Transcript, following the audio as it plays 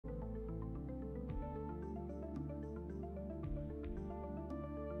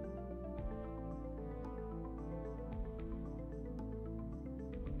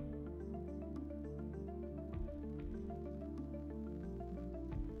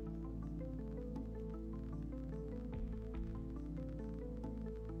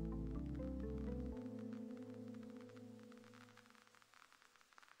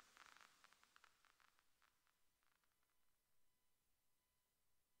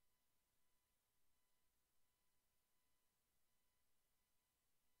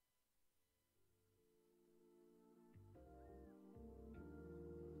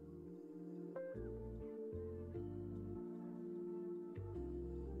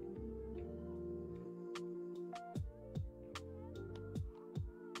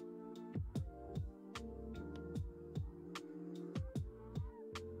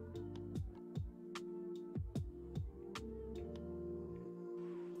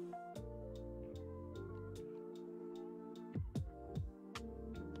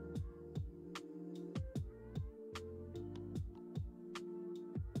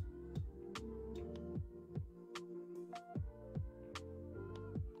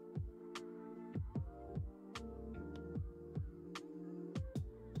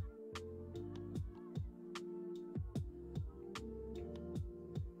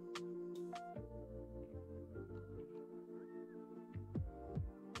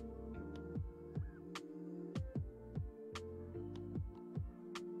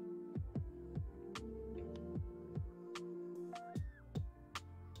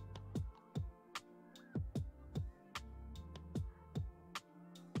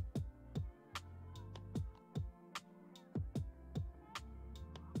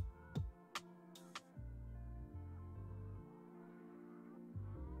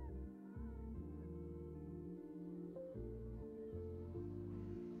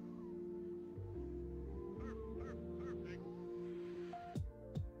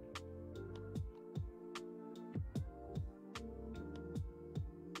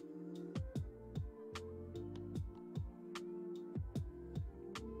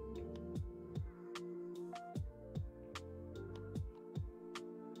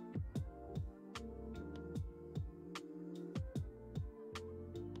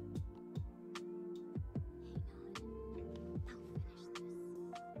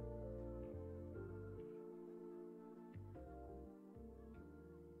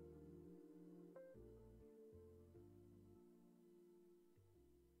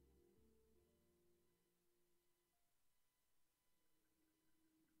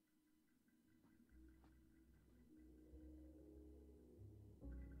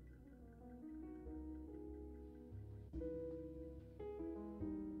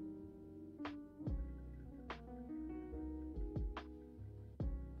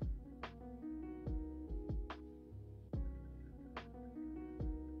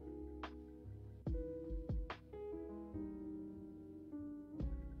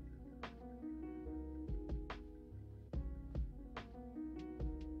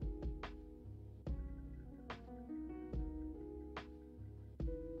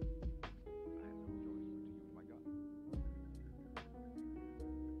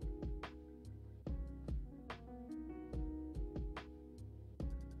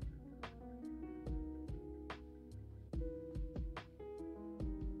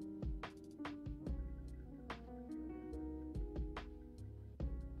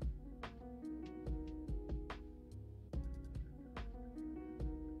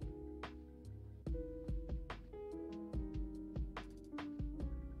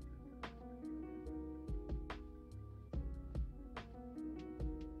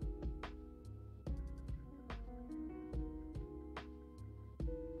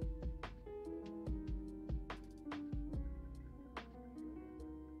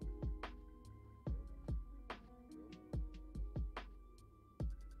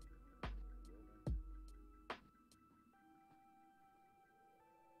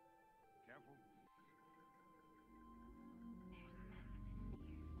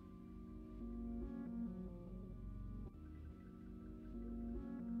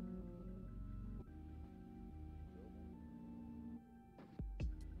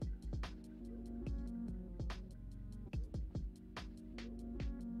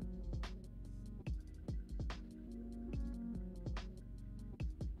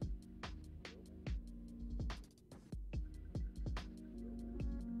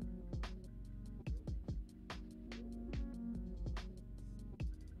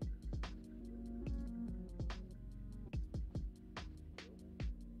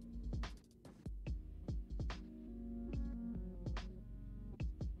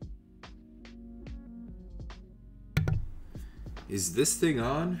Is this thing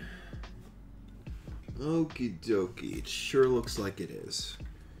on? Okie dokie, it sure looks like it is.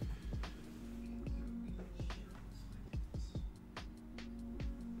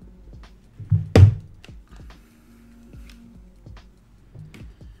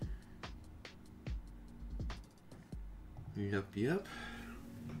 Yep.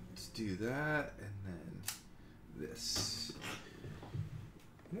 Let's do that, and then this.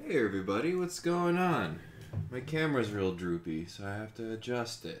 Hey everybody, what's going on? My camera's real droopy, so I have to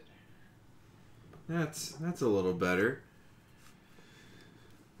adjust it. That's a little better.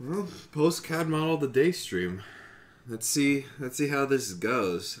 Well, post CAD model the day stream. Let's see how this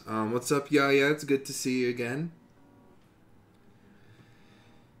goes. What's up, Yaya? It's good to see you again.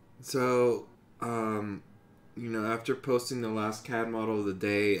 So, you know, after posting the last CAD model of the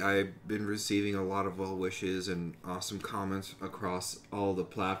day, I've been receiving a lot of well wishes and awesome comments across all the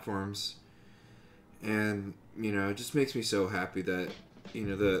platforms. And, you know, it just makes me so happy that, you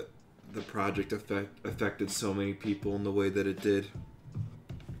know, the project affected so many people in the way that it did.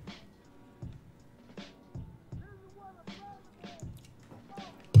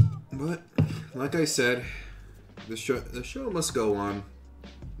 But, like I said, the show must go on.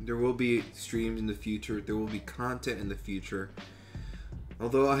 There will be streams in the future. There will be content in the future.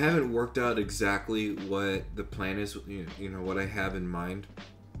 Although I haven't worked out exactly what the plan is, you know, what I have in mind.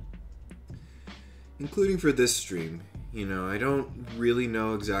 Including for this stream. You know, I don't really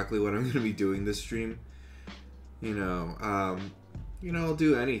know exactly what I'm going to be doing this stream. You know, I'll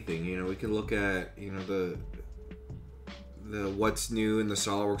do anything. You know, we can look at, you know, the what's new in the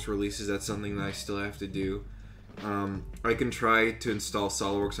SOLIDWORKS releases. That's something that I still have to do. I can try to install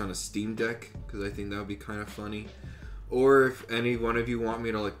SOLIDWORKS on a Steam Deck, because I think that would be kind of funny. Or if any one of you want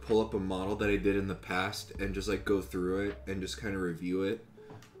me to like pull up a model that I did in the past and just like go through it and just kind of review it.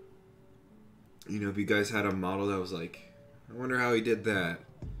 You know, if you guys had a model that was like, I wonder how he did that,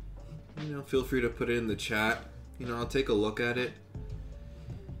 you know, feel free to put it in the chat. You know, I'll take a look at it.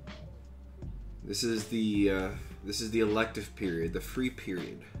 This is the elective period, the free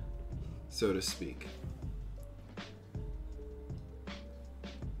period, so to speak.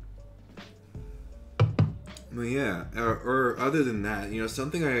 But yeah, or other than that, you know,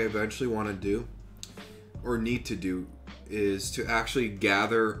 something I eventually want to do, or need to do, is to actually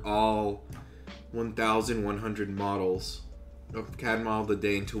gather all 1,100 models of CAD model of the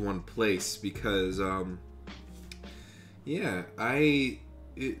day into one place, because yeah,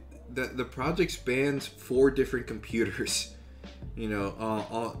 the project spans 4 different computers. You know,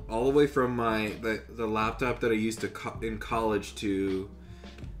 all the way from the laptop that I used in college to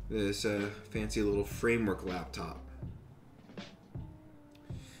this fancy little framework laptop.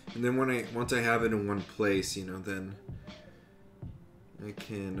 And then once I have it in one place, you know, then I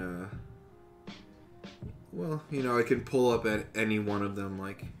can well, you know, I can pull up at any one of them,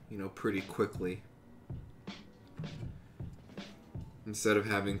 like, you know, pretty quickly, instead of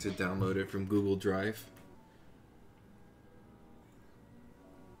having to download it from Google Drive.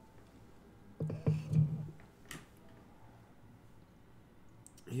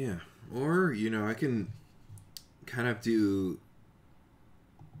 Yeah, or, you know, I can kind of do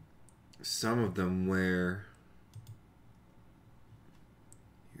some of them where,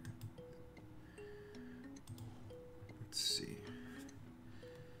 here, let's see,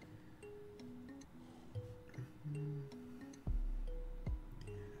 I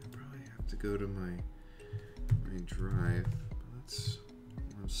probably have to go to my drive. Let's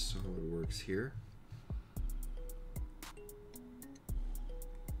run SolidWorks here.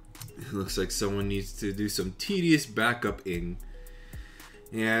 It looks like someone needs to do some tedious backup-ing.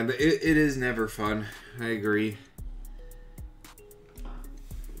 And it is never fun. I agree.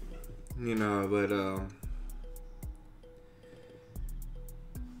 You know, but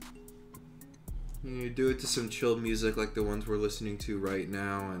you do it to some chilled music like the ones we're listening to right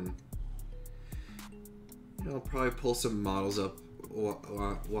now, and you know, I'll probably pull some models up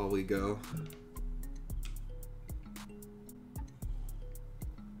while we go.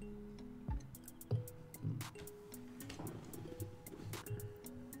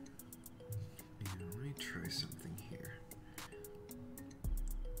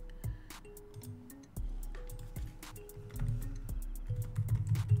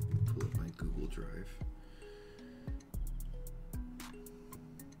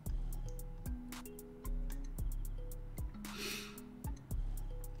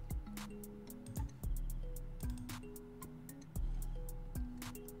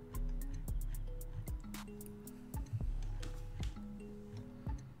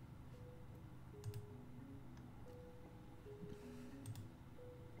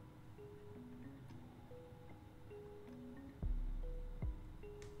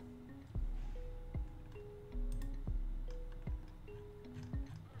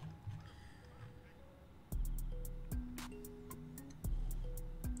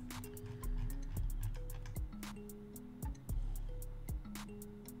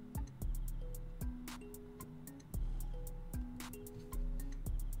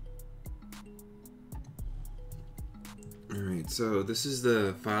 Alright, so this is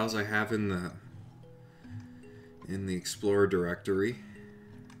the files I have in the Explorer directory.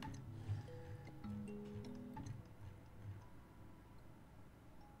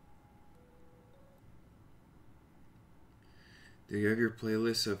 Do you have your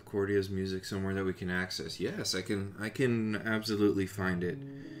playlist of Cordio's music somewhere that we can access? Yes, I can absolutely find it.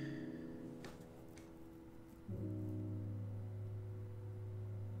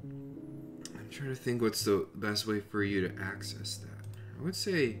 I'm trying to think what's the best way for you to access that. I would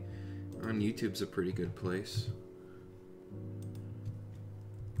say on YouTube's a pretty good place.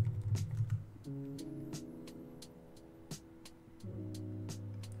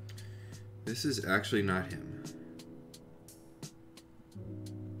 This is actually not him.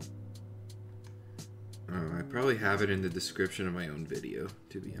 Oh, I probably have it in the description of my own video,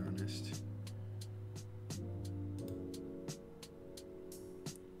 to be honest.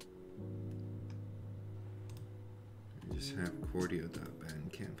 I just have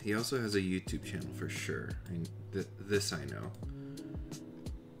Cordio.bandcamp. He also has a YouTube channel for sure. This I know.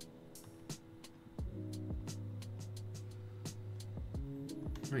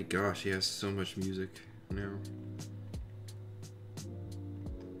 My gosh, he has so much music now.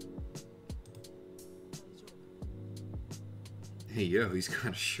 Hey yo, he's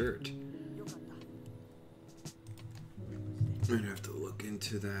got a shirt. I'm gonna have to look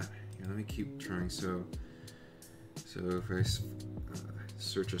into that. Yeah, let me keep trying. So if I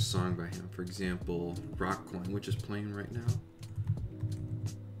search a song by him, for example, Rock Climb, which is playing right now.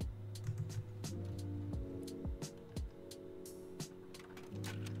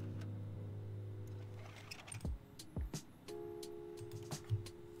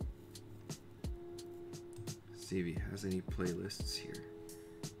 See if he has any playlists here.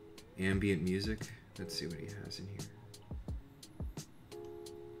 Ambient music. Let's see what he has in here.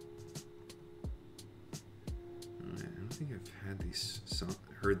 I don't think I've had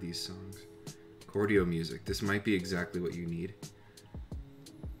heard these songs. Cordio music. This might be exactly what you need.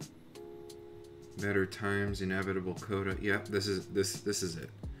 Better Times, Inevitable Coda. Yep, this is it.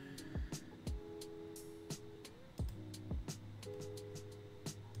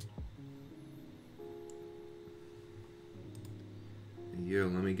 Yo,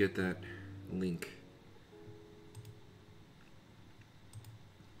 let me get that link.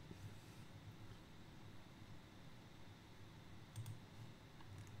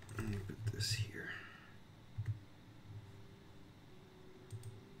 Let me put this here.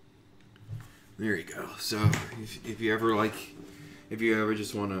 There you go. So if you ever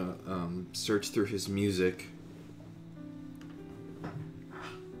just want to search through his music,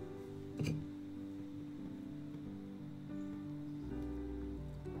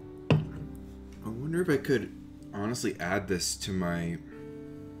 I wonder if I could honestly add this to my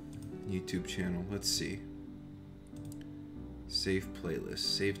YouTube channel. Let's see. Save playlist,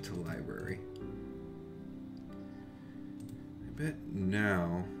 save to library. I bet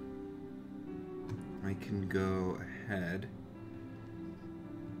now I can go ahead.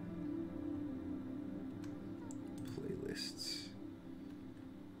 Playlists.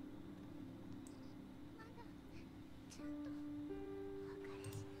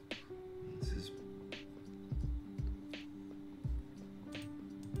 This is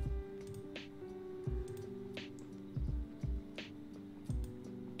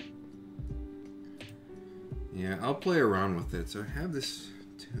yeah, I'll play around with it. So I have this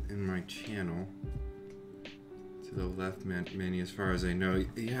in my channel. To the left menu as far as I know.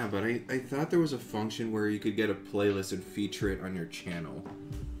 Yeah, but I thought there was a function where you could get a playlist and feature it on your channel.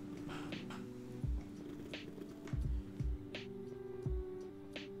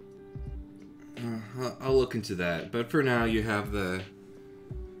 I'll look into that. But for now, you have the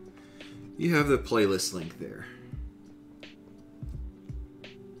playlist link there.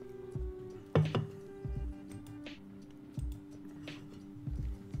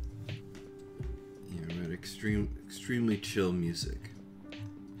 Extremely chill music.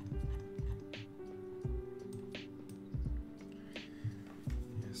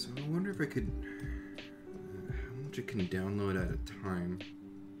 Yeah, so I wonder if I could how much I can download at a time.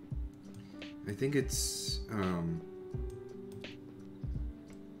 I think it's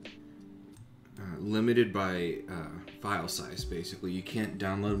limited by file size. Basically, you can't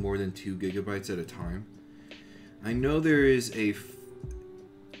download more than 2 gigabytes at a time. I know there is a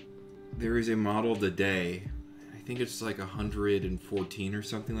model today, I think it's like 114 or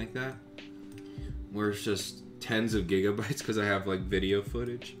something like that, where it's just tens of gigabytes because I have like video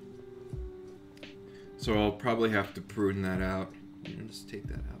footage. So I'll probably have to prune that out. Just take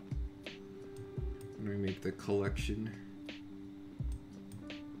that out. Let me make the collection.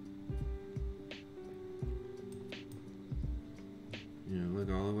 You know,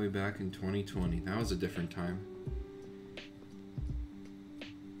 look all the way back in 2020. That was a different time.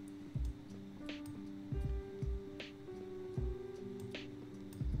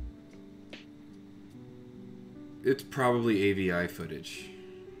 It's probably AVI footage,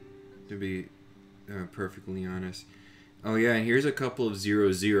 to be perfectly honest. Oh yeah, and here's a couple of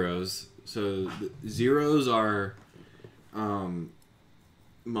zeros. So zeros are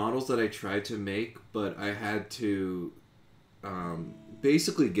models that I tried to make, but I had to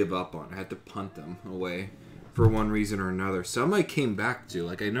basically give up on. I had to punt them away for one reason or another. Some I came back to.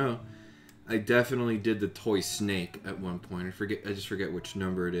 Like, I know I definitely did the toy snake at one point. I just forget which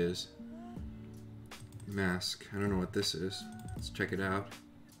number it is. Mask. I don't know what this is. Let's check it out.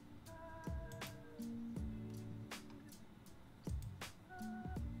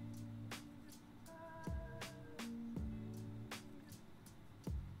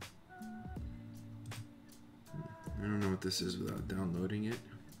 I don't know what this is without downloading it.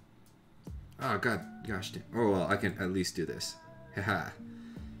 Oh god, gosh damn. Oh well, I can at least do this. Haha.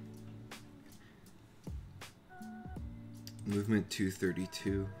 Movement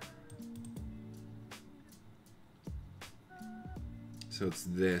 232. So it's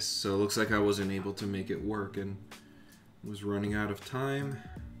this. So it looks like I wasn't able to make it work and was running out of time.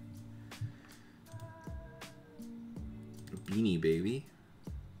 A Beanie Baby.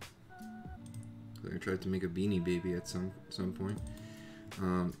 I tried to make a Beanie Baby at some point.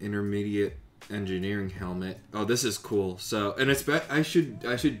 Intermediate engineering helmet. Oh, this is cool. So, and it's I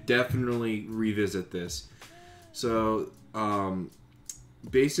should definitely revisit this. So,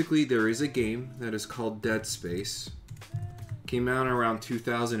 basically, there is a game that is called Dead Space. Came out around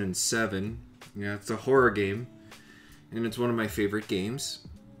 2007. Yeah, it's a horror game, and it's one of my favorite games.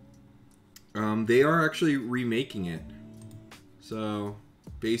 They are actually remaking it. So,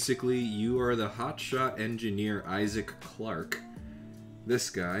 basically, you are the hotshot engineer Isaac Clarke. This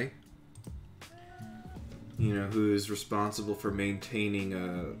guy, you know, who is responsible for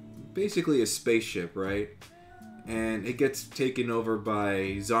maintaining basically a spaceship, right? And it gets taken over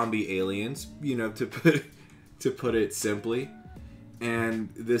by zombie aliens, you know, to put it simply. And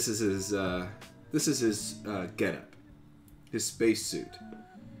this is his getup, his spacesuit.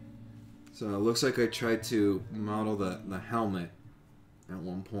 So it looks like I tried to model the helmet at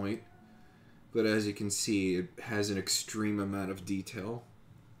one point, but as you can see, it has an extreme amount of detail.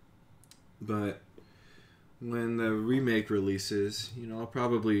 But when the remake releases, you know, I'll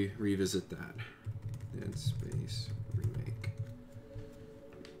probably revisit that. Dead Space remake.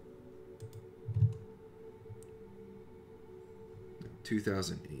 No,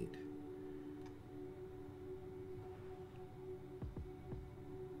 2008.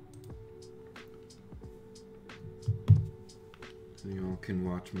 So you all can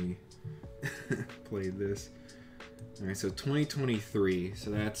watch me play this. Alright, so 2023. So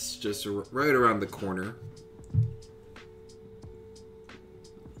that's just right around the corner.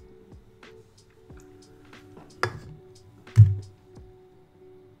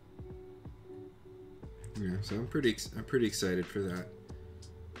 Yeah, so I'm pretty excited for that.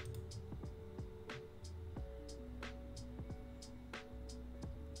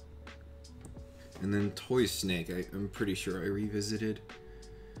 And then Toy Snake, I'm pretty sure I revisited.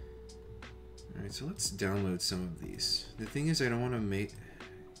 Alright, so let's download some of these. The thing is, I don't want to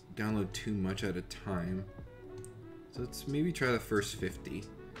download too much at a time. So let's maybe try the first 50.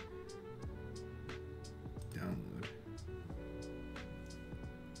 Download.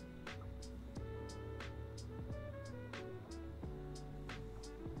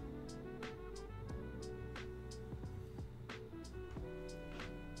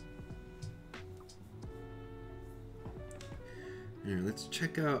 Here, let's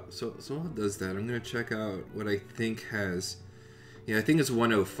check out, so what does that? I'm going to check out what I think has, yeah, I think it's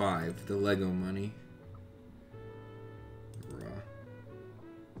 105, the Lego money. Raw.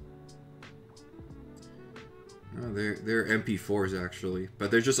 Oh, they're MP4s actually, but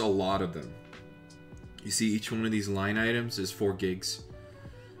there's just a lot of them. You see each one of these line items is 4 gigs.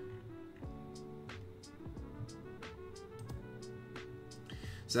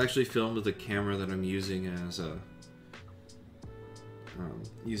 It's actually filmed with a camera that I'm using as a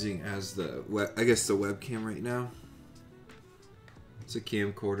I guess the webcam right now. It's a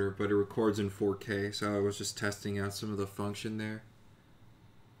camcorder, but it records in 4K, so I was just testing out some of the function there.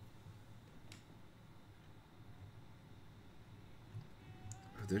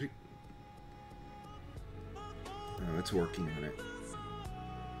 Oh, did it? Oh, it's working on it.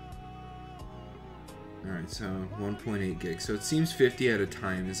 Alright, so 1.8 gigs. So it seems 50 at a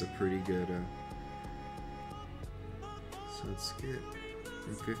time is a pretty good... So let's get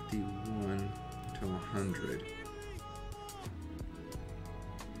from 51 to 100.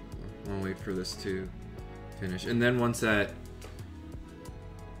 I'll wait for this to finish. And then once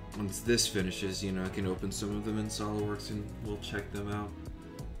this finishes, you know, I can open some of them in SOLIDWORKS and we'll check them out.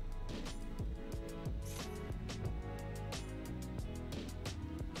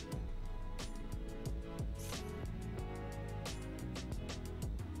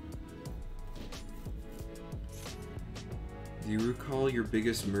 Do you recall your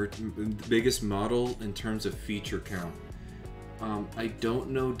biggest model in terms of feature count? I don't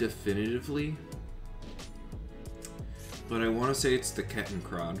know definitively, but I want to say it's the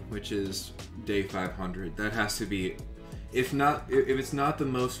Kettenkrad, which is day 500. That has to be, if it's not the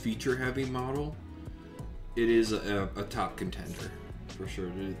most feature-heavy model, it is a top contender for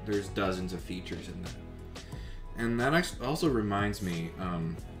sure. There's dozens of features in that, and that also reminds me,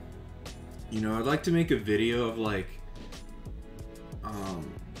 you know, I'd like to make a video of like,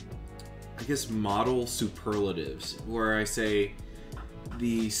 I guess model superlatives, where I say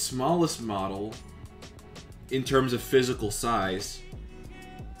the smallest model in terms of physical size.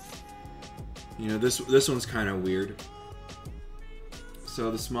 You know, this one's kind of weird.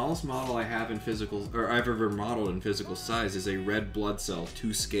 So the smallest model I have in physical, or I've ever modeled in physical size, is a red blood cell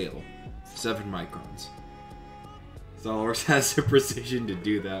 2 scale, 7 microns. SOLIDWORKS has the precision to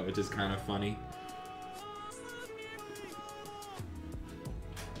do that, which is kind of funny.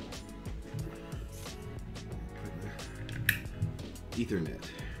 Ethernet.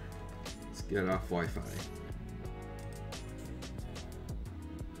 Let's get off Wi-Fi.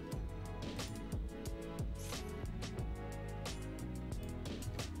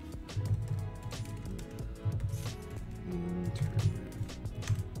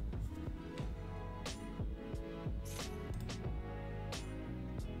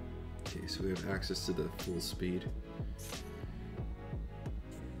 Okay, so we have access to the full speed.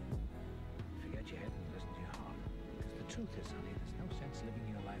 Forget your head and listen to your heart. Because the truth is, honey, there's no sense living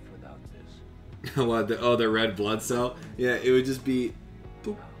your life without this. What, the red blood cell? Yeah, it would just be...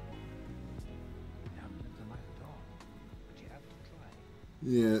 Boop. You haven't lived a life at all. But you have to try.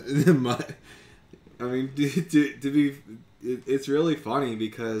 Yeah, I mean, to be... It's really funny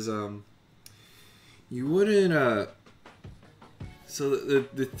because, you wouldn't, so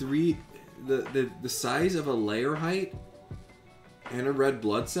the size of a layer height and a red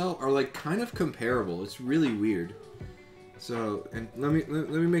blood cell are like kind of comparable. It's really weird. So, and let me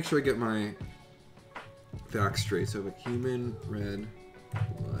make sure I get my facts straight. So, a human red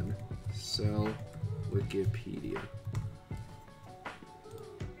blood cell Wikipedia.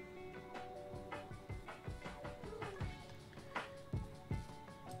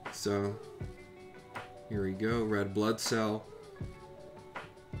 So, here we go. Red blood cell,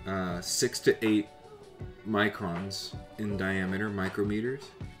 6 to 8 microns in diameter, micrometers.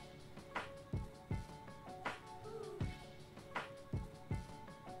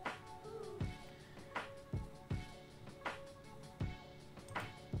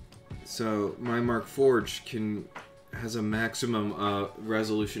 So my Mark Forge has a maximum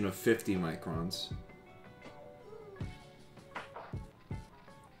resolution of 50 microns.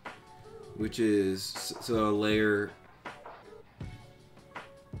 Which is, so a layer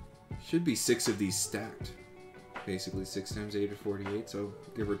should be 6 of these stacked. Basically 6 times 8 is 48, so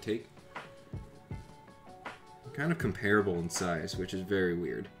give or take. Kind of comparable in size, which is very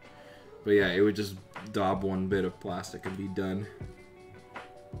weird. But yeah, it would just daub one bit of plastic and be done.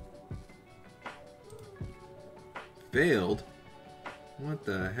 Failed? What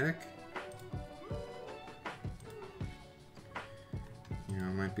the heck? You know,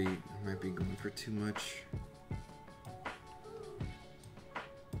 I might be going for too much.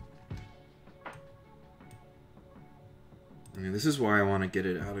 I mean, this is why I want to get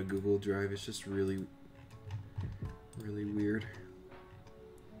it out of Google Drive. It's just really weird.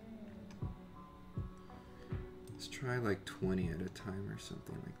 Let's try like 20 at a time or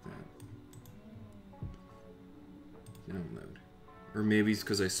something like that. Download. Or maybe it's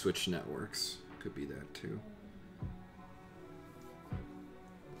because I switched networks. Could be that too.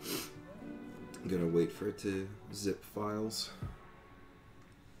 I'm gonna wait for it to zip files.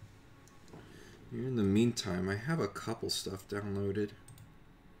 In the meantime, I have a couple stuff downloaded.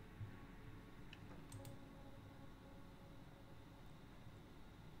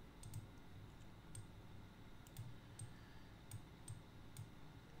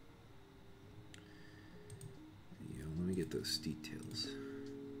 Yeah, let me get those details.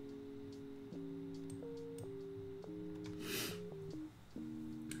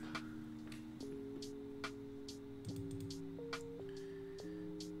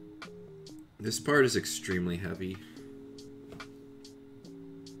 This part is extremely heavy.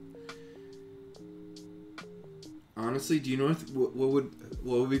 Honestly, do you know what would...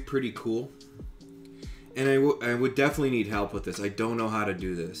 what would be pretty cool, and I would definitely need help with this. I don't know how to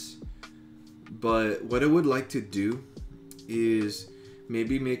do this. But what I would like to do is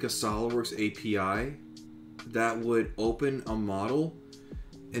maybe make a SOLIDWORKS API that would open a model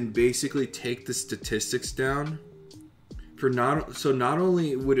and basically take the statistics down for not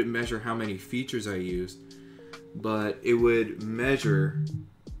only would it measure how many features I used, but it would measure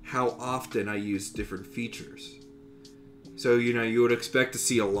how often I use different features. So, you know, you would expect to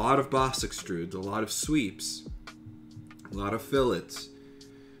see a lot of boss extrudes, a lot of sweeps, a lot of fillets.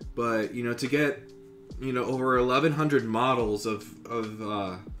 But, you know, to get, you know, over 1,100 models of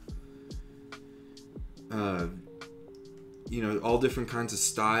you know, all different kinds of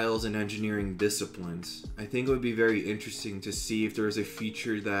styles and engineering disciplines, I think it would be very interesting to see if there's a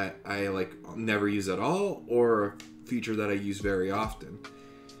feature that I, like, never use at all, or a feature that I use very often.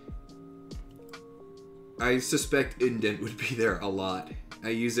 I suspect indent would be there a lot. I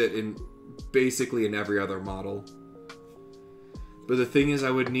use it in basically in every other model. But the thing is,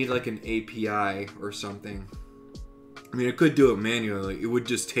 I would need like an API or something. I mean, I could do it manually. It would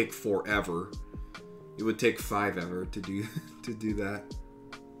just take forever. It would take 5 ever to do that.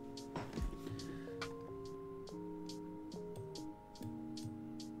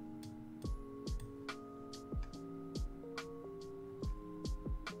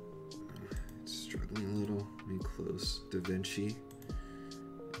 It's struggling a little. Let me close DaVinci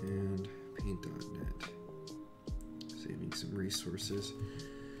and Paint.net. Saving some resources.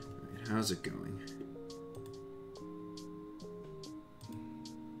 All right, how's it going?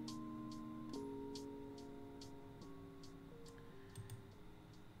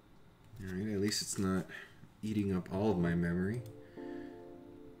 Alright, at least it's not eating up all of my memory.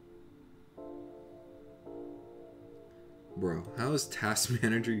 Bro, how is Task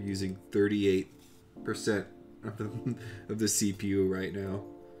Manager using 38% of the CPU right now?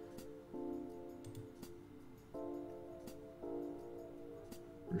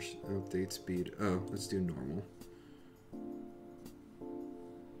 Update speed. Oh, let's do normal.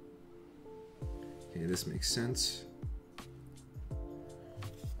 Okay, this makes sense.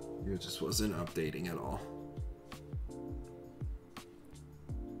 It just wasn't updating at all.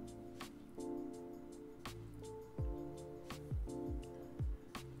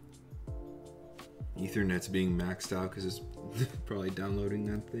 Ethernet's being maxed out because it's probably downloading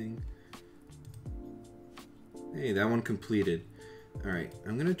that thing. Hey, that one completed. Alright,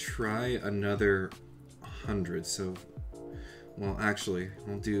 I'm gonna try another 100. So, well, actually,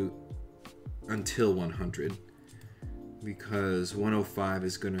 I'll do until 100. Because 105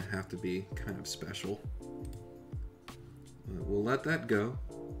 is going to have to be kind of special. We'll let that go.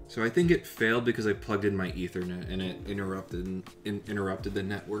 So I think it failed because I plugged in my Ethernet and it interrupted the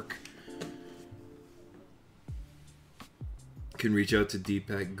network. Can reach out to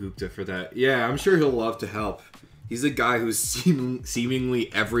Deepak Gupta for that. Yeah, I'm sure he'll love to help. He's a guy who's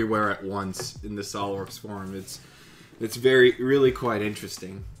seemingly everywhere at once in the SOLIDWORKS forum. It's really quite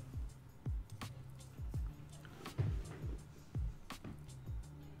interesting.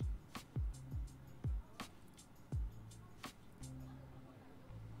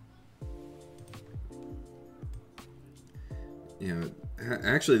 You know,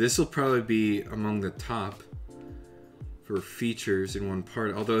 actually, this will probably be among the top for features in one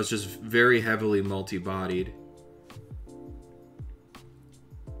part, although it's just very heavily multi-bodied.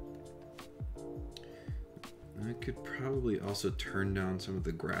 I could probably also turn down some of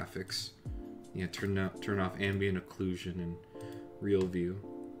the graphics. Yeah, turn off ambient occlusion and real view.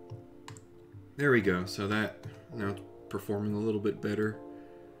 There we go. So that now performing a little bit better.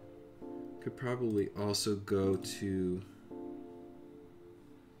 Could probably also go to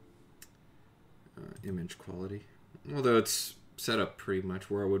image quality, although it's set up pretty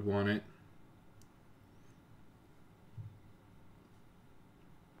much where I would want it.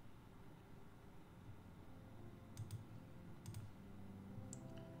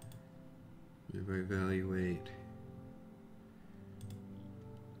 If I evaluate,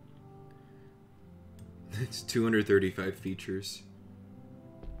 it's 235 features.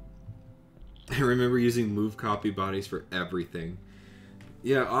 I remember using move copy bodies for everything.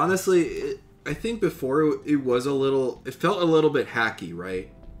 Yeah, honestly, I think before it was it felt a little bit hacky,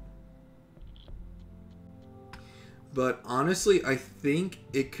 right? But honestly, I think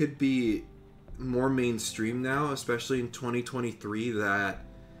it could be more mainstream now, especially in 2023, that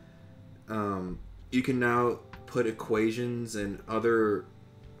you can now put equations and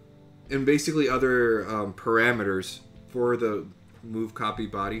basically other parameters for the move copy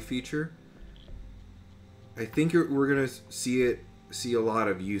body feature. I think we're gonna see a lot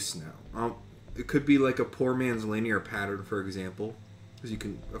of use now. It could be like a poor man's linear pattern, for example. Because you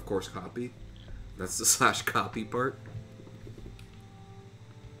can, of course, copy. That's the slash copy part.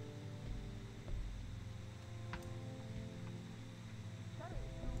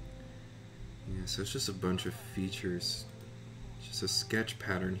 Yeah, so it's just a bunch of features. Just a sketch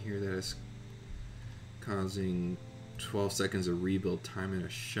pattern here that is causing 12 seconds of rebuild time in a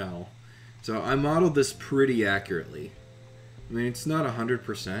shell. So I modeled this pretty accurately. I mean, it's not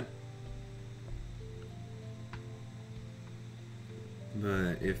 100%.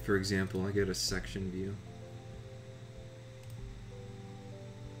 But if, for example, I get a section view.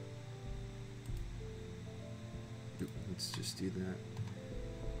 Oop, let's just do that.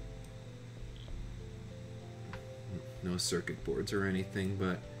 No circuit boards or anything,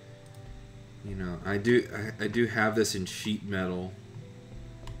 but you know, I do have this in sheet metal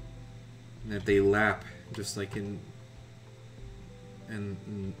that they lap just like in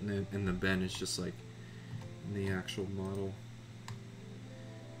the bend. It's just like in the actual model.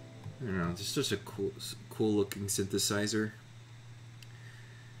 I don't know, it's just a cool looking synthesizer.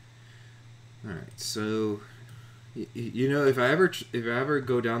 All right, so you know, if I ever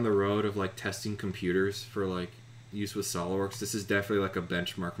go down the road of like testing computers for like use with SolidWorks, this is definitely like a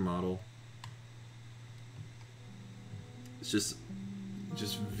benchmark model. It's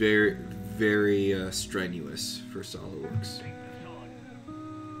just very strenuous for SolidWorks.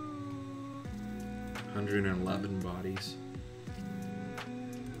 111 bodies.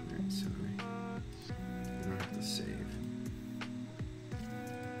 Alright, so I don't have to save.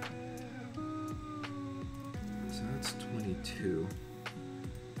 So that's 22.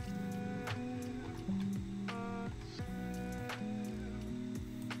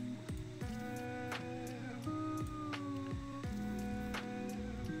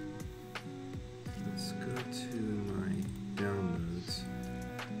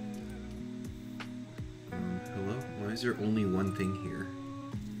 Is there only one thing here?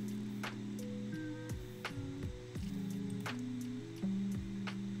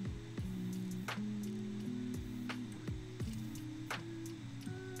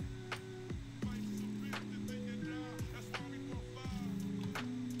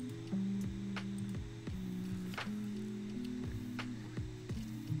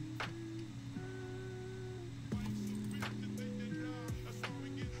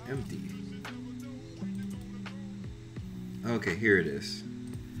 Empty. Okay, here it is.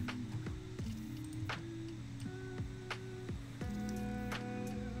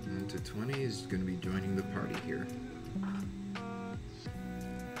 1 to 20 is going to be joining the party here.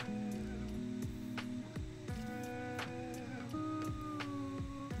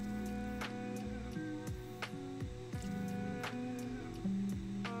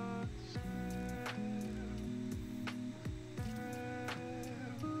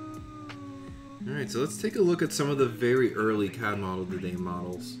 Alright, so let's take a look at some of the very early CAD Model Today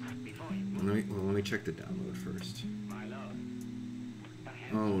models. Let me check the download first.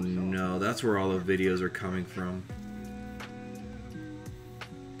 Oh no, that's where all the videos are coming from.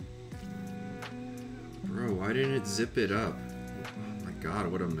 Bro, why didn't it zip it up? Oh my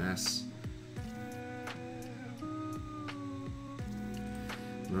god, what a mess.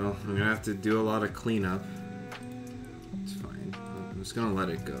 Well, I'm gonna have to do a lot of cleanup. It's fine. I'm just gonna let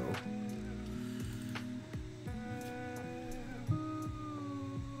it go.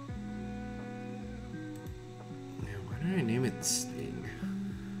 Why did I name it Sting?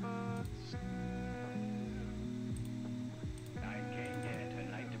 I came here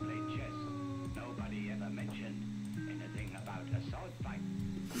tonight to play chess. Nobody ever mentioned anything about a sword fight.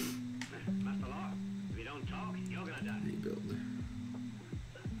 Master Law, if you don't talk, you're gonna die. Rebuild.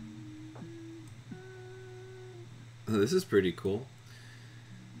 Oh, this is pretty cool.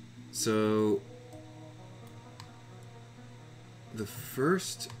 So, the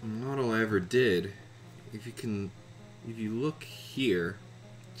first model I ever did, if you look here,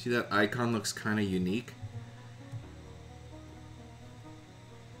 see that icon looks kind of unique?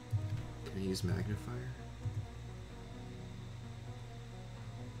 Can I use magnifier?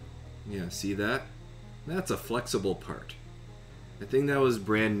 Yeah, see that? That's a flexible part. I think that was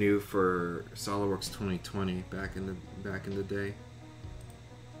brand new for SolidWorks 2020 back in the day.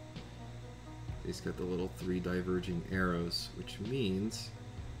 It's got the little 3 diverging arrows, which means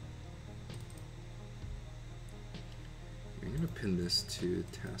I'm going to pin this to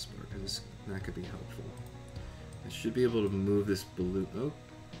taskbar because that could be helpful. I should be able to move this balloon. Oh,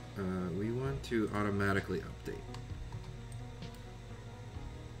 we want to automatically update.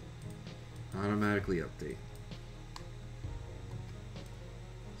 Automatically update.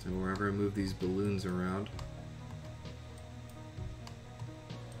 So wherever I move these balloons around,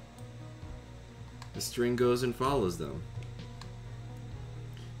 the string goes and follows them.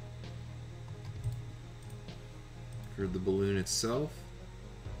 for the balloon itself.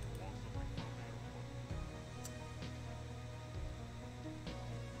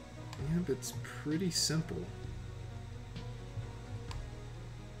 Yeah, but it's pretty simple.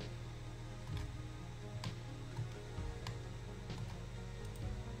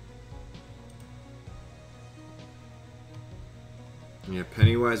 Yeah,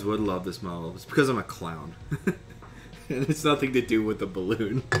 Pennywise would love this model. It's because I'm a clown. And it's nothing to do with the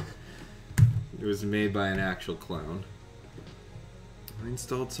balloon. It was made by an actual clown. I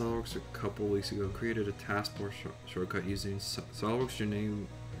installed SOLIDWORKS a couple weeks ago. Created a taskbar shortcut using SOLIDWORKS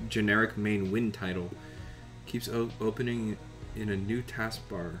generic main win title. Keeps opening in a new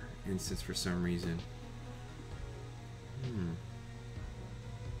taskbar instance for some reason.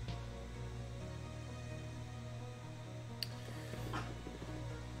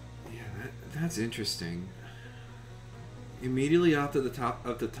 That's interesting. Immediately off the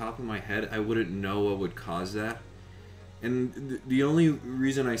top of my head, I wouldn't know what would cause that. And the only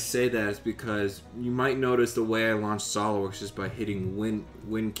reason I say that is because you might notice the way I launch SOLIDWORKS is by hitting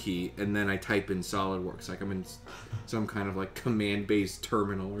win key, and then I type in SOLIDWORKS, like I'm in some kind of like command-based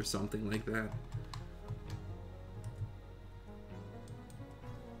terminal or something like that.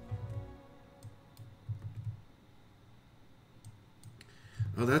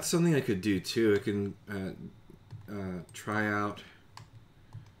 Oh, that's something I could do too. I can try out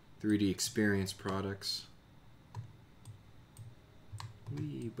 3D Experience products.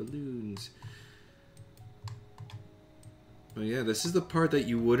 Wee, balloons. But yeah, this is the part that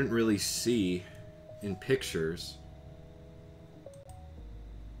you wouldn't really see in pictures.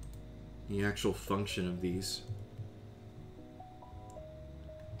 The actual function of these.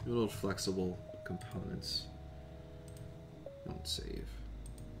 Little flexible components. Don't save.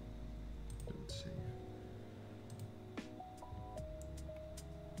 Don't save.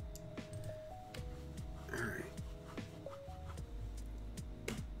 Alright.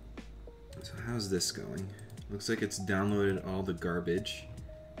 So how's this going? Looks like it's downloaded all the garbage.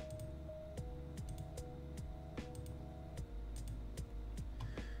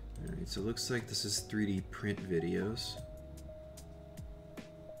 Alright, so it looks like this is 3D print videos.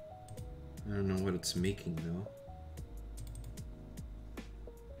 I don't know what it's making though.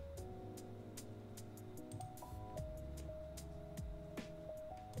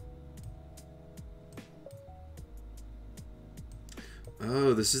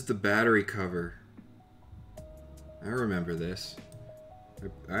 Oh, this is the battery cover. I remember this.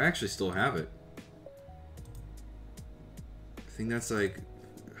 I actually still have it. I think that's like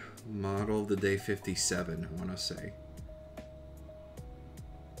model the day 57, I want to say.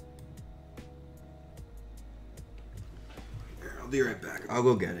 Here, I'll be right back. I'll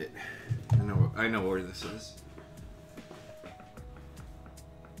go get it. I know where this is.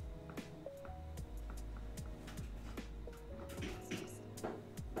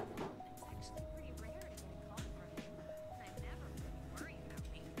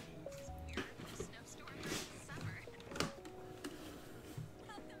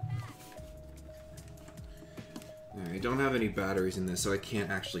 I don't have any batteries in this, so I can't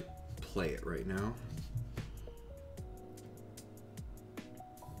actually play it right now.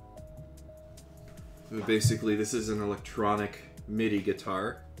 But basically, this is an electronic MIDI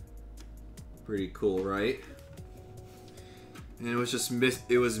guitar. Pretty cool, right? And it was just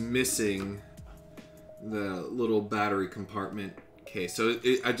missing the little battery compartment case. So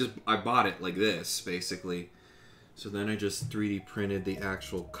I bought it like this, basically. So then I just 3D printed the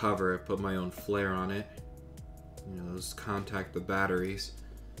actual cover. I put my own flair on it. You know, those contact the batteries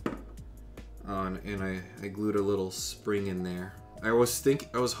on, and I glued a little spring in there. I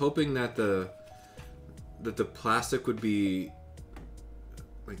was hoping that the plastic would be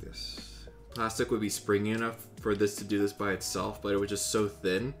like this. Plastic would be springy enough for this to do this by itself, but it was just so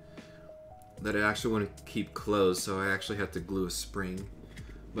thin that it actually wouldn't keep closed, so I actually had to glue a spring.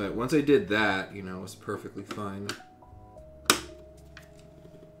 But once I did that, you know, it was perfectly fine.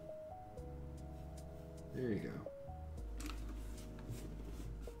 There you go.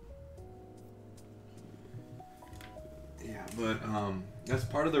 Yeah, but that's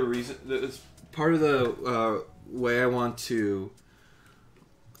part of the reason. It's part of the way I want to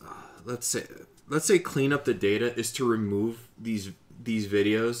let's say clean up the data is to remove these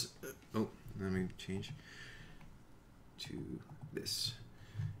videos. Oh, let me change to this.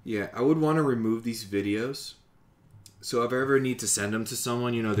 Yeah, I would want to remove these videos. So if I ever need to send them to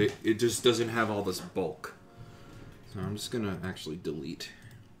someone, you know, it just doesn't have all this bulk. So I'm just gonna actually delete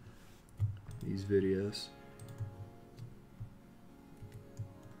these videos.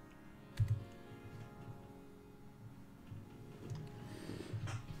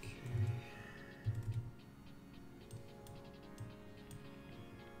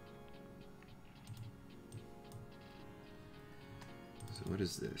 what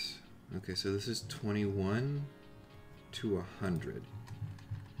is this? Okay, so this is 21 to 100.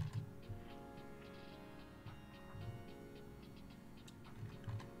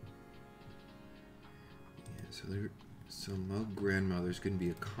 Yeah, so my grandmother's going to be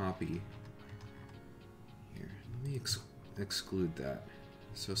a copy. Here, let me exclude that.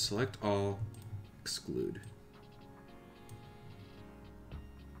 So select all, exclude.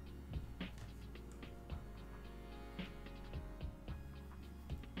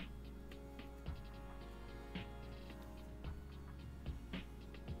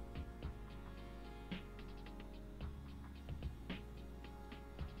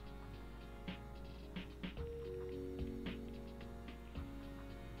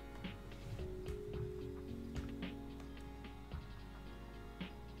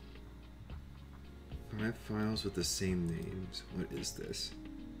 Files with the same names. What is this?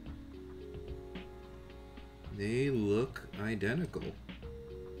 They look identical.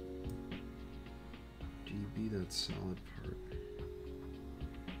 GB, that solid part.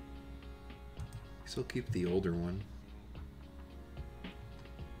 Guess I'll keep the older one.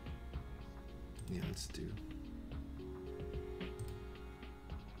 Yeah, let's do.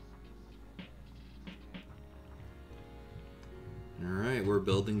 Alright, we're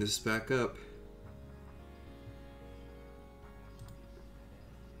building this back up.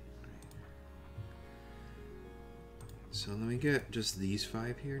 So let me get just these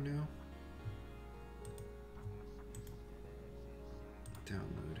 5 here now.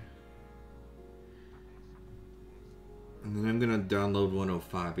 Download. And then I'm gonna download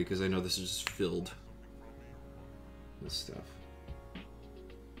 105 because I know this is just filled with stuff.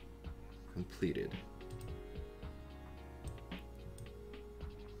 Completed.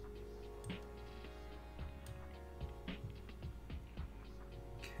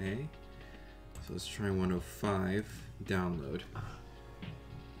 Okay. So let's try 105. Download.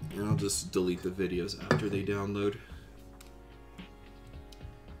 And I'll just delete the videos after they download.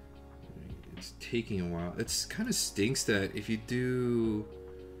 It's taking a while. It's kind of stinks that if you do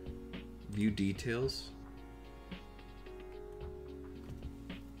view details,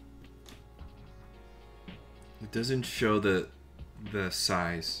 it doesn't show the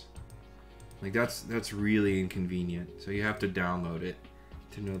size. Like that's really inconvenient. So you have to download it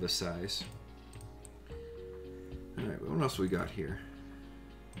to know the size. Alright, what else we got here?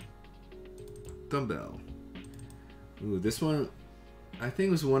 Dumbbell. Ooh, this one, I think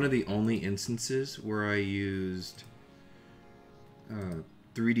was one of the only instances where I used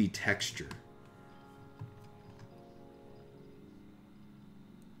 3D texture.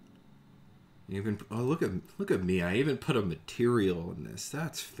 Even look at me! I even put a material in this.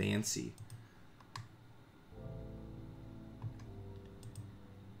 That's fancy.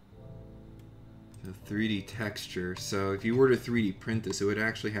 The 3D texture. So if you were to 3D print this, it would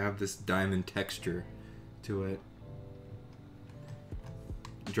actually have this diamond texture to it.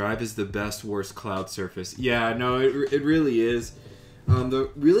 Drive is the best worst cloud surface. Yeah, no, it really is.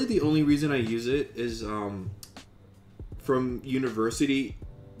 The only reason I use it is from university.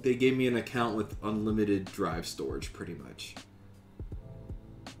 They gave me an account with unlimited drive storage, pretty much.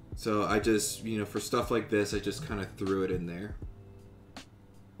 So I just, for stuff like this, I just kind of threw it in there.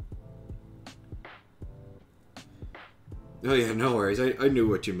 Oh yeah, no worries. I knew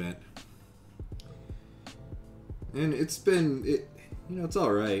what you meant. And it's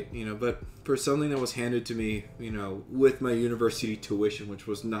all right, but for something that was handed to me, with my university tuition, which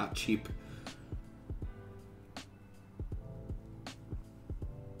was not cheap.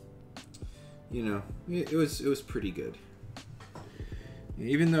 It was pretty good.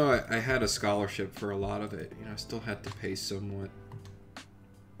 Even though I had a scholarship for a lot of it, I still had to pay somewhat.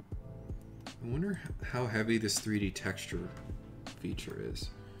 I wonder how heavy this 3D texture feature is.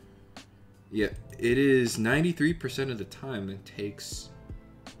 Yeah, it is 93% of the time. It takes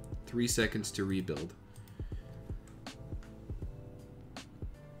 3 seconds to rebuild.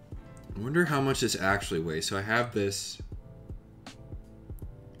 I wonder how much this actually weighs. So I have this.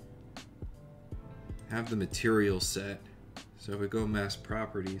 Have the material set. So if we go mass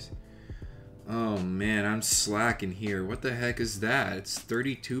properties. Oh man, I'm slacking here. What the heck is that? It's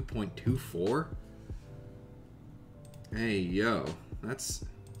 32.24? Hey, yo. That's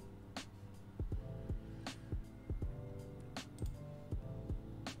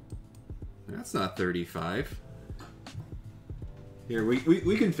not 35. Here,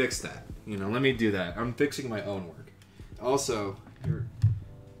 we can fix that. Let me do that. I'm fixing my own work. Also, here,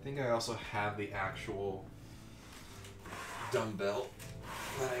 I think I also have the actual dumbbell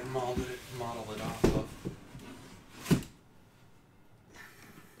that I modeled it off of.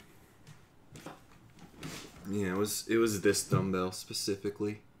 Yeah, it was this dumbbell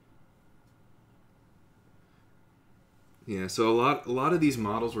specifically. Yeah, so a lot of these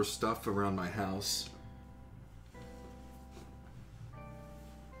models were stuff around my house.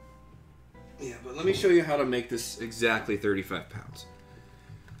 Yeah, but let me show you how to make this exactly 35 pounds.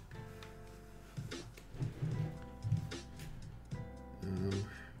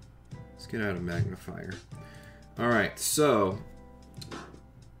 Let's get out a magnifier. Alright, so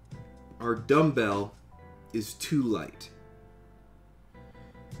our dumbbell is too light.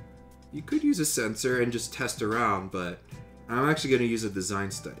 You could use a sensor and just test around, but I'm actually going to use a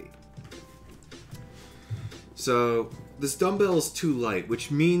design study. So this dumbbell is too light,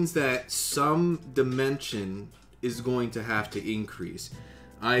 which means that some dimension is going to have to increase.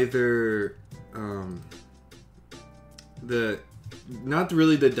 Either not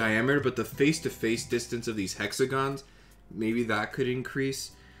really the diameter, but the face-to-face distance of these hexagons. Maybe that could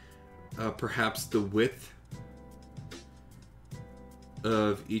increase. Perhaps the width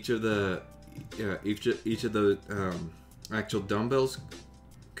of each of the actual dumbbells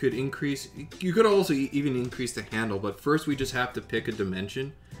could increase. You could also even increase the handle, but first we just have to pick a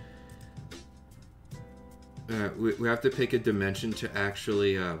dimension. We have to pick a dimension to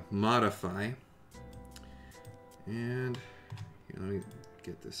actually modify. And here, let me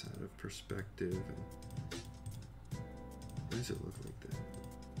get this out of perspective. Why does it look like that?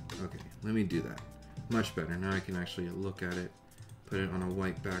 Okay, let me do that. Much better. Now I can actually look at it. Put it on a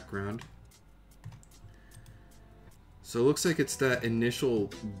white background. So it looks like it's that initial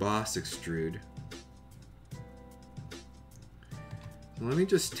boss extrude. So let me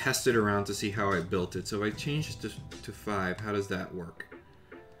just test it around to see how I built it. So if I change it to 5, how does that work?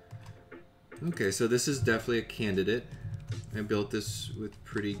 Okay, so this is definitely a candidate. I built this with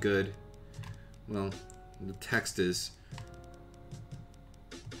pretty good, well, the text is,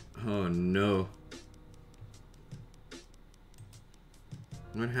 oh no.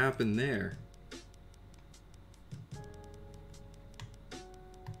 What happened there?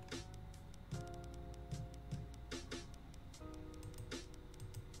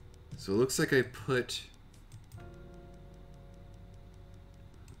 So it looks like I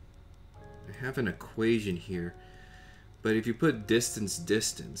have an equation here, but if you put distance,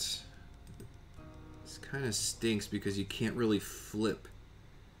 this kind of stinks because you can't really flip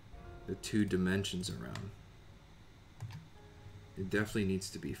the two dimensions around. It definitely needs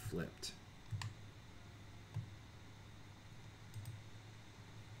to be flipped.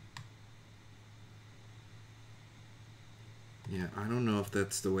 Yeah, I don't know if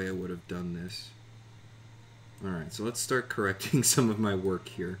that's the way I would have done this. Alright, so let's start correcting some of my work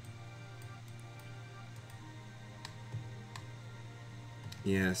here.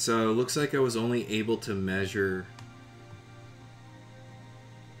 Yeah, so it looks like I was only able to measure,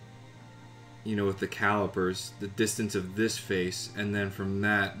 you know, with the calipers, the distance of this face, and then from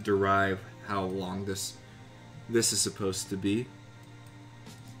that derive how long this is supposed to be.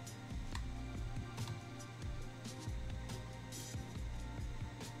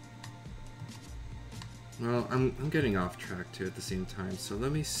 Well, I'm getting off track too at the same time, so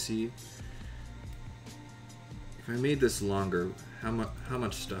let me see if I made this longer, how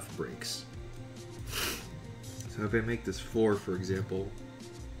much stuff breaks. So if I make this 4, for example,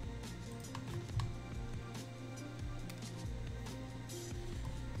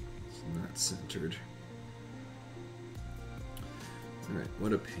 it's not centered. Alright,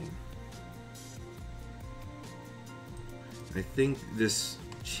 what a pain. I think this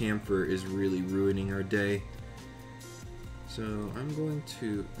chamfer is really ruining our day. So I'm going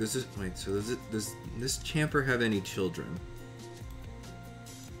to, does this chamfer have any children?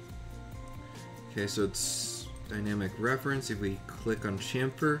 Okay, so it's dynamic reference. If we click on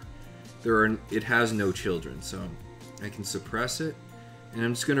chamfer, it has no children, so I can suppress it, and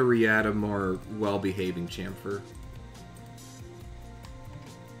I'm just going to re-add a more well-behaving chamfer.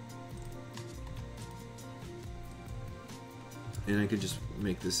 And I could just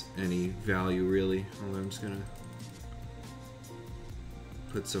make this any value, really. Although I'm just gonna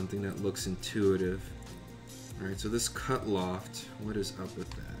put something that looks intuitive. Alright, so this cut loft, what is up with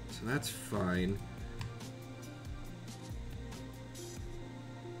that? So that's fine.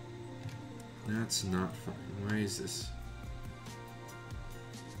 That's not fine. Why is this?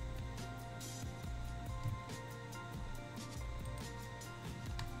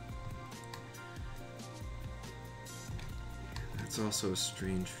 It's also a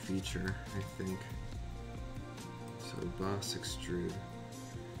strange feature, I think. So boss extrude.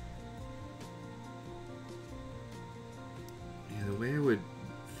 Yeah, the way I would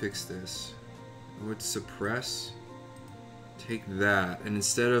fix this, I would suppress take that, and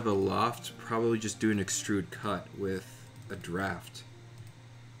instead of a loft, probably just do an extrude cut with a draft.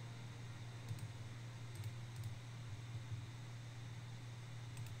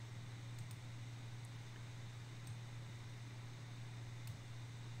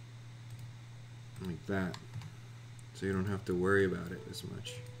 Like that. So you don't have to worry about it as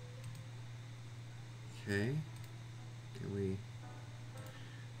much. Okay. Can we...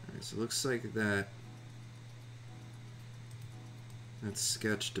 Alright, so it looks like that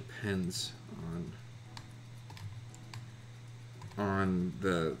sketch depends on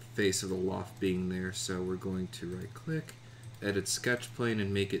the face of the loft being there, so we're going to right click, edit sketch plane,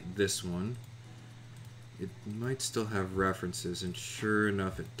 and make it this one. It might still have references, and sure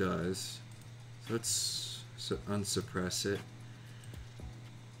enough it does. So let's unsuppress it.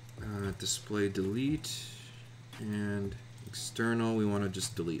 Display delete, and external, we want to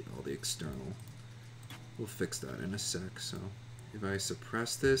just delete all the external. We'll fix that in a sec. So if I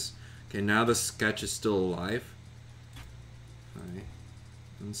suppress this, okay, now the sketch is still alive. If I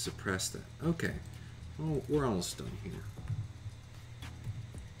unsuppress that, okay, well, we're almost done here.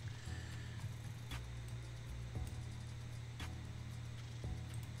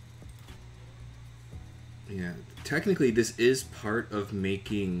 Yeah, technically this is part of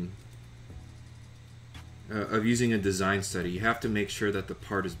making, of using a design study. You have to make sure that the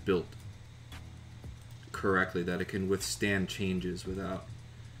part is built correctly, that it can withstand changes without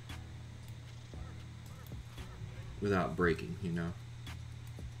breaking, you know.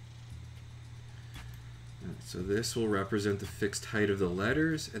 Alright, so this will represent the fixed height of the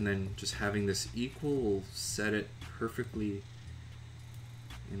letters, and then just having this equal will set it perfectly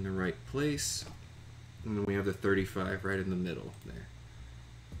in the right place. And then we have the 35 right in the middle there.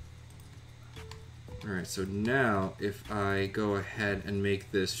 Alright, so now if I go ahead and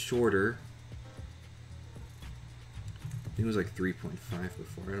make this shorter, I think it was like 3.5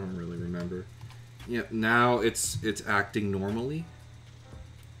 before, I don't really remember. Yeah, now it's acting normally.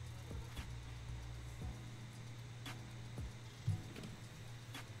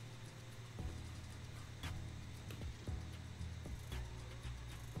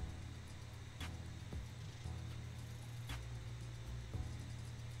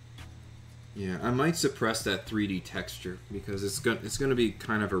 Yeah, I might suppress that 3D texture because it's going to be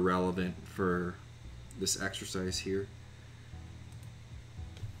kind of irrelevant for this exercise here.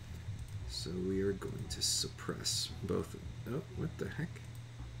 So we are going to suppress both. Oh, what the heck?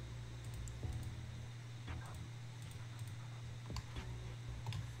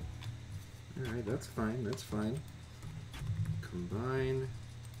 Alright, that's fine, that's fine. Combine.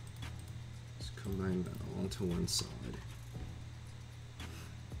 Let's combine that all into one solid.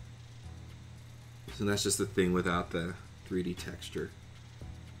 So that's just the thing without the 3D texture.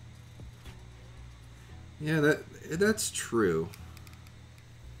 Yeah, that's true.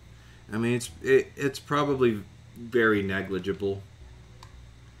 I mean, it's probably very negligible.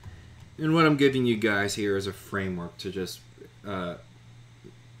 And what I'm giving you guys here is a framework to just a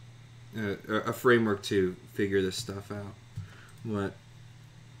framework to figure this stuff out. But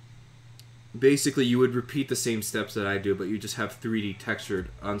basically, you would repeat the same steps that I do, but you just have 3D textured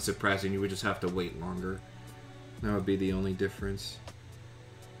unsuppressed, and you would just have to wait longer. That would be the only difference.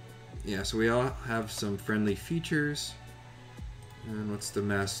 Yeah, so we all have some friendly features. And what's the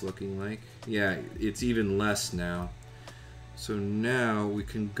mass looking like? Yeah, it's even less now. So now we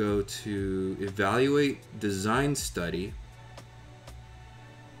can go to evaluate design study.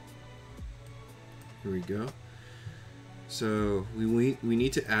 Here we go. So we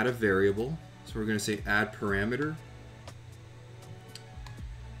need to add a variable. So we're going to say add parameter.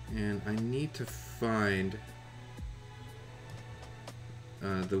 And I need to find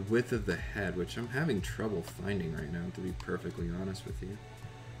the width of the head, which I'm having trouble finding right now, to be perfectly honest with you.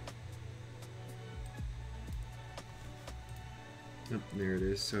 Oh, there it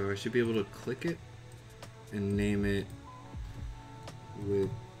is. So I should be able to click it and name it with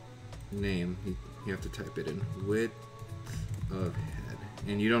name. You have to type it in. Width of head.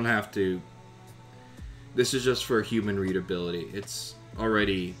 And you don't have to. This is just for human readability. It's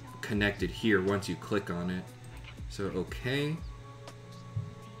already connected here once you click on it. So okay.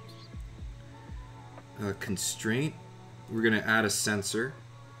 Constraint, we're going to add a sensor.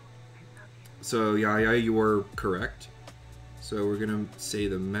 So yeah, you were correct. So we're going to say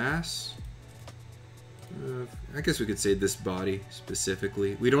the mass. I guess we could say this body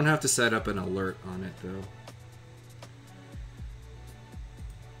specifically. We don't have to set up an alert on it though.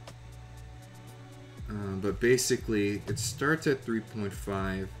 But basically it starts at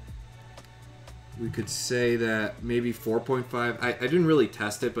 3.5. We could say that maybe 4.5. I didn't really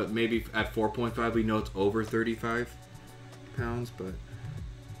test it, but maybe at 4.5 we know it's over 35. pounds, but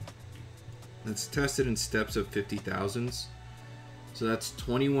it's tested in steps of 50,000s. So that's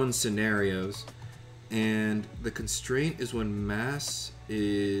 21 scenarios. And the constraint is when mass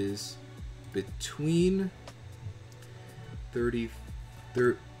is between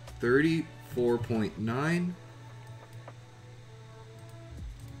 34.9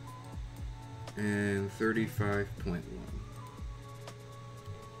 and 35.1.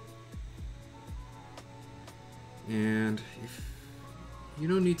 And if you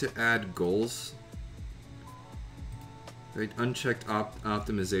don't need to add goals, right? Unchecked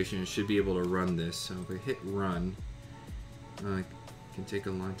optimization should be able to run this. So if I hit run, it can take a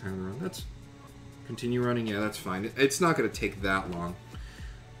long time to run. That's continue running. Yeah, that's fine. It's not going to take that long.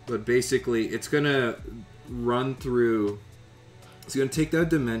 But basically, it's going to run through. It's going to take that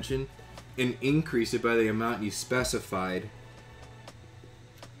dimension and increase it by the amount you specified,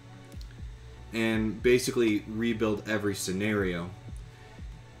 and basically rebuild every scenario.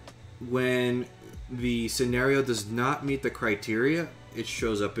 When the scenario does not meet the criteria, it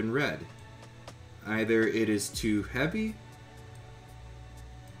shows up in red. Either it is too heavy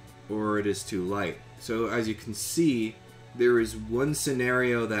or it is too light. So as you can see, there is one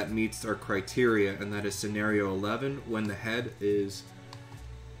scenario that meets our criteria, and that is scenario 11, when the head is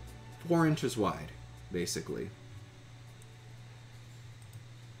 4 inches wide, basically.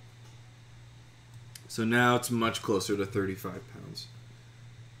 So now it's much closer to 35 pounds.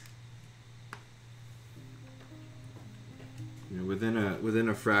 You know, within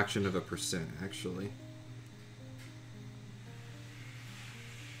a fraction of a percent, actually.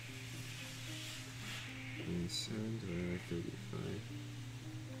 And 7 divided by 35.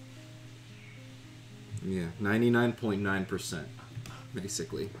 Yeah, 99.9%,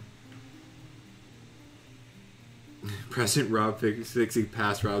 basically. Present Rob fixing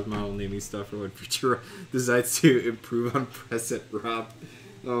past Rob's model naming stuff for when future decides to improve on present Rob.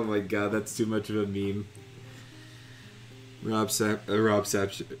 Oh my god, that's too much of a meme. Robception.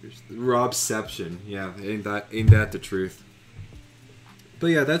 Yeah, ain't that the truth? But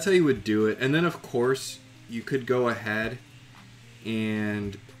yeah, that's how you would do it. And then of course you could go ahead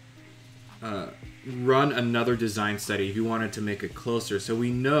and run another design study if you wanted to make it closer. So we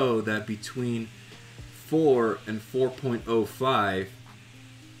know that between 4 and 4.05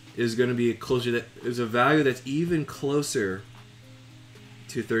 is going to be is a value that's even closer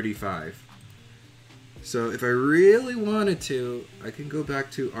to 35. So if I really wanted to, I can go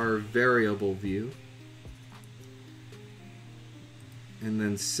back to our variable view and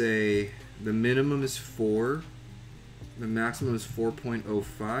then say the minimum is 4, the maximum is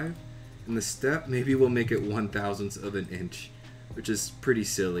 4.05, and the step maybe we'll make it 1/1000th of an inch, which is pretty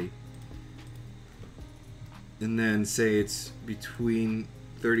silly. And then say it's between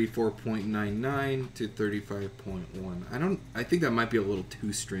 34.99 to 35.1. I think that might be a little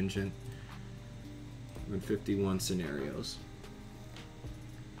too stringent. 51 scenarios.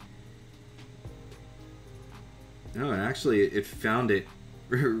 No, actually it found it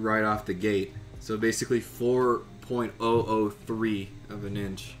right off the gate. So basically 4.003 of an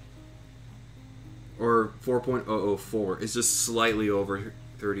inch. Or 4.004 is just slightly over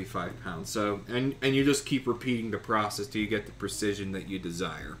 35 pounds. So, and you just keep repeating the process till you get the precision that you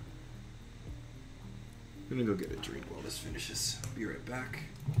desire. I'm gonna go get a drink while this finishes. Be right back.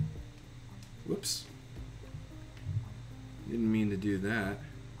 Whoops. Didn't mean to do that.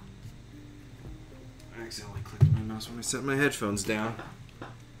 I accidentally clicked my mouse when I set my headphones down.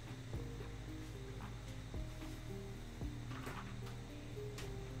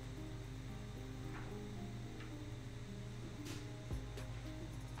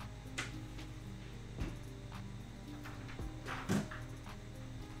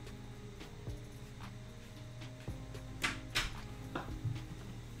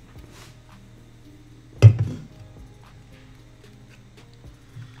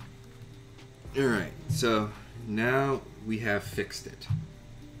 Alright, so now we have fixed it.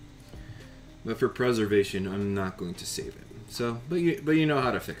 But for preservation, I'm not going to save it. So, but you know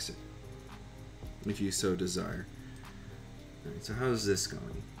how to fix it, if you so desire. Alright, so how's this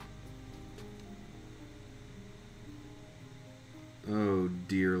going? Oh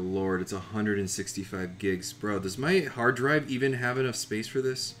dear lord, it's 165 gigs. Bro, does my hard drive even have enough space for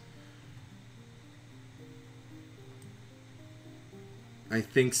this? I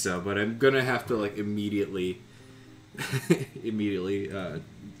think so, but I'm gonna have to like immediately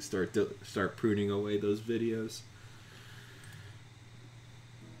start pruning away those videos.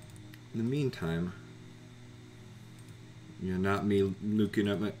 In the meantime, you know, not me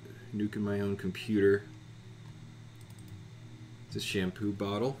nuking my own computer. It's a shampoo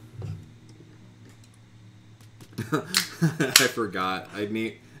bottle. I forgot. I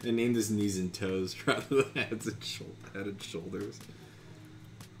named this knees and toes rather than head and shoulders.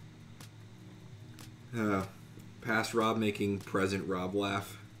 Past Rob making present Rob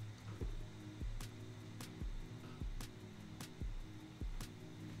laugh.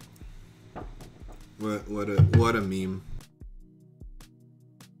 What a meme.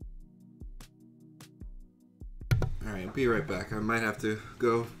 Alright, be right back. I might have to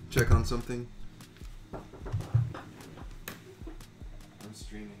go check on something. I'm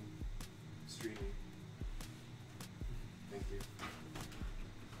streaming. Thank you.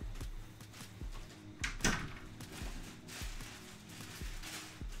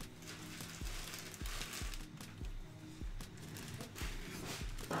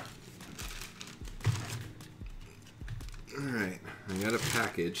 Alright, I got a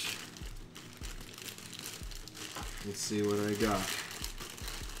package. Let's see what I got.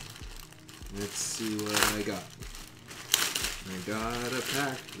 I got a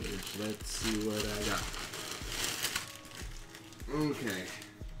package. Let's see what I got. Okay.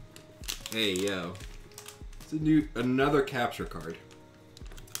 Hey, yo. It's another capture card.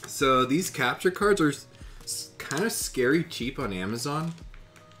 So these capture cards are kind of scary cheap on Amazon.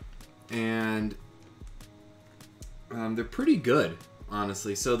 And they're pretty good,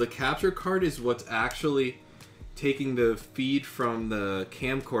 honestly. So the capture card is what's actually taking the feed from the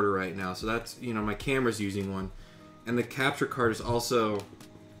camcorder right now. So that's, my camera's using one. And the capture card is also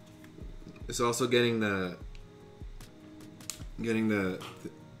getting the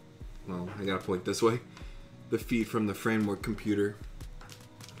well, I gotta point this way. The feed from the framework computer.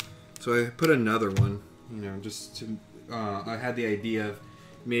 So I put another one, just to, I had the idea of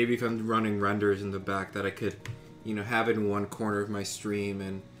maybe if I'm running renders in the back that I could, have it in one corner of my stream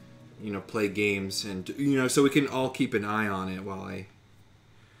and, play games and, so we can all keep an eye on it while I,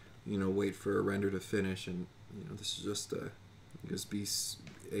 wait for a render to finish. And, this is just a USB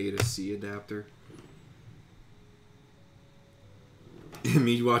A to C adapter.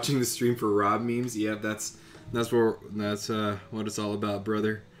 Me watching the stream for Rob memes. Yeah, that's what it's all about,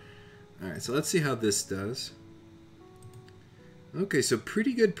 brother. All right, so let's see how this does. Okay, so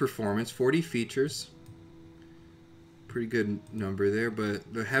pretty good performance, 40 features. Pretty good number there,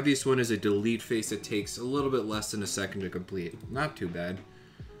 but the heaviest one is a delete face that takes a little bit less than a second to complete. Not too bad.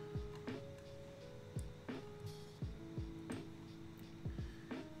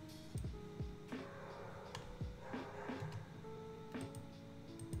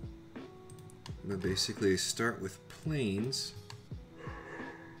 But basically start with planes.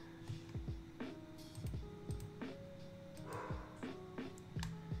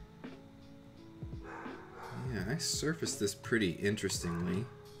 Yeah, I surfaced this pretty interestingly.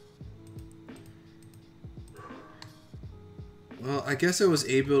 Well, I guess I was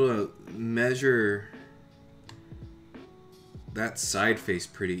able to measure that side face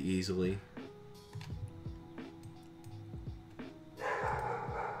pretty easily.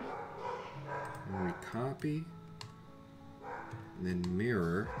 Copy, and then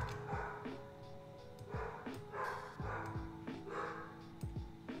mirror.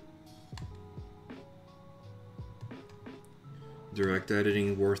 Direct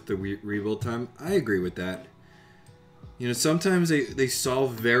editing worth the rebuild time? I agree with that. Sometimes they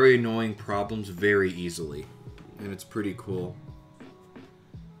solve very annoying problems very easily, and it's pretty cool.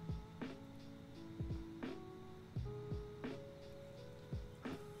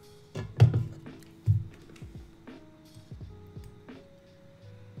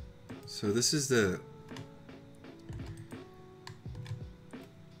 So this is the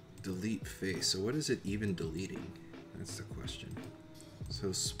delete face. So what is it even deleting? That's the question.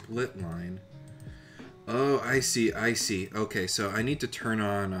 So split line. Oh, I see. Okay, so I need to turn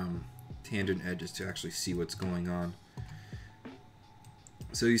on tangent edges to actually see what's going on.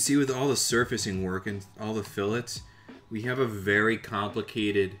 So you see with all the surfacing work and all the fillets, we have a very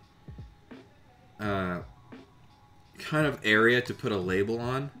complicated kind of area to put a label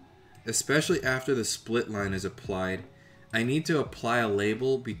on. Especially after the split line is applied, I need to apply a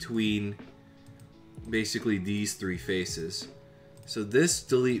label between basically these three faces. So this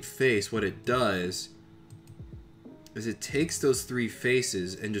delete face, what it does is it takes those three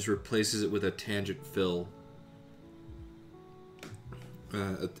faces and just replaces it with a tangent fill,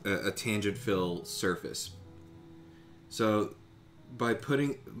 a tangent fill surface. So by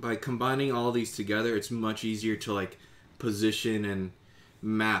combining all these together, it's much easier to position and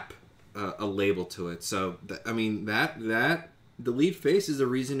map a label to it. So that delete face is the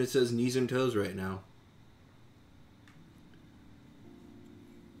reason it says knees and toes right now.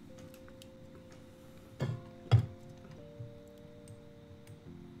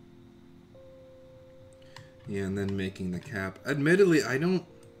 Yeah, and then making the cap. Admittedly, I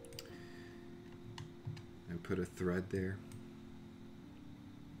put a thread there.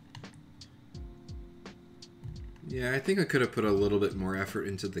 Yeah, I think I could have put a little bit more effort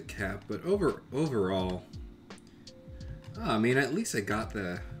into the cap, but overall, I mean, at least I got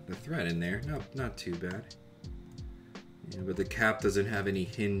the thread in there. Not too bad. Yeah, but the cap doesn't have any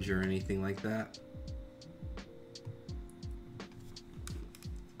hinge or anything like that.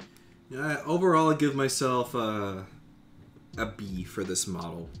 Yeah, overall, I give myself a B for this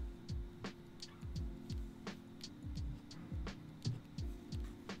model.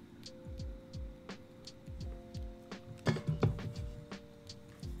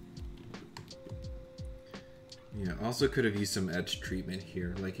 Yeah, also could have used some edge treatment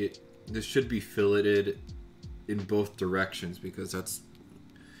here. Like this should be filleted in both directions because that's,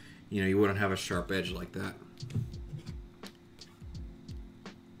 you know, you wouldn't have a sharp edge like that.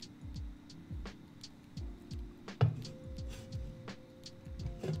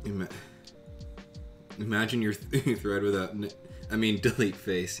 Imagine your thread without, I mean, delete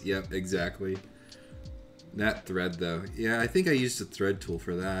face. Yep, exactly. That thread though. Yeah, I think I used the thread tool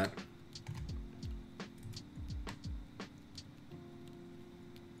for that.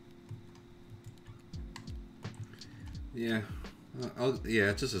 Yeah,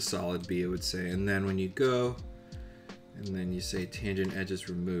 yeah, it's just a solid B, I would say. And then when you go, and then you say tangent edges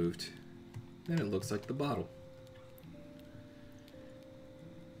removed, then it looks like the bottle.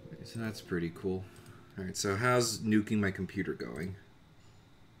 So that's pretty cool. Alright, so how's nuking my computer going?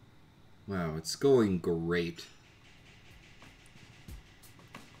 Wow, it's going great.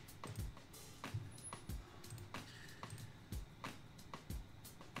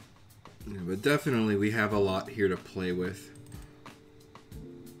 Yeah, but definitely we have a lot here to play with.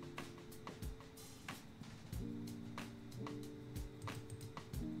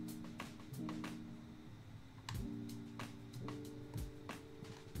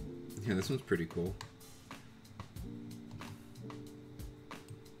 Yeah, this one's pretty cool.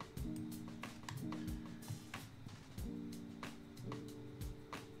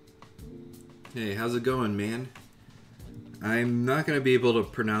 Hey, how's it going, man? I'm not going to be able to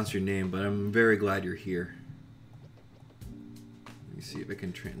pronounce your name, but I'm very glad you're here. Let me see if I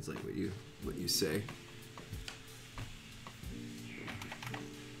can translate what you say.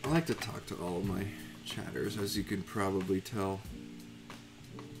 I like to talk to all of my chatters, as you can probably tell.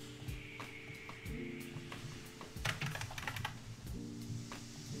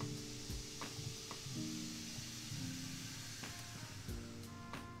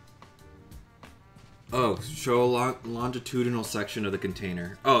 Oh, show a longitudinal section of the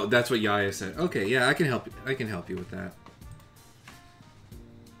container. Oh, that's what Yaya said. Okay, yeah, I can help you. I can help you with that.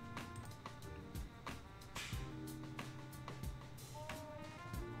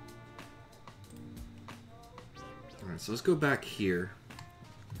 All right, so let's go back here.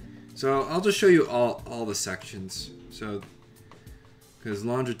 So I'll just show you all the sections. So, because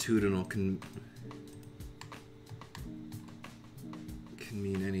longitudinal can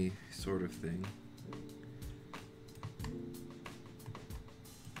mean any sort of thing.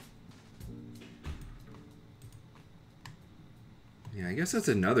 Yeah, I guess that's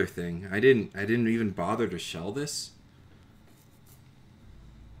another thing. I didn't even bother to shell this.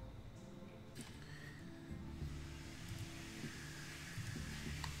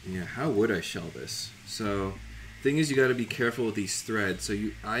 Yeah, how would I shell this? So, thing is, you got to be careful with these threads. So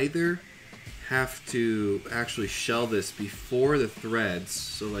you either have to actually shell this before the threads,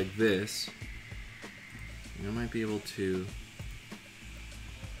 so like this. And I might be able to.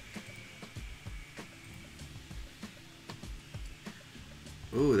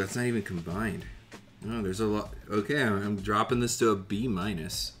 Oh, that's not even combined. No, there's a lot. Okay, I'm dropping this to a B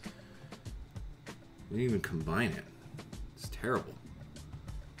minus. We didn't even combine it. It's terrible.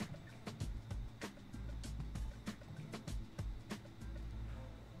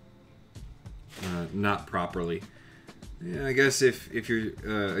 Not properly. Yeah, I guess if you're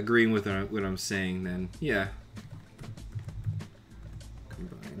agreeing with what I'm saying, then yeah.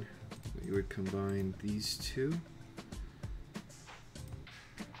 Combine. You would combine these two.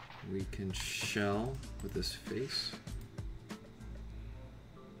 We can shell with this face.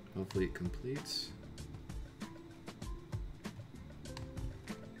 Hopefully it completes.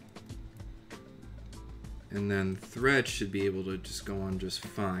 And then thread should be able to just go on just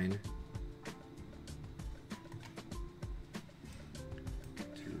fine.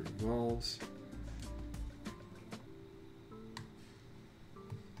 Two revolves.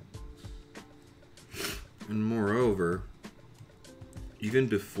 And moreover, even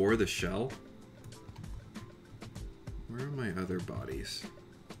before the shell, where are my other bodies?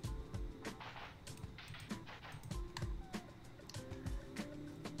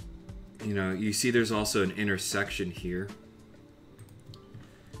 you know, you see there's also an intersection here.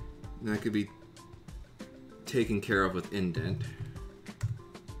 And that could be taken care of with indent.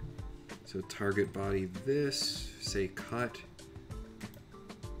 So target body this, say cut.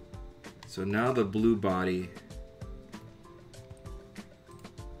 So now the blue body,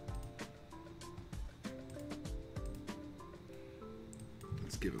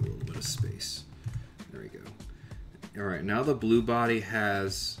 let's give it a little bit of space. There we go. All right, now the blue body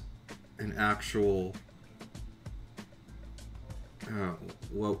has an actual,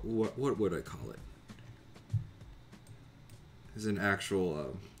 what would I call it? There's an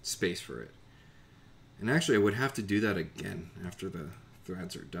actual space for it. And actually I would have to do that again after the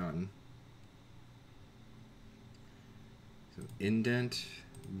threads are done. So indent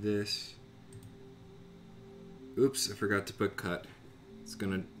this. Oops, I forgot to put cut. It's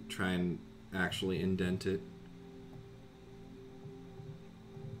gonna try and actually indent it.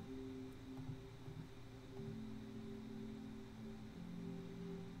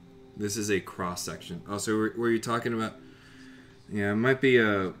 This is a cross section. Oh, so were you talking about? Yeah, it might be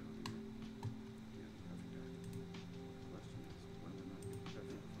a.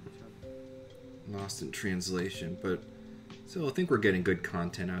 Lost in translation, but still, I think we're getting good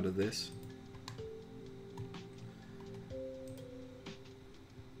content out of this.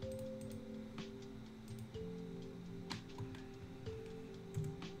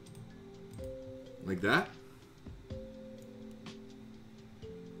 Like that?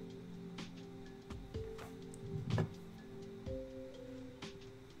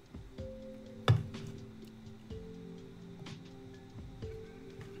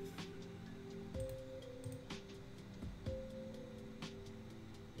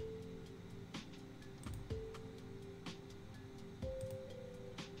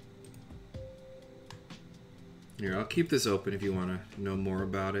 Here, I'll keep this open if you want to know more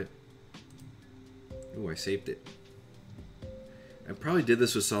about it. Oh, I saved it. I probably did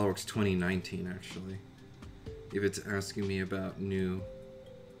this with SOLIDWORKS 2019, actually. If it's asking me about new...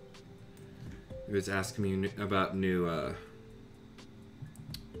 If it's asking me about new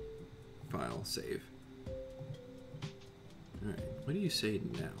file save. Alright, what do you say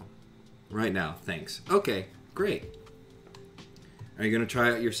now? Right now, thanks. Okay, great. Are you going to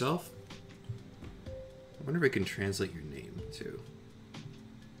try it yourself? I wonder if I can translate your name, too.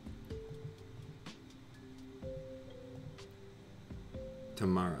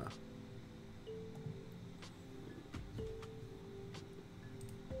 Tamara.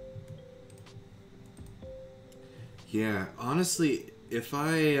 Yeah, honestly, if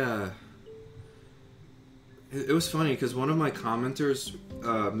I... It was funny, because one of my commenters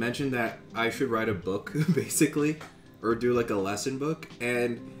mentioned that I should write a book, basically. Or do, like, a lesson book.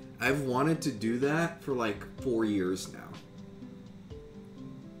 And I've wanted to do that for, like, 4 years now.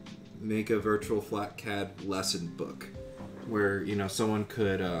 Make a virtual flat CAD lesson book. Where, you know, someone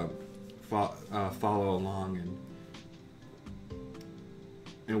could follow along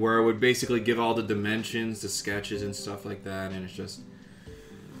and where I would basically give all the dimensions, the sketches and stuff like that, and it's just...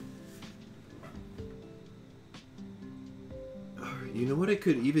 You know what I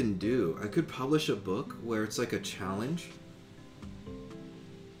could even do? I could publish a book where it's like a challenge.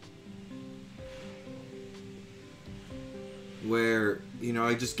 Where, you know,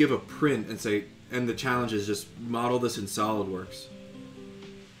 I just give a print and say, and the challenge is just model this in SolidWorks.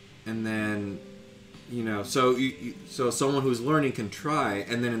 And then, you know, so so someone who's learning can try,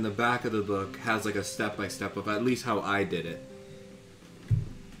 and then in the back of the book has like a step-by-step of at least how I did it.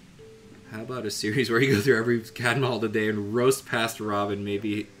 How about a series where you go through every CAD model today and roast past Rob and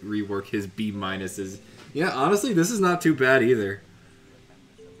maybe rework his B minuses? Yeah, honestly, this is not too bad either.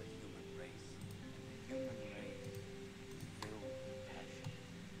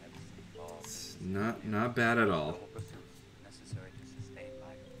 It's not bad at all.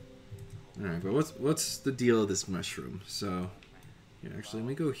 Alright, but what's the deal of this mushroom? So, yeah, actually, let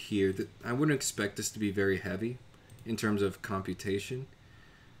me go here. I wouldn't expect this to be very heavy in terms of computation.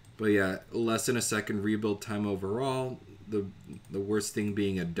 But yeah, less than a second rebuild time overall. The worst thing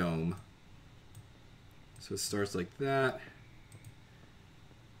being a dome. So it starts like that.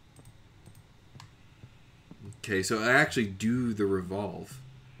 Okay, so I actually do the revolve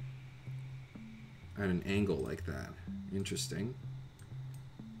at an angle like that. Interesting.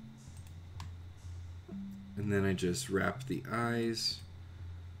 And then I just wrap the eyes.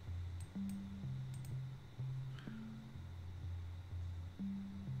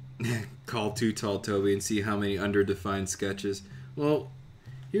 Call Too Tall Toby and see how many underdefined sketches. Well,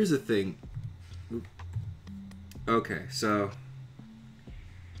 here's the thing. Okay, so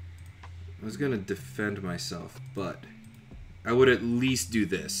I was gonna defend myself, but I would at least do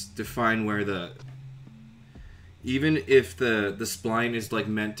this. Define where the... Even if the spline is like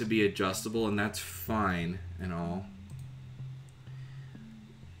meant to be adjustable, and that's fine and all,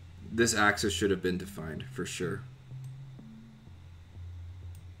 this axis should have been defined for sure.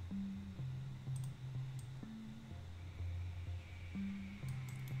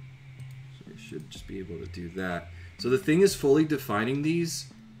 So I should just be able to do that. So the thing is, fully defining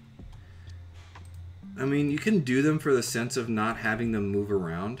these, I mean, you can do them for the sense of not having them move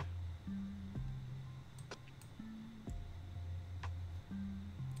around.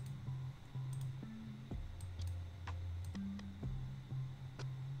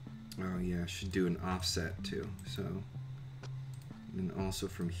 Oh yeah, I should do an offset too. So, and also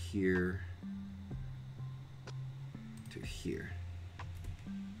from here to here.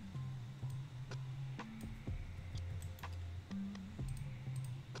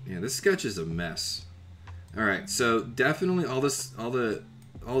 Yeah, this sketch is a mess. All right, so definitely all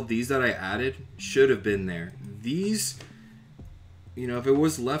these that I added should have been there. These, you know, if it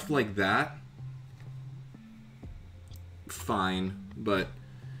was left like that, fine, but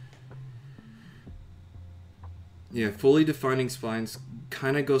yeah, fully defining splines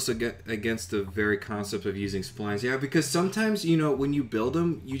kind of goes against the very concept of using splines. Yeah, because sometimes, you know, when you build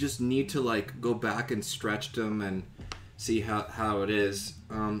them, you just need to like go back and stretch them and see how it is.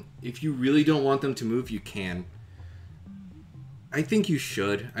 If you really don't want them to move, you can. I think you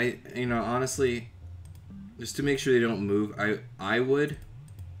should. You know, honestly, just to make sure they don't move, I would.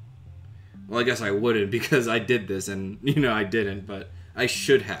 Well, I guess I wouldn't because I did this and, you know, I didn't, but I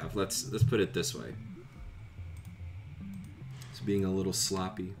should have. Let's put it this way. Being a little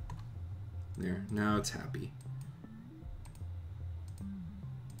sloppy. There, now it's happy.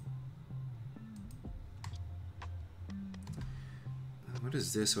 What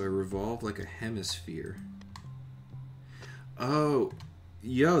is this? So I revolve like a hemisphere. Oh,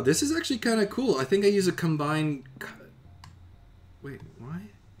 yo, this is actually kind of cool. I think I use a combined... Wait, why?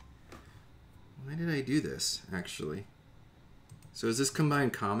 Why did I do this, actually? So is this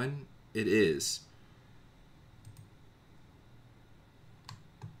combined common? It is.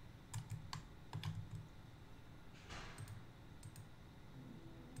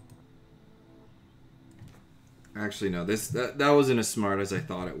 Actually, no. That wasn't as smart as I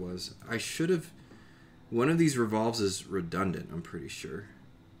thought it was. I should have... One of these revolves is redundant, I'm pretty sure.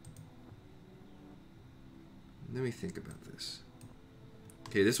 Let me think about this.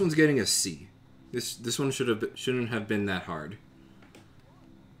 Okay, this one's getting a C. This one shouldn't have been that hard.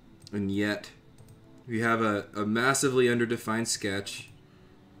 And yet, we have a massively underdefined sketch.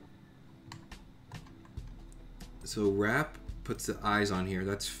 So wrap puts the eyes on here.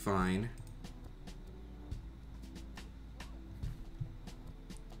 That's fine.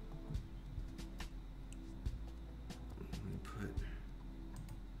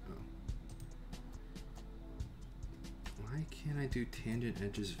 Can I do tangent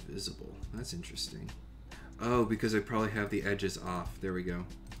edges visible? That's interesting. Oh, because I probably have the edges off. There we go.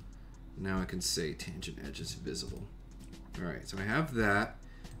 Now I can say tangent edges visible. Alright, so I have that.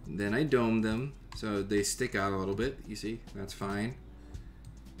 Then I dome them so they stick out a little bit. You see? That's fine.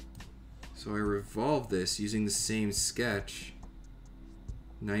 So I revolve this using the same sketch.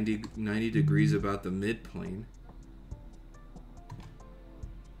 90 degrees about the midplane.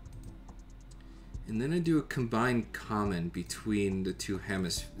 And then I do a combined common between the two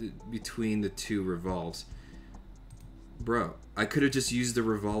between the two revolves. Bro, I could have just used the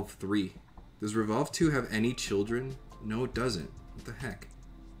revolve 3. Does revolve 2 have any children? No, it doesn't. What the heck?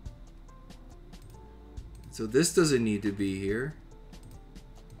 So this doesn't need to be here.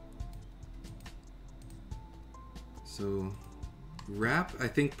 So wrap, I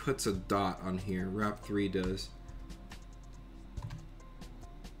think, puts a dot on here. Wrap 3 does.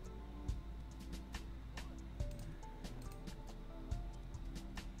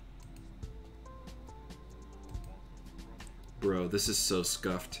 Bro, this is so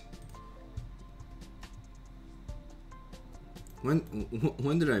scuffed.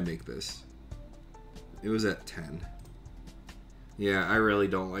 When did I make this? It was at 10. Yeah, I really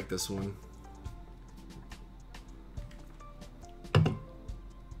don't like this one.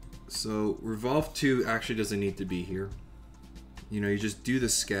 So revolve 2 actually doesn't need to be here. You know, you just do the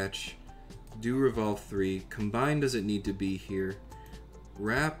sketch, do revolve 3, combine doesn't need to be here.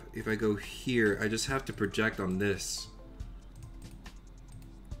 Wrap, if I go here, I just have to project on this.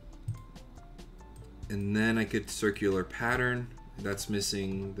 And then I could circular pattern. That's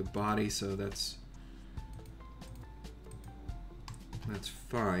missing the body, so that's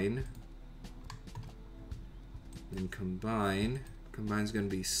fine. Then combine. Combine's gonna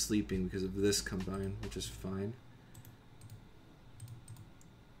be sleeping because of this combine, which is fine.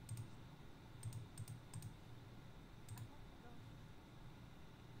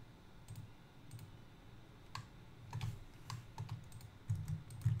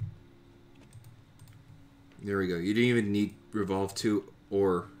 There we go. You didn't even need revolve 2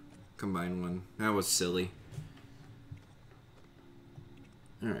 or combine 1. That was silly.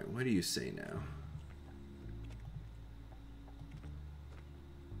 Alright, what do you say now?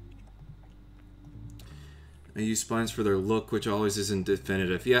 I use splines for their look, which always isn't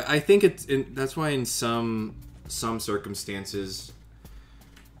definitive. Yeah, I think that's why in some circumstances,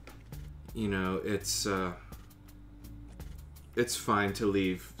 you know, it's fine to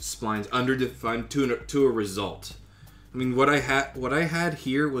leave splines underdefined to a result. I mean, what I had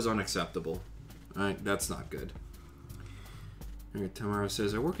here was unacceptable. Alright, that's not good. Alright, Tamara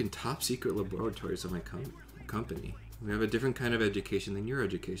says, I work in top secret laboratories of my company. We have a different kind of education than your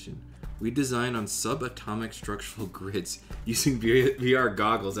education. We design on subatomic structural grids using VR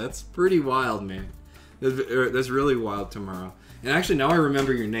goggles. That's pretty wild, man. That's really wild, Tamara. And actually, now I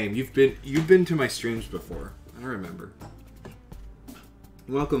remember your name. You've been to my streams before. I remember.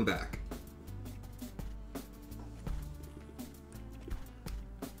 Welcome back.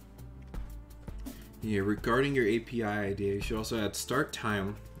 Yeah, regarding your API idea, you should also add start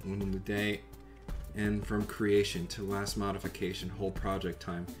time in the day and from creation to last modification, whole project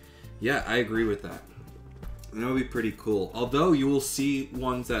time. Yeah, I agree with that. That would be pretty cool. Although you will see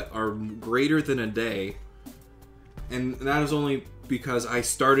ones that are greater than a day, and that is only because I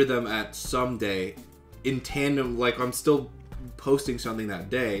started them at some day in tandem. Like, I'm still posting something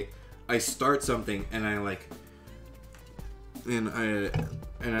that day. I start something and I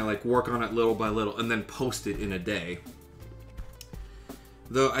work on it little by little and then post it in a day.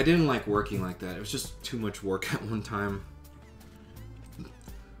 Though I didn't like working like that. It was just too much work at one time.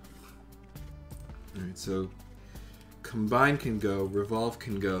 Alright, so combine can go, revolve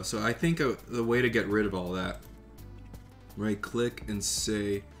can go. So I think the way to get rid of all that, right click and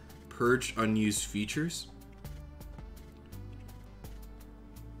say purge unused features.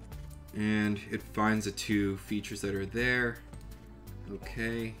 And it finds the 2 features that are there.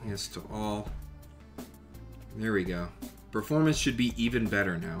 Okay, yes to all. There we go. Performance should be even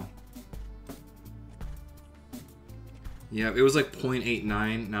better now. Yeah, it was like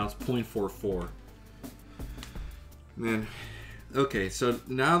 0.89, now it's 0.44. Man. Okay, so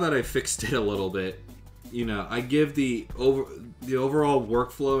now that I fixed it a little bit, you know, I give the overall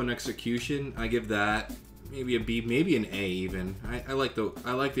workflow and execution, I give that maybe a B, maybe an A even. I like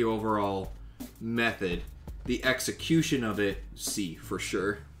the overall method. The execution of it, C for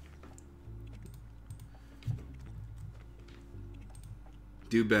sure.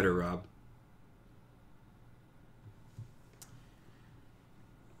 Do better, Rob.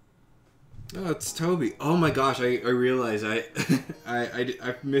 Oh, it's Toby. Oh my gosh, I realize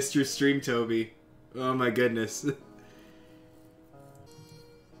I missed your stream, Toby. Oh my goodness.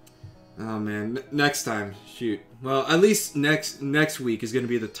 Oh man, next time, shoot. Well, at least next week is going to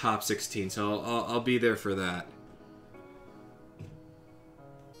be the top 16, so I'll be there for that.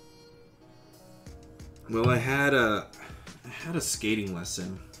 Well, I had a skating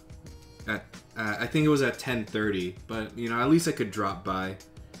lesson at I think it was at 10:30, but you know, at least I could drop by.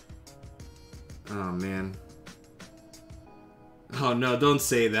 Oh man. Oh no, don't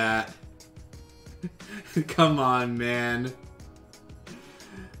say that. Come on, man.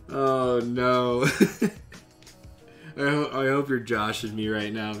 Oh no. I hope you're joshing me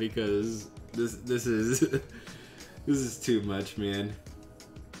right now because this is too much, man.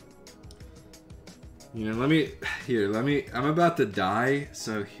 You know, I'm about to die,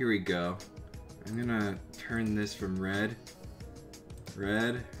 so here we go. I'm gonna turn this from red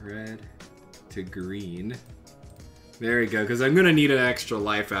to green. There we go, because I'm gonna need an extra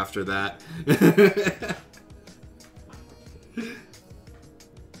life after that.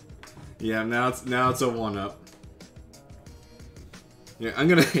 Yeah, now it's a 1-up. Yeah, I'm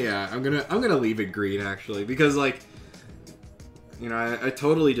gonna leave it green actually, because like, you know, I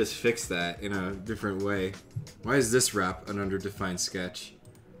totally just fixed that in a different way. Why is this wrap an underdefined sketch?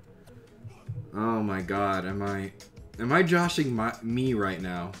 Oh my god, am I joshing me right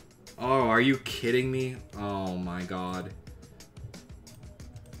now? Oh, are you kidding me? Oh my god.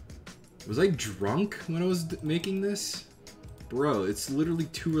 Was I drunk when I was making this? Bro, it's literally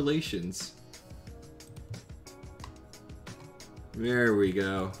 2 relations. There we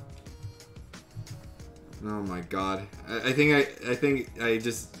go. Oh my god. I think I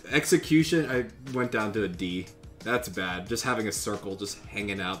just execution I went down to a D. That's bad. Just having a circle just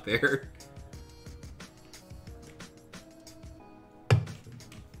hanging out there.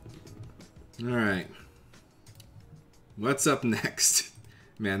 Alright. What's up next?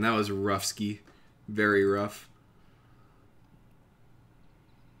 Man, that was rough-ski. Very rough.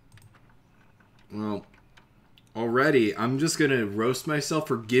 Well, Already, I'm just gonna roast myself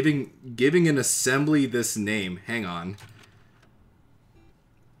for giving an assembly this name. Hang on.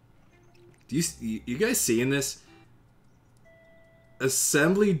 Do you guys seeing this?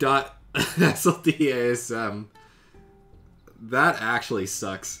 Assembly.sltasm. That actually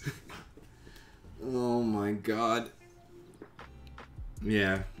sucks. Oh my god.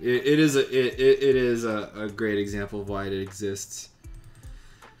 Yeah, it is a great example of why it exists.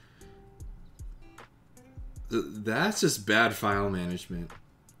 That's just bad file management.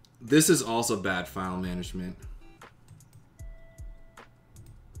 This is also bad file management.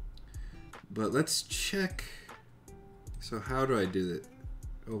 But let's check. So how do I do that?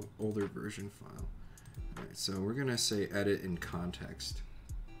 Oh, older version file. Alright, so we're gonna say edit in context.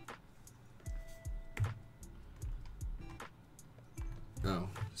 Oh,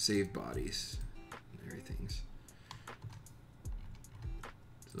 save bodies and everything's.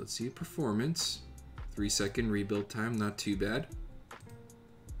 So let's see performance. 3-second rebuild time, not too bad.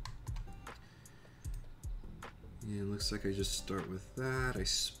 And it looks like I just start with that. I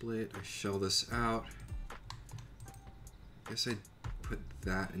split, I shell this out. I guess I put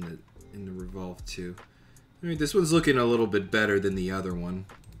that in the revolve too. Alright, this one's looking a little bit better than the other one.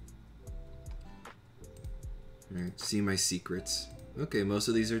 Alright, see my secrets. Okay, most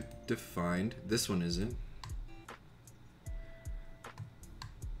of these are defined. This one isn't.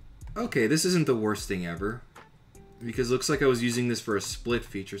 Okay, this isn't the worst thing ever. Because it looks like I was using this for a split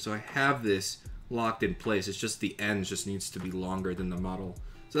feature, so I have this locked in place. It's just the end just needs to be longer than the model.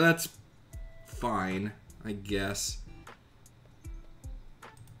 So that's fine, I guess.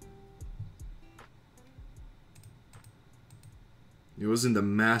 It wasn't the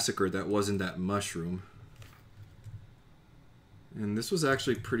massacre that wasn't that mushroom. And this was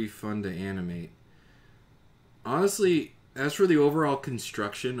actually pretty fun to animate. Honestly, as for the overall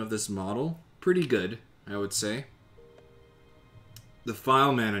construction of this model, pretty good, I would say. The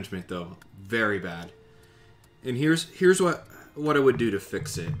file management, though, very bad. And here's what I would do to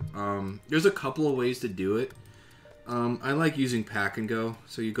fix it. There's a couple of ways to do it. I like using pack and go.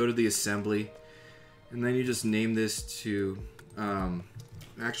 So you go to the assembly, and then you just name this to...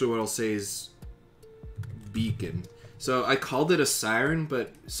 actually, what I'll say is beacon. So I called it a siren,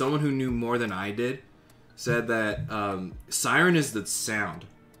 but someone who knew more than I did said that siren is the sound.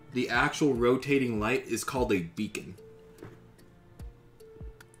 The actual rotating light is called a beacon.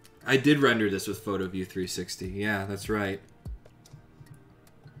 I did render this with PhotoView 360. Yeah, that's right.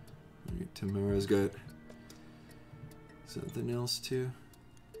 Tamara's got something else too.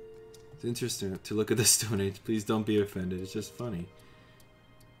 It's interesting to look at the Stone Age. Please don't be offended. It's just funny.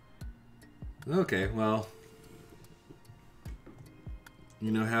 Okay, well,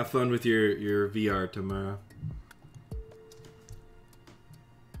 you know, have fun with your VR tomorrow.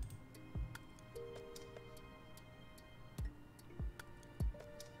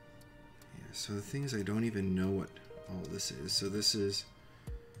 Yeah, so the thing is, I don't even know what all this is. So this is,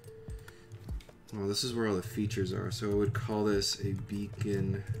 well, this is where all the features are. So I would call this a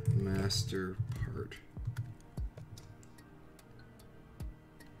beacon master part.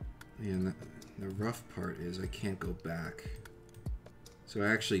 And the rough part is I can't go back. So I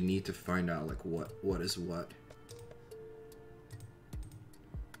actually need to find out like what is what.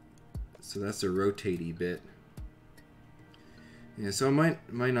 So that's the rotatey bit. Yeah, so I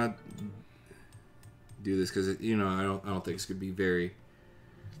might not do this because you know I don't think it's gonna be very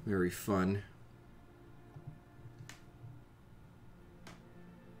fun.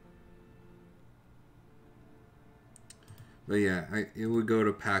 But yeah, it would go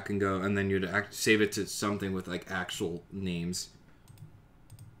to pack and go, and then you'd save it to something with like actual names.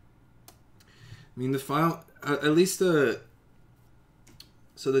 I mean, the file, at least so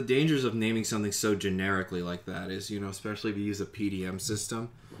the dangers of naming something so generically like that is, you know, especially if you use a PDM system,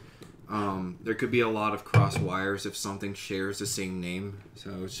 there could be a lot of cross wires if something shares the same name.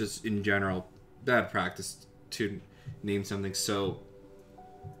 So it's just, in general, bad practice to name something so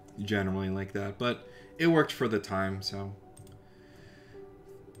generally like that. But it worked for the time, so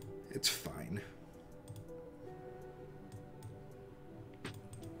it's fine.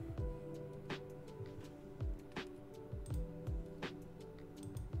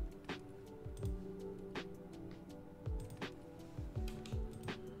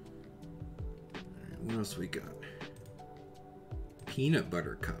 What else we got? Peanut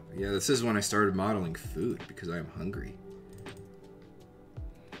butter cup. Yeah, this is when I started modeling food because I'm hungry.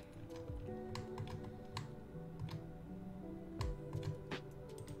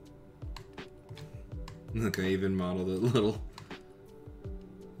 Look, I even modeled a little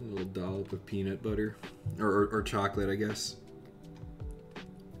dollop of peanut butter or chocolate, I guess.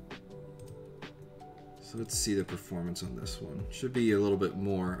 So let's see the performance on this one. Should be a little bit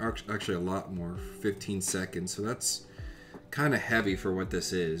more, actually a lot more, 15 seconds. So that's kind of heavy for what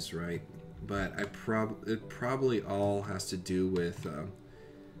this is, right? But it probably all has to do with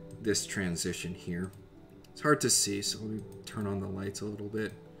this transition here. It's hard to see, so let me turn on the lights a little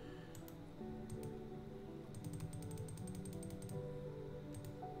bit.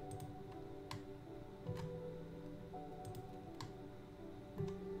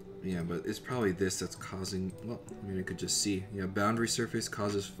 Yeah, but it's probably this that's causing, well, I mean, I could just see. Yeah, boundary surface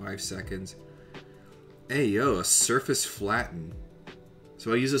causes 5 seconds. Hey, yo, a surface flatten.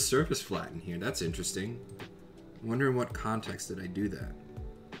 So I use a surface flatten here. That's interesting. I wonder in what context did I do that.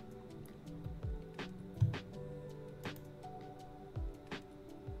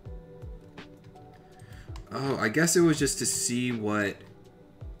 Oh, I guess it was just to see what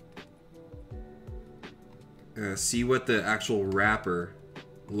the actual wrapper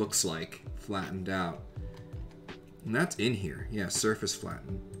looks like flattened out. And that's in here. Yeah, surface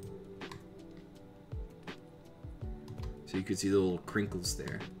flatten. So you can see the little crinkles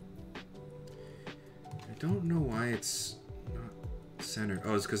there. I don't know why it's not centered.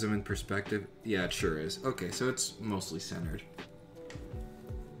 Oh, it's because I'm in perspective? Yeah, it sure is. Okay, so it's mostly centered.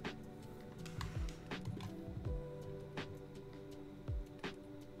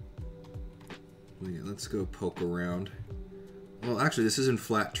 Well, yeah, let's go poke around. Well, actually, this is in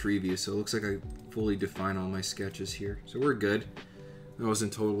flat tree view, so it looks like I fully define all my sketches here. So we're good. I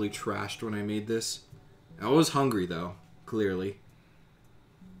wasn't totally trashed when I made this. I was hungry, though, clearly.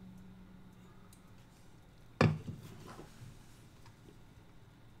 Let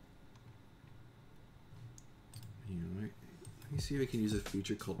me see if I can use a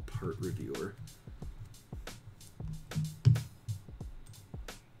feature called Part Reviewer.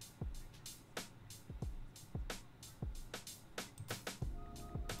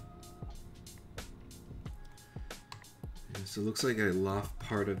 So it looks like I loft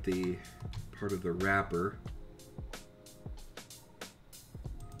part of the wrapper.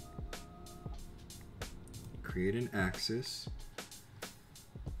 Create an axis.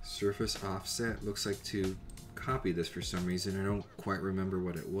 Surface offset looks like to copy this for some reason. I don't quite remember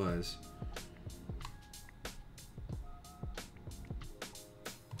what it was.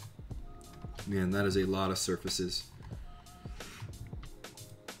 Man, that is a lot of surfaces.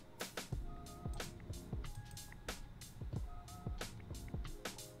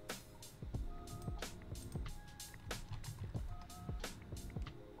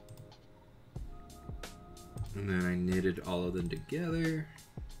 And then I knitted all of them together.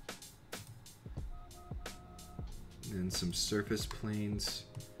 And then some surface planes.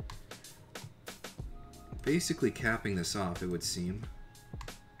 Basically capping this off, it would seem.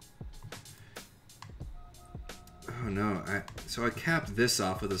 Oh no, so I capped this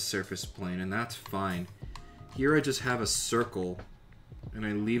off with a surface plane, and that's fine. Here I just have a circle, and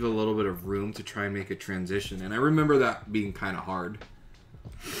I leave a little bit of room to try and make a transition. And I remember that being kind of hard.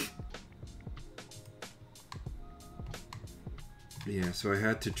 Yeah, so I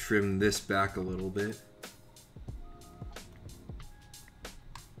had to trim this back a little bit.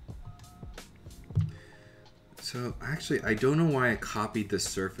 So actually, I don't know why I copied this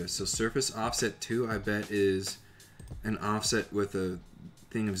surface. So surface offset 2, I bet, is an offset with a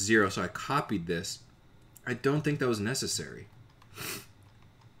thing of 0. So I copied this. I don't think that was necessary.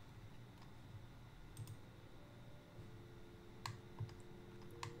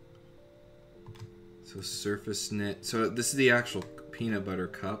 So surface knit. So this is the actual peanut butter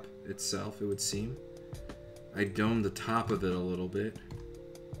cup itself, it would seem. I domed the top of it a little bit,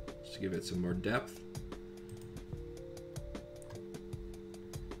 just to give it some more depth.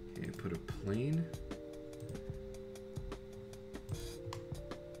 Okay, put a plane.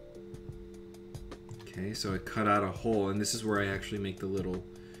 Okay, so I cut out a hole, and this is where I actually make the little...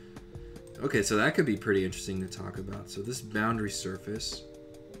 Okay, so that could be pretty interesting to talk about. So this boundary surface...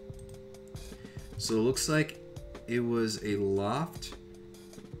 So it looks like it was a loft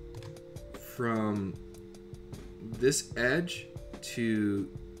from this edge to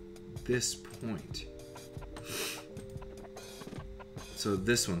this point. So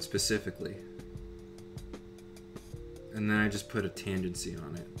this one specifically. And then I just put a tangency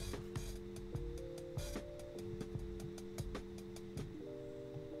on it.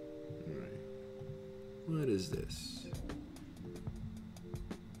 Alright. What is this?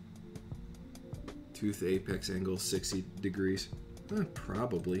 Tooth apex angle 60 degrees.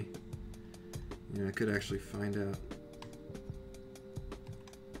 Probably. Yeah, I could actually find out.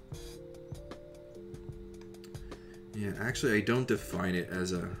 Yeah, actually I don't define it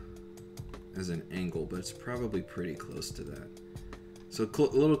as an angle, but it's probably pretty close to that. So a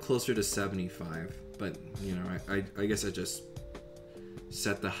little closer to 75, but you know, I guess I just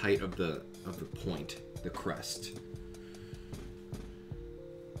set the height of the point, the crest.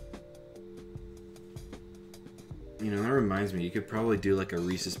 You know, that reminds me, you could probably do like a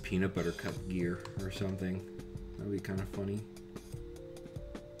Reese's Peanut Butter Cup gear or something. That would be kind of funny.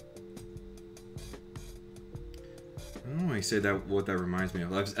 I don't know why I say that, what that reminds me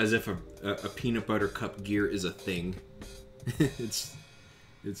of. As if a peanut butter cup gear is a thing. It's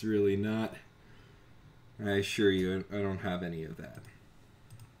really not. I assure you, I don't have any of that.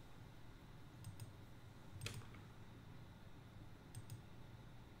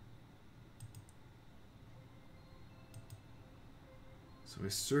 So I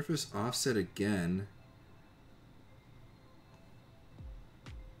surface offset again.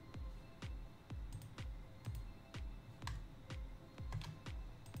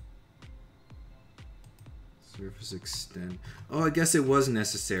 Surface extend. Oh, I guess it was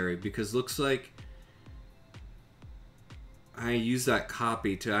necessary because looks like I used that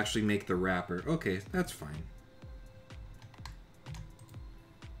copy to actually make the wrapper. Okay, that's fine.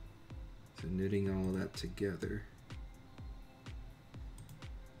 So knitting all that together.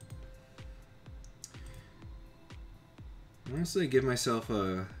 Honestly, I give myself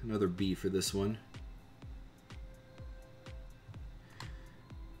another B for this one.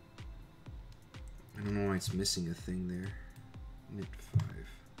 I don't know why it's missing a thing there. Knit 5.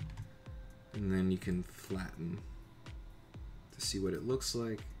 And then you can flatten to see what it looks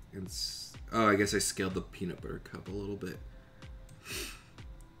like. And oh, I guess I scaled the peanut butter cup a little bit.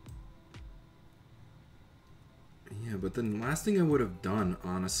 Yeah, but the last thing I would have done,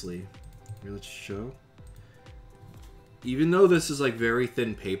 honestly, here, let's show. Even though this is like very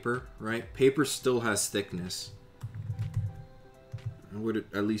thin paper, right? Paper still has thickness. I would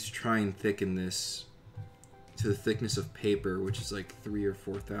at least try and thicken this to the thickness of paper, which is like 3 or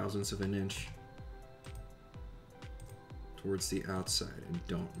 4 thousandths of an inch towards the outside, and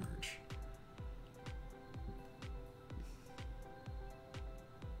don't merge.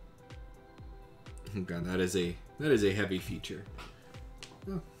 Oh god, that is a heavy feature.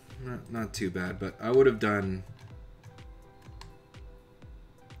 Well, not too bad, but I would have done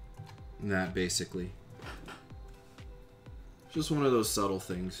that basically. Just one of those subtle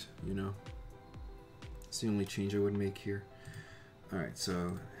things, you know. It's the only change I would make here. Alright,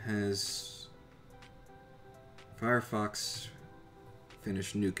 so has Firefox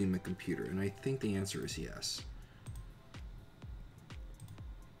finished nuking my computer? And I think the answer is yes.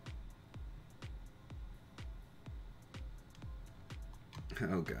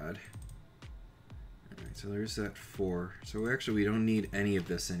 Oh god. Alright, so there's that 4. So actually we don't need any of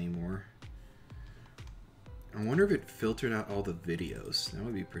this anymore. I wonder if it filtered out all the videos. That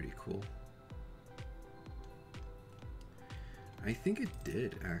would be pretty cool. I think it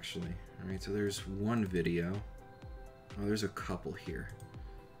did, actually. Alright, so there's one video. Oh, there's a couple here.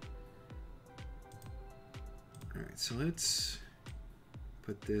 Alright, so let's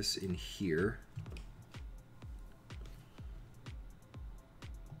put this in here.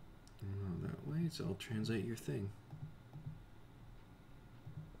 Oh, that way, so I'll translate your thing.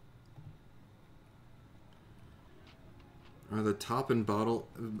 Are the top and bottom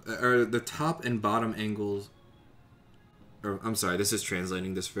angles? Or, I'm sorry, this is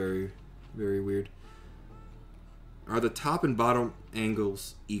translating this very, very weird. Are the top and bottom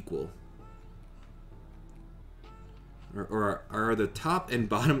angles equal? Or are the top and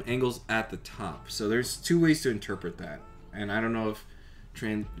bottom angles at the top? So there's two ways to interpret that, and I don't know if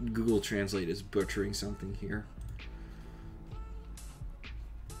Google Translate is butchering something here.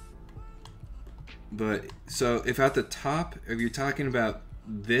 But so if at the top, if you're talking about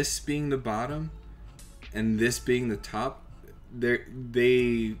this being the bottom and this being the top,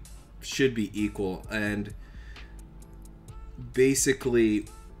 they should be equal. And basically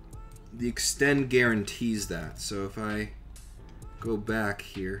the extend guarantees that. So if I go back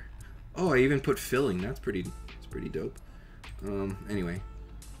here, oh, I even put filling. That's pretty dope. Anyway.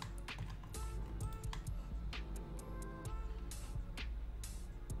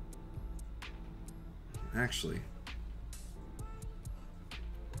 Actually,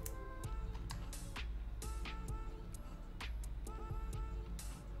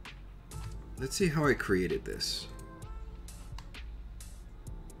 let's see how I created this.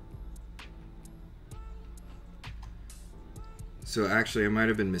 So actually, I might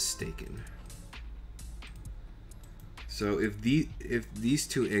have been mistaken. So if these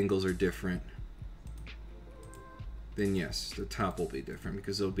two angles are different, then yes, the top will be different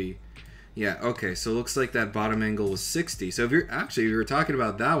because it'll be. Yeah, okay, so it looks like that bottom angle was 60. So if you were talking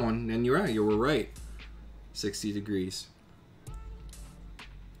about that one, then you're right, you were right. 60 degrees.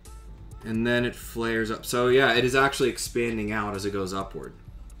 And then it flares up. So yeah, it is actually expanding out as it goes upward.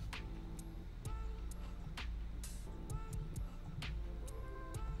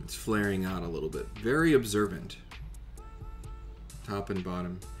 It's flaring out a little bit. Very observant. Top and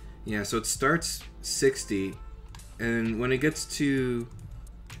bottom. Yeah, so it starts 60, and when it gets to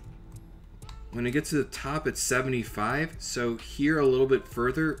the top, it's 75. So here a little bit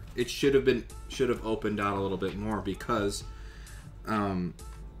further, it should have opened out a little bit more, because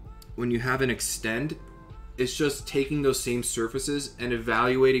when you have an extend, it's just taking those same surfaces and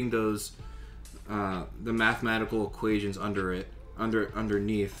evaluating those the mathematical equations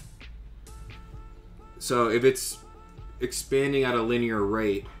underneath. So if it's expanding at a linear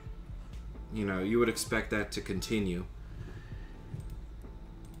rate, you know, you would expect that to continue.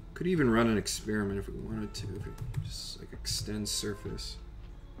 Could even run an experiment if we wanted to, if it just like extends surface.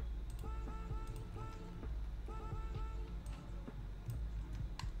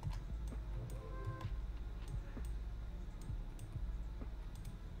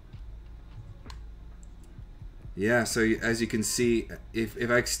 Yeah, so as you can see, if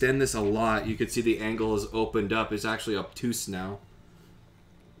I extend this a lot, you could see the angle is opened up. It's actually obtuse now.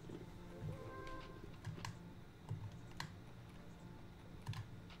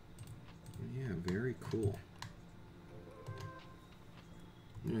 Yeah, very cool.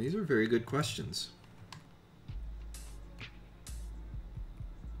 Yeah, these are very good questions.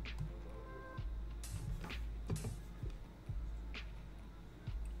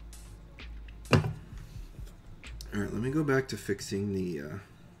 Alright, let me go back to fixing the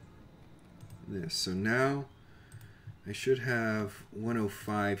this. So now I should have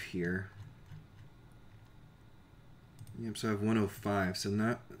 105 here. Yep, so I have 105. So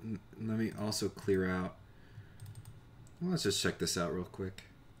let me also clear out. Well, let's just check this out real quick.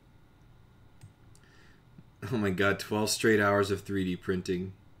 Oh my god, 12 straight hours of 3D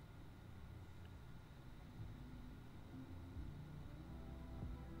printing.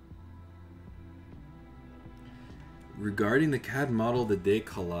 Regarding the CAD model of the day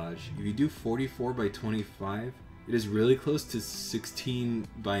collage, if you do 44 by 25, it is really close to 16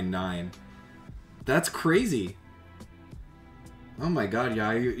 by 9. That's crazy. Oh my god,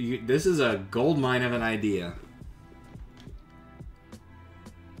 yeah, this is a gold mine of an idea.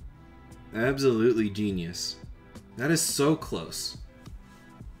 Absolutely genius. That is so close.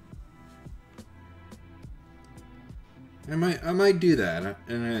 I might do that,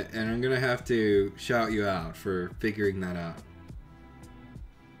 and I'm gonna have to shout you out for figuring that out.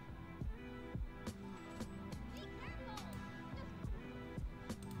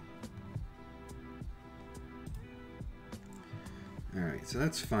 Alright, so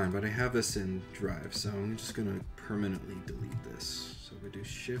that's fine, but I have this in Drive, so I'm just gonna permanently delete this. So we do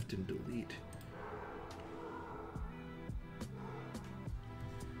Shift and Delete.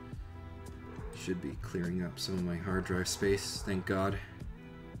 Should be clearing up some of my hard drive space, thank God.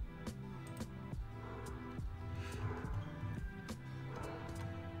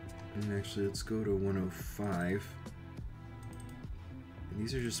 And actually, let's go to 105. And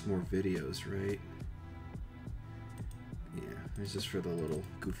these are just more videos, right? Yeah, it's just for the little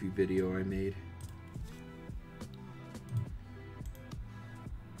goofy video I made.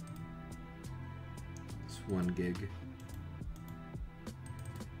 It's 1 gig.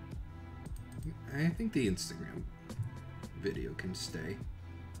 I think the Instagram video can stay.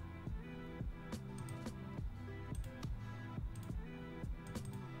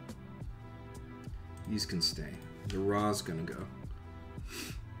 These can stay. The raw's gonna go.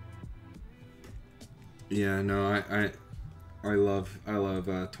 Yeah, no, I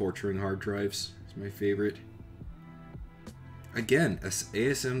love torturing hard drives. It's my favorite. Again,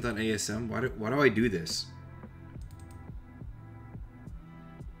 ASM.ASM. Why do I do this?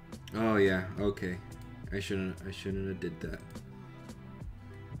 Oh yeah, okay. I shouldn't have did that.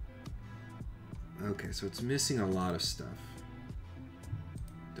 Okay, so it's missing a lot of stuff.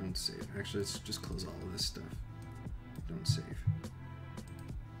 Don't save. Actually, let's just close all of this stuff. Don't save.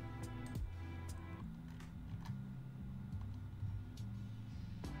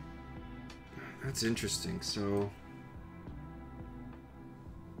 That's interesting. So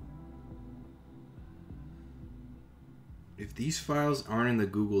if these files aren't in the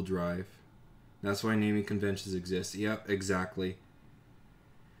Google Drive, that's why naming conventions exist. Yep, exactly.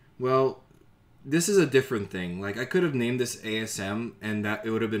 Well, this is a different thing. Like, I could have named this ASM and that it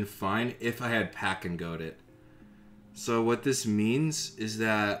would have been fine if I had pack and go'd it. So what this means is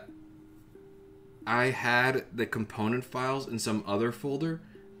that I had the component files in some other folder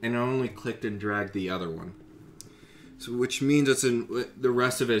and I only clicked and dragged the other one. So which means it's in the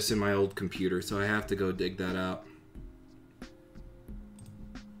rest of it's in my old computer, so I have to go dig that out.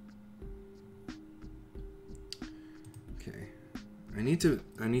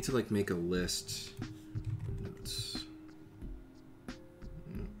 I need to like make a list. Notes.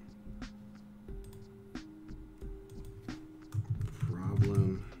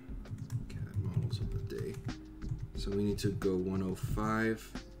 Problem CAD models of the day. So we need to go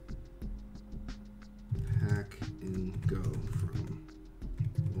 105. Pack and go from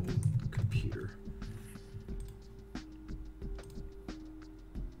old computer.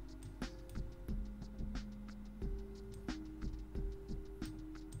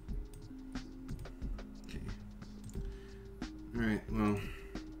 Alright, well,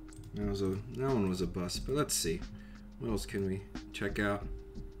 that one was a bust, but let's see. What else can we check out?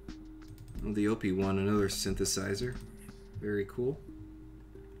 Oh, the OP1, another synthesizer. Very cool.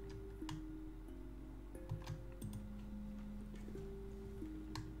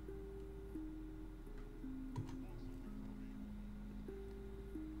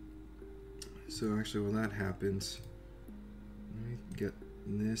 So actually, when that happens, let me get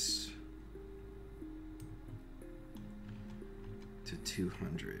this to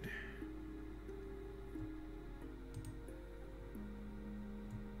 200.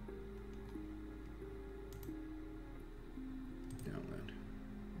 Download.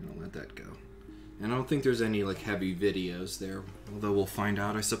 I'll let that go. And I don't think there's any like heavy videos there, although we'll find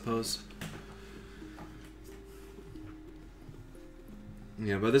out, I suppose.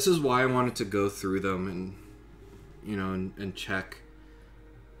 Yeah, but this is why I wanted to go through them and, you know, and check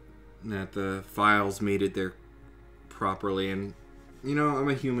that the files made it there properly. And, you know, I'm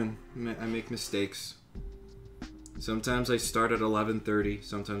a human. I make mistakes. Sometimes I start at 11:30.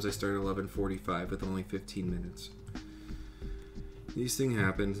 Sometimes I start at 11:45 with only 15 minutes. These things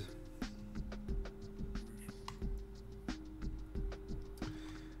happen.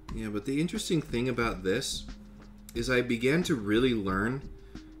 Yeah, but the interesting thing about this is I began to really learn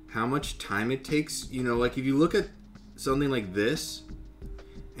how much time it takes. You know, like if you look at something like this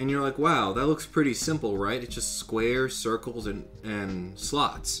and you're like, wow, that looks pretty simple, right? It's just squares, circles, and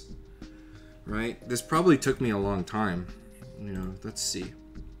slots, right? This probably took me a long time. You know, let's see.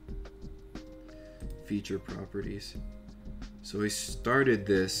 Feature properties. So I started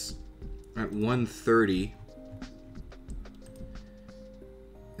this at 1:30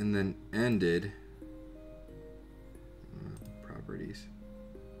 and then ended properties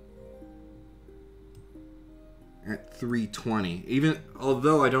at 3:20. Even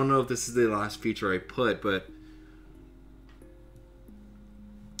although I don't know if this is the last feature I put, but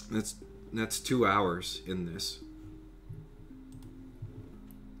that's 2 hours in this.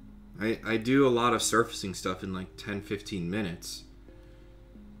 I do a lot of surfacing stuff in like 10-15 minutes.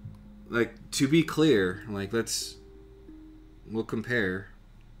 Like, to be clear, like we'll compare.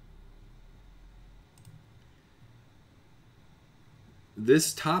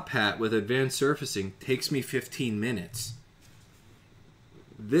 This top hat with advanced surfacing takes me 15 minutes.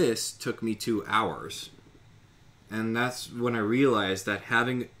 This took me 2 hours. And that's when I realized that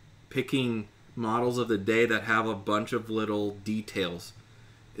picking models of the day that have a bunch of little details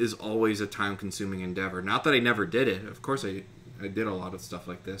is always a time-consuming endeavor. Not that I never did it. Of course I did a lot of stuff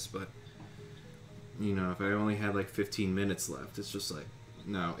like this, but you know, if I only had like 15 minutes left, it's just like,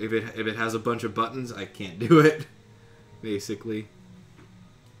 no. If it has a bunch of buttons, I can't do it, basically.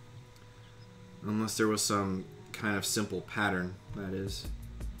 Unless there was some kind of simple pattern, that is.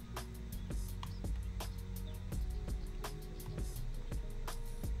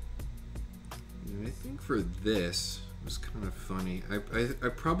 And I think for this, it was kind of funny. I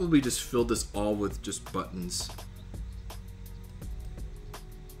probably just filled this all with just buttons.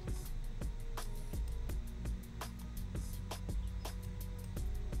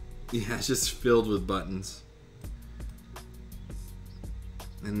 Yeah, it's just filled with buttons.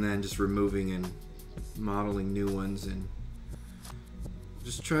 And then just removing and modeling new ones, and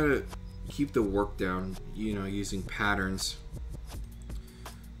just try to keep the work down, you know, using patterns.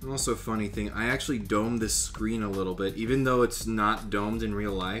 And also, funny thing, I actually domed this screen a little bit, even though it's not domed in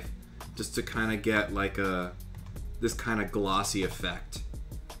real life, just to kind of get like this kind of glossy effect,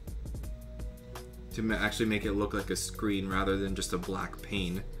 to actually make it look like a screen rather than just a black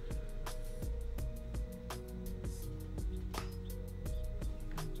pane.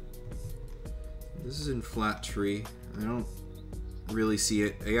 This is in flat tree. I don't really see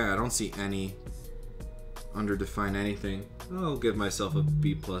it. Yeah, I don't see any underdefine anything. I'll give myself a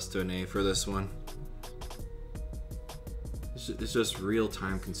B+ to an A for this one. It's just real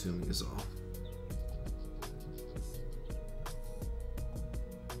time consuming is all.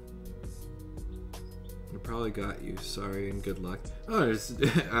 I probably got you. Sorry and good luck. Oh, it's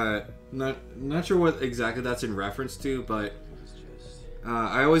not sure what exactly that's in reference to, but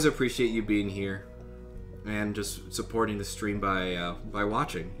I always appreciate you being here. and just supporting the stream by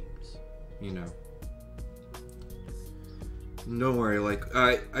watching, you know. Don't worry, like,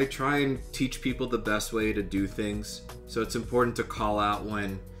 I try and teach people the best way to do things, so it's important to call out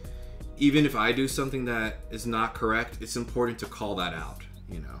when, even if I do something that is not correct, it's important to call that out,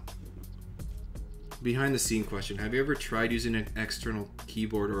 you know. Behind the scene question, have you ever tried using an external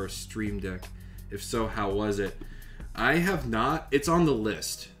keyboard or a stream deck? If so, how was it? I have not. It's on the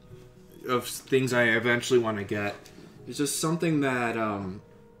list of things I eventually want to get. It's just something that,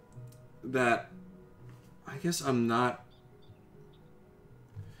 that I guess I'm not.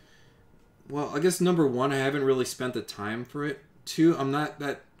 Well, I guess number one, I haven't really spent the time for it. Two, I'm not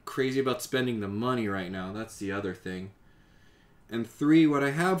that crazy about spending the money right now. That's the other thing. And three, what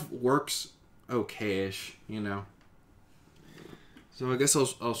I have works okay-ish, you know. So I guess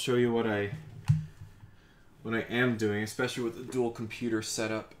I'll show you what I am doing, especially with the dual computer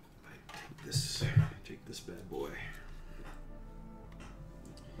setup. Take this bad boy.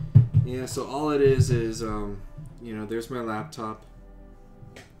 Yeah, so all it is you know, there's my laptop.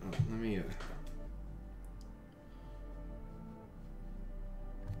 Oh, let me wrong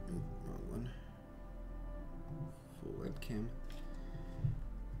one. Full webcam.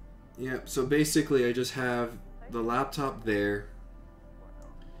 Yeah, so basically I just have the laptop there,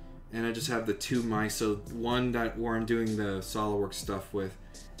 and I just have the two mice. So one where I'm doing the SolidWorks stuff with,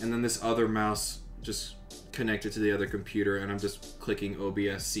 and then this other mouse just connected to the other computer, and I'm just clicking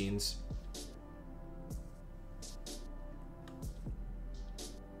OBS scenes.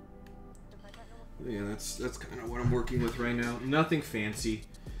 Yeah, that's kind of what I'm working with right now. Nothing fancy.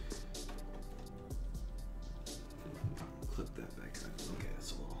 Clip that back up. Okay,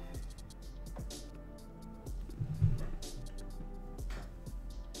 that's a little.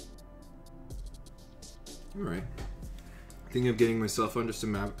 All right. Thinking of getting myself under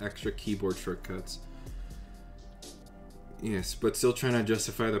some extra keyboard shortcuts. Yes, but still trying to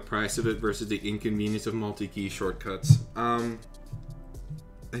justify the price of it versus the inconvenience of multi-key shortcuts. I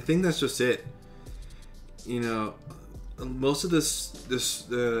think that's just it. You know, most of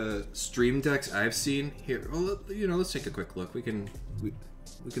the stream decks I've seen here. Well, you know, let's take a quick look. We can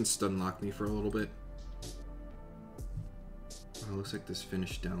stun lock me for a little bit. Oh, looks like this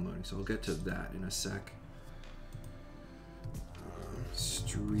finished downloading, so I'll get to that in a sec.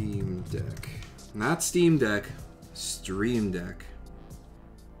 Stream Deck, not Steam Deck. Stream Deck.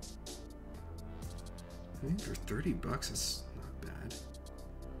 I think for $30, it's not bad.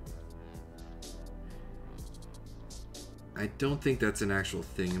 I don't think that's an actual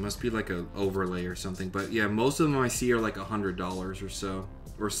thing. It must be like an overlay or something. But yeah, most of them I see are like $100 or so,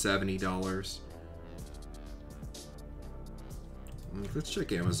 or $70. Let's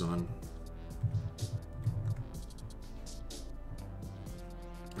check Amazon.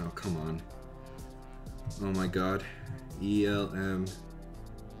 Oh, come on. Oh my god. ELMXXY.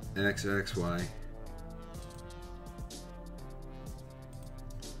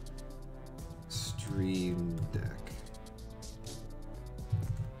 Stream Deck.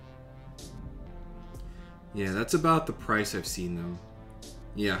 Yeah, that's about the price I've seen them.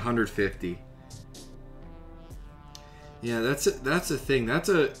 Yeah, 150. Yeah, that's a thing.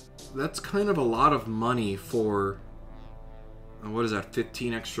 That's kind of a lot of money for what is that?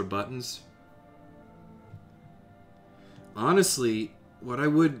 15 extra buttons. Honestly, what I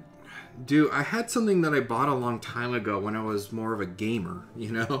would do, I had something that I bought a long time ago when I was more of a gamer,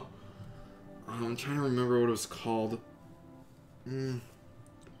 you know? I'm trying to remember what it was called.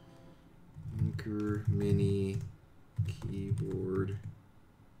 Anchor Mini Keyboard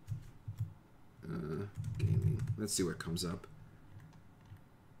Gaming. Let's see what comes up.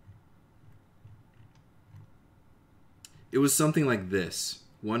 It was something like this.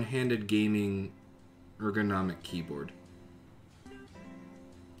 One-handed gaming ergonomic keyboard.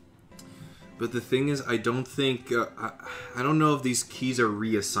 But the thing is, I don't think... I don't know if these keys are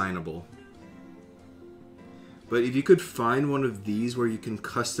reassignable. But if you could find one of these where you can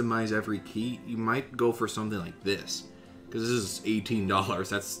customize every key, you might go for something like this. Because this is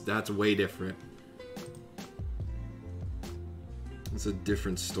 $18. That's way different. It's a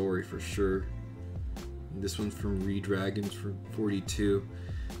different story for sure. This one's from Redragons for 42.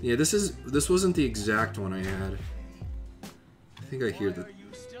 Yeah, this wasn't the exact one I had. I think I hear the...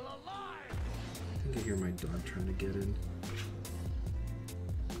 I hear my dog trying to get in.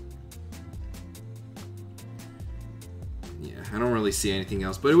 Yeah, I don't really see anything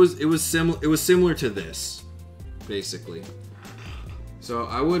else, but it was similar to this, basically. So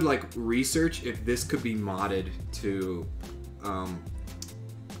I would like research if this could be modded to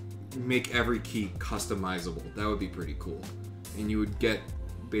make every key customizable. That would be pretty cool, and you would get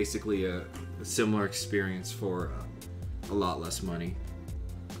basically a a similar experience for a lot less money.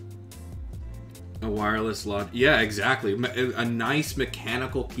 A wireless yeah, exactly. A nice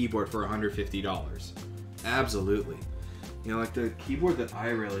mechanical keyboard for $150. Absolutely. You know, like the keyboard that I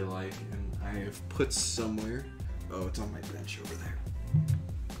really like, and I have put somewhere. Oh, it's on my bench over there.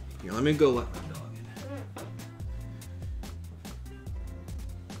 Here, let me go let my dog in.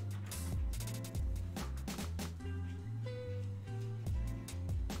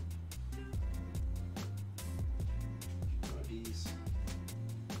 Doggies.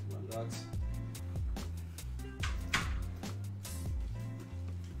 Come on, dogs.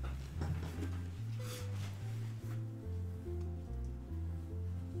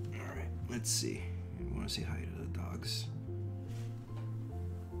 Alright, let's see. I want to say hi to the dogs.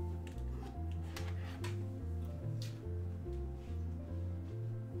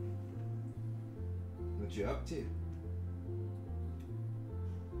 What you up to?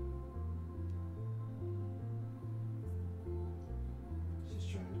 Just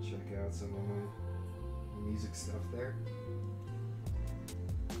trying to check out some of my music stuff there.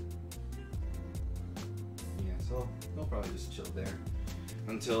 Yeah, so they'll probably just chill there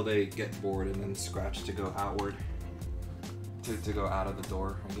until they get bored and then scratch to go outward, to go out of the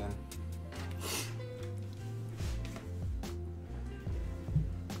door again.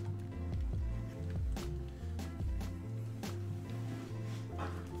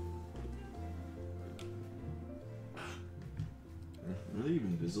 Are they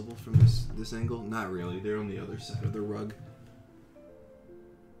even visible from this angle? Not really. They're on the other side of the rug.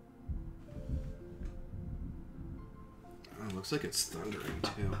 Oh, looks like it's thundering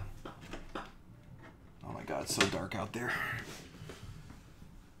too. Oh my god, it's so dark out there.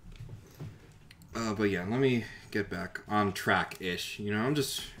 But yeah, let me get back on track-ish. You know,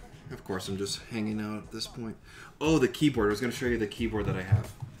 of course, I'm just hanging out at this point. Oh, the keyboard. I was going to show you the keyboard that I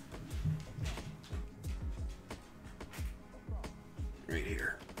have. Right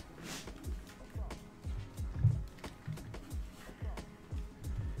here.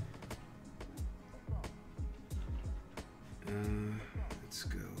 Let's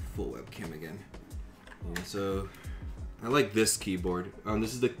go full webcam again. Yeah, so I like this keyboard.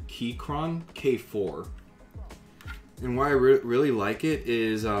 This is the Keychron K4. And why I really like it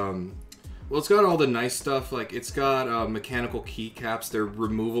is, well, it's got all the nice stuff. Like, it's got mechanical keycaps. They're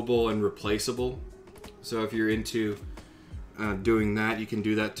removable and replaceable. So if you're into doing that, you can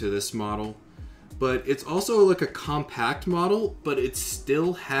do that to this model. But it's also like a compact model, but it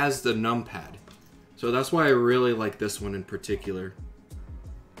still has the numpad. So that's why I really like this one in particular.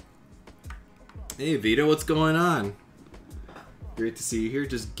 Hey Vito, what's going on? Great to see you here,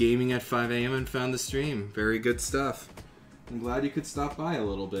 just gaming at 5 a.m. and found the stream. Very good stuff. I'm glad you could stop by a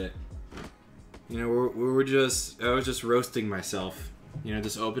little bit. You know, I was just roasting myself. You know,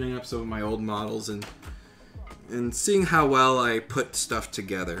 just opening up some of my old models and seeing how well I put stuff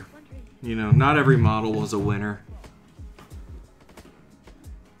together. You know, not every model was a winner.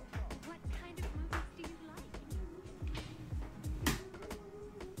 What kind of movies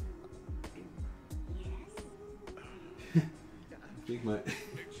do you like?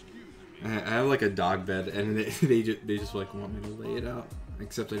 I think I have like a dog bed, and they just like want me to lay it out.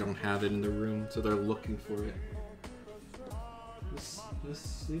 Except I don't have it in the room, so they're looking for it.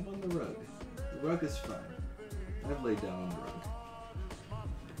 Just sleep on the rug. The rug is fine. I've laid down on the rug.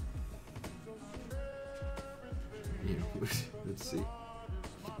 You know, let's see.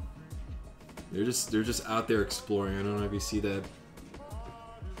 They're just out there exploring. I don't know if you see that.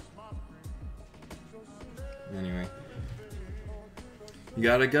 Anyway. You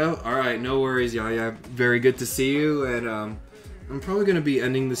gotta go? Alright, no worries, Yaya. Very good to see you, and I'm probably gonna be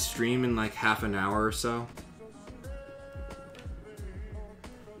ending the stream in like half an hour or so.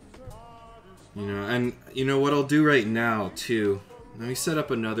 You know, and you know what I'll do right now too. Let me set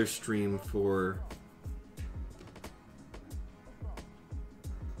up another stream for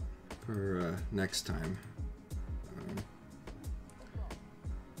next time.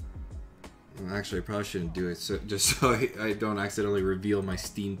 Well, actually, I probably shouldn't do it, so just so I don't accidentally reveal my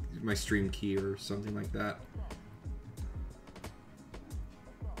stream key or something like that.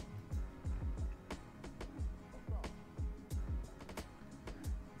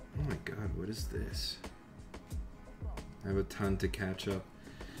 Oh my god, what is this? I have a ton to catch up.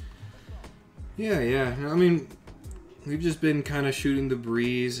 Yeah. I mean, we've just been kind of shooting the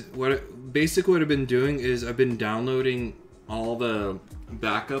breeze. Basically what I've been doing is I've been downloading all the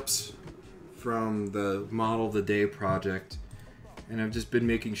backups from the Model of the Day project, and I've just been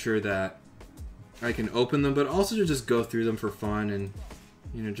making sure that I can open them, but also to just go through them for fun and,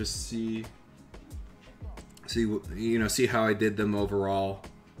 you know, just see how I did them overall.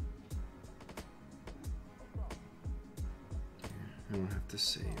 don't have to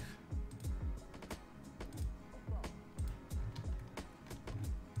save.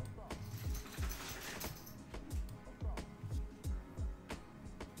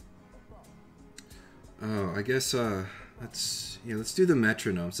 Oh, I guess let's do the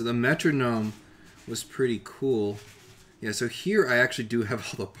metronome. So the metronome was pretty cool. Yeah, so here I actually do have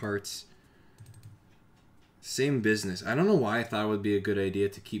all the parts. Same business. I don't know why I thought it would be a good idea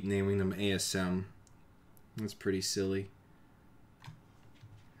to keep naming them ASM. That's pretty silly.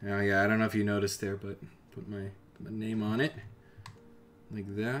 Oh yeah, I don't know if you noticed there, but put my name on it.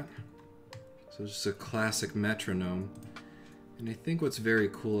 Like that. So it's just a classic metronome. And I think what's very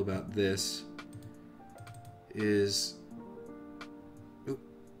cool about this is... Oh,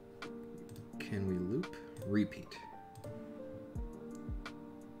 can we loop? Repeat.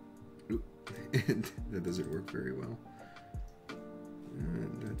 Oop. That doesn't work very well.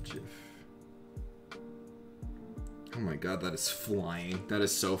 And that GIF. Oh my god, that is flying. That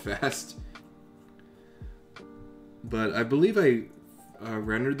is so fast. But I believe I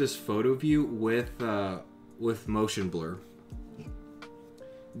rendered this photo view with motion blur.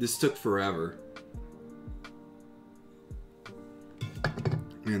 This took forever.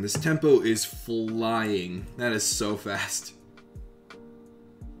 Man, this tempo is flying. That is so fast.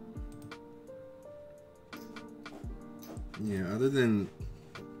 Yeah, other than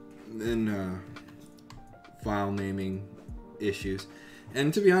file naming issues.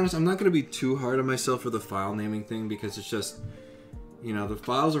 And to be honest, I'm not going to be too hard on myself for the file naming thing because it's just, you know, the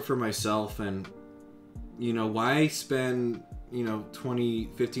files are for myself and, you know, why spend, you know,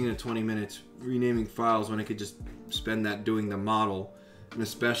 15 to 20 minutes renaming files when I could just spend that doing the model, and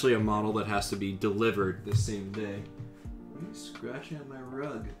especially a model that has to be delivered the same day. Why are you scratching at my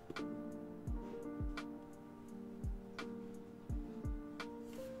rug?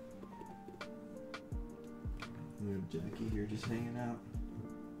 We have Jackie here just hanging out.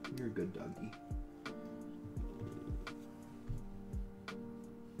 You're a good doggy.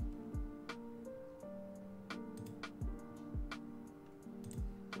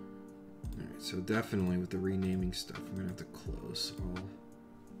 Alright, so definitely with the renaming stuff, I'm gonna have to close all.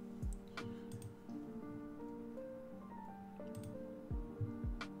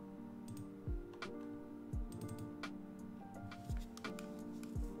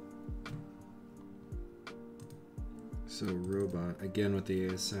 So robot, again with the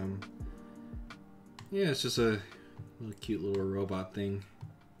ASM. Yeah, it's just a little cute little robot thing.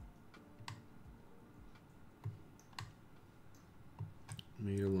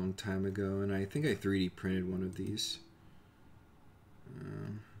 Made a long time ago, and I think I 3D printed one of these.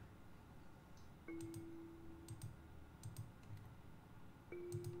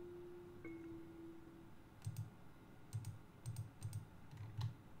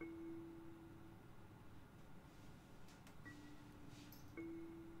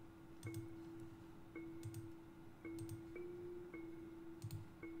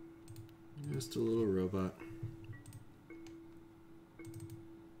 Just a little robot.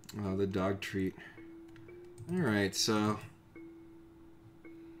 Oh, the dog treat. Alright, so...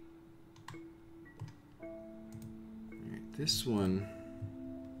 Alright, this one...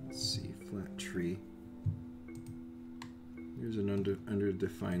 Let's see, flat tree. Here's an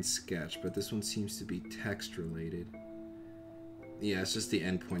underdefined sketch, but this one seems to be text related. Yeah, it's just the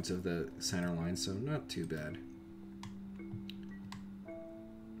endpoints of the center line, so not too bad.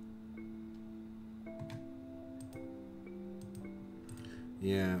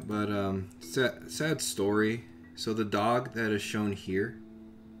 Yeah, but sad story. So the dog that is shown here.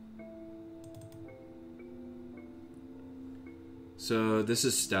 So this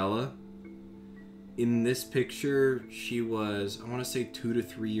is Stella. In this picture, she was, I want to say 2 to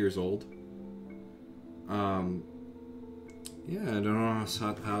 3 years old. Yeah, I don't know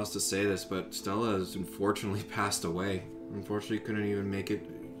how else to say this, but Stella has unfortunately passed away. Unfortunately, couldn't even make it.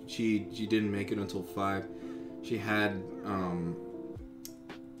 She didn't make it until 5. She had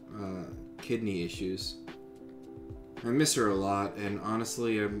kidney issues. I miss her a lot, and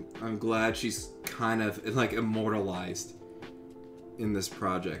honestly, I'm glad she's kind of like immortalized in this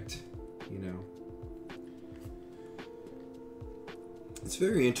project. You know, it's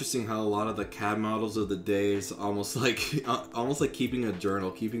very interesting how a lot of the CAD models of the day is almost like keeping a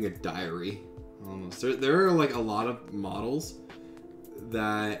journal, keeping a diary. Almost there are like a lot of models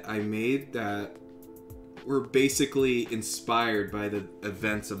that I made that were basically inspired by the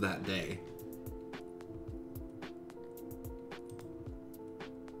events of that day.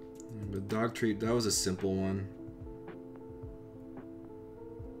 The dog treat, that was a simple one.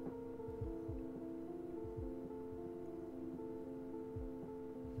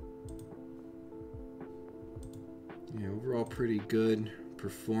 Yeah, overall pretty good.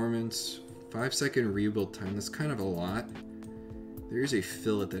 Performance, 5-second rebuild time. That's kind of a lot. There is a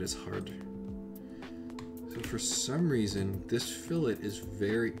fillet that is hard. So for some reason, this fillet is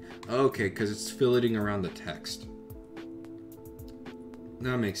very... Okay, because it's filleting around the text.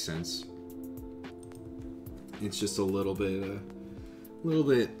 That makes sense. It's just a little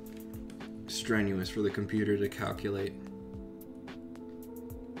bit strenuous for the computer to calculate.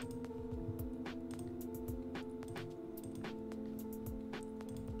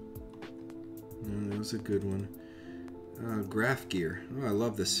 That was a good one. Graph gear. Oh, I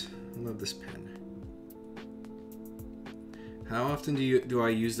love this. I love this pen. How often do I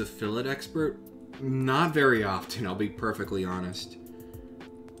use the fillet expert? Not very often, I'll be perfectly honest.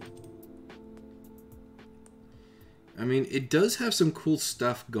 I mean, it does have some cool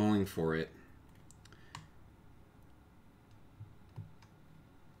stuff going for it.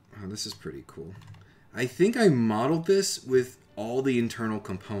 Oh, this is pretty cool. I think I modeled this with all the internal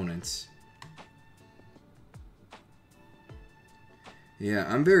components. Yeah,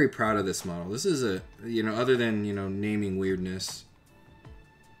 I'm very proud of this model. This is a, other than, naming weirdness.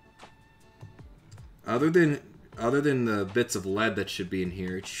 Other than the bits of lead that should be in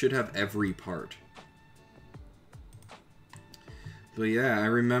here, it should have every part. But yeah, I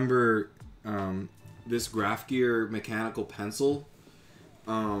remember this Graph Gear mechanical pencil.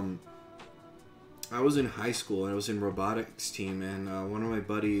 I was in high school and I was in robotics team, and one of my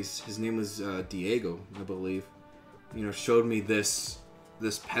buddies, his name was Diego, I believe, showed me this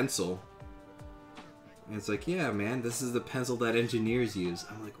pencil. And it's like, yeah, man, this is the pencil that engineers use.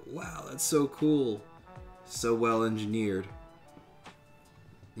 I'm like, wow, that's so cool. So well engineered.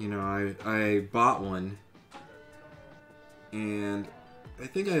 I bought one. And I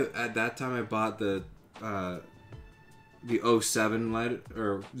think at that time I bought the 07 lead,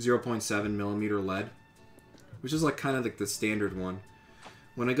 or 0.7 millimeter lead, which is like kind of like the standard one.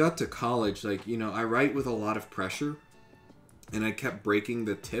 When I got to college, I write with a lot of pressure, and I kept breaking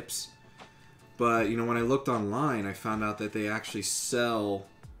the tips. But when I looked online, I found out that they actually sell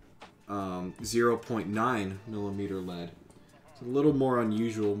 0.9 millimeter lead. It's a little more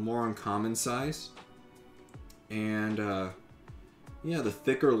unusual, more uncommon size. And yeah, the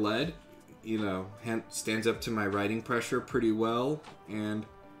thicker lead, stands up to my writing pressure pretty well, and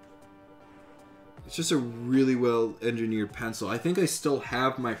it's just a really well engineered pencil. I think I still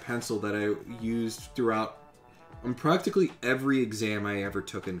have my pencil that I used throughout practically every exam I ever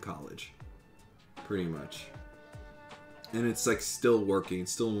took in college, pretty much. And it's like still working,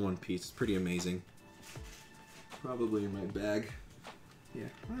 still in one piece. It's pretty amazing. Probably in my bag. Yeah,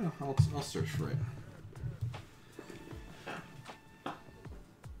 well, I'll search for it.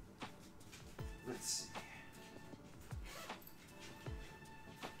 Let's see.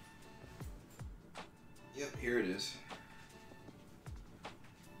 Yep, here it is.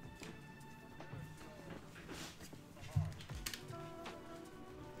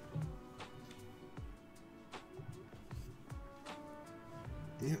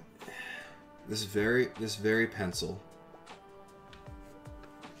 Yep. This very pencil.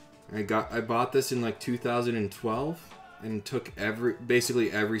 I bought this in like 2012 and took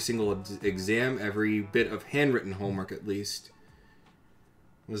basically every single exam, every bit of handwritten homework at least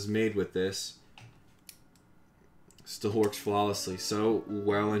was made with this. Still works flawlessly, so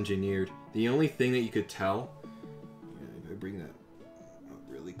well engineered. The only thing that you could tell, if I bring that up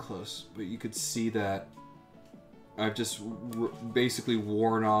really close, but you could see that I've just basically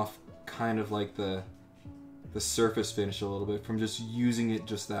worn off kind of like the surface finish a little bit from just using it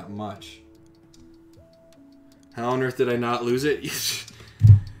just that much. How on earth did I not lose it?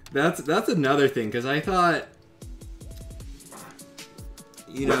 That's another thing, because I thought,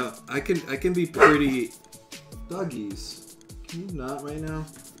 I can be pretty... Doggies, can you not right now?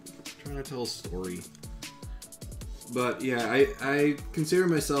 I'm trying to tell a story. But yeah, I consider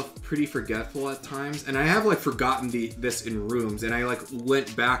myself pretty forgetful at times, and I have like forgotten this in rooms, and I like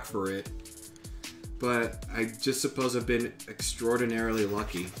went back for it. But I just suppose I've been extraordinarily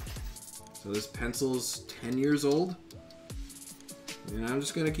lucky. So this pencil's 10 years old, and I'm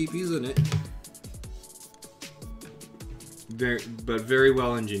just gonna keep using it. Very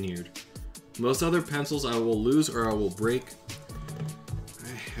well engineered. Most other pencils I will lose or I will break.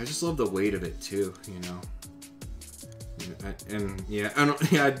 I just love the weight of it too, And yeah,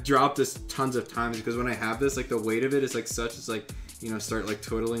 I dropped this tons of times because when I have this, like the weight of it is like such, it's like, start like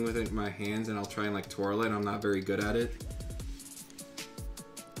twiddling with it in my hands, and I'll try and like twirl it, and I'm not very good at it.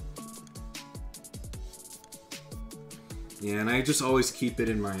 Yeah, and I just always keep it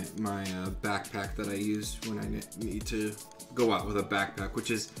in my backpack that I use when I need to go out with a backpack,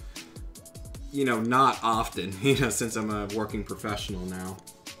 which is you know, not often, you know, since I'm a working professional now.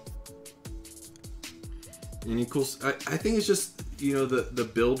 Any cool... I think it's just, you know, the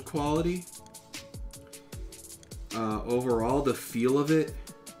build quality. Overall, the feel of it.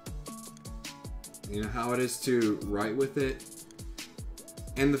 You know, how it is to write with it.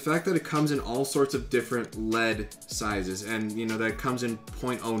 And the fact that it comes in all sorts of different lead sizes. And, you know, that it comes in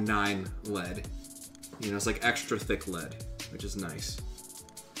 0.09 lead. You know, it's like extra thick lead, which is nice.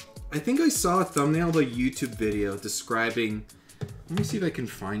 I think I saw a thumbnail of a YouTube video describing... Let me see if I can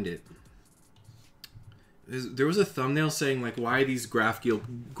find it. There was a thumbnail saying, like, why these Graph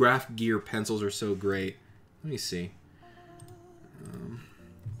Gear pencils are so great. Let me see.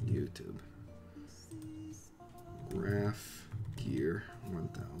 YouTube. Graph Gear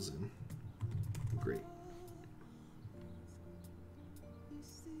 1000. Great.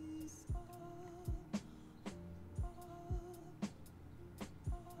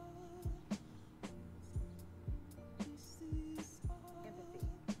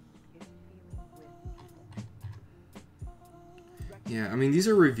 Yeah, I mean, these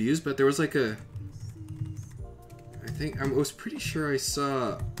are reviews, but there was like a... I was pretty sure I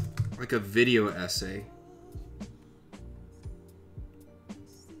saw like a video essay.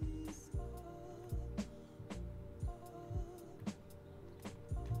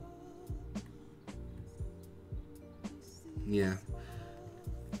 Yeah.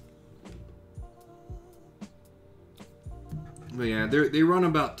 But yeah, they run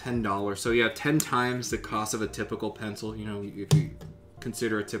about $10. So yeah, 10 times the cost of a typical pencil. You know, if you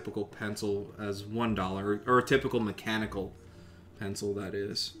consider a typical pencil as $1, or a typical mechanical pencil, that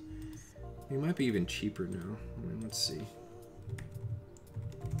is. It might be even cheaper now. I mean, let's see.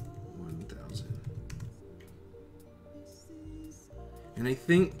 1,000. And I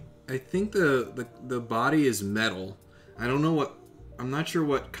think the body is metal. I don't know what... I'm not sure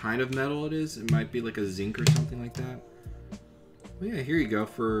what kind of metal it is. It might be like a zinc or something like that. Well, yeah, here you go.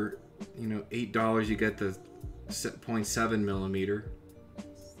 For, you know, $8 you get the 0.7 millimeter.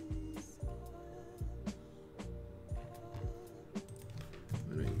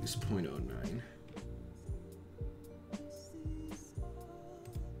 I'm gonna use 0.09.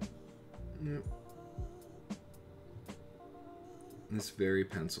 Yep. This very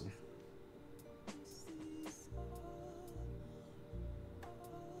pencil.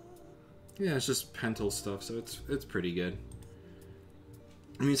 Yeah, it's just pencil stuff, so it's pretty good.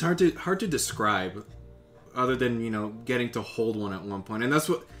 I mean, it's hard to describe, other than, you know, getting to hold one at one point, and that's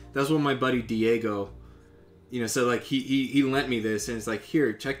what my buddy Diego, you know, said. Like he lent me this, and it's like,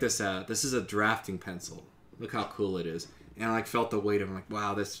 here, check this out. This is a drafting pencil. Look how cool it is. And I like felt the weight of it. I'm like,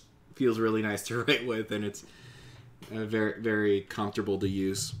 wow, this feels really nice to write with, and it's very, very comfortable to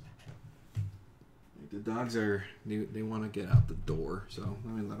use. The dogs are, they want to get out the door, so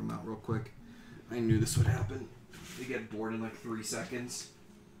let me let them out real quick. I knew this would happen. They get bored in like 3 seconds.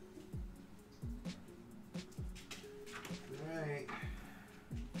 Alright.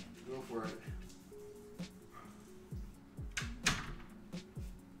 Go for it.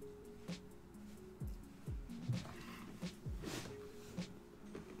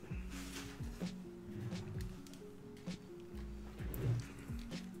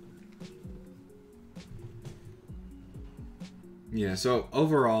 Yeah, so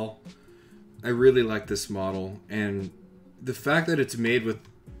overall, I really like this model, and the fact that it's made with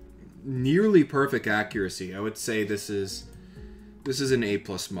nearly perfect accuracy, I would say this is an A+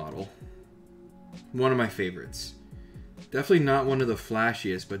 model. One of my favorites. Definitely not one of the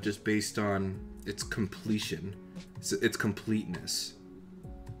flashiest, but just based on its completion, its completeness.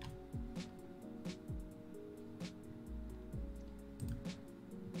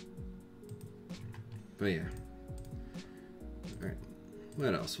 But yeah. Alright.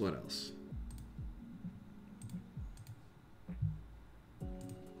 What else? What else?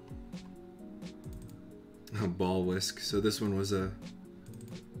 A ball whisk. So this one was a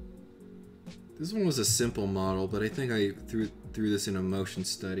simple model, but I think I threw this in a motion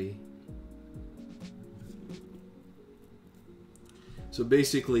study. So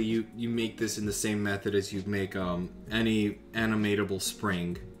basically you make this in the same method as you make any animatable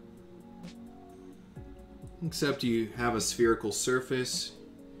spring. Except you have a spherical surface,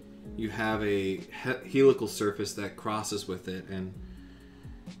 you have a helical surface that crosses with it, and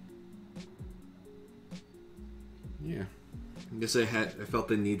yeah. I guess I felt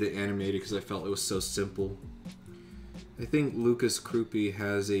the need to animate it because I felt it was so simple. I think Lucas Krupi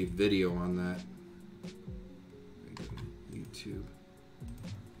has a video on that. YouTube.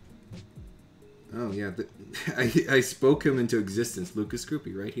 Oh yeah, I spoke him into existence. Lucas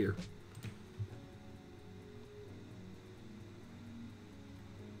Krupi, right here.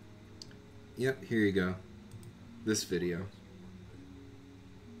 Yep, here you go. This video.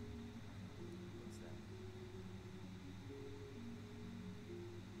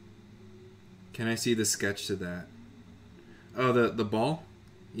 Can I see the sketch to that? Oh, the ball?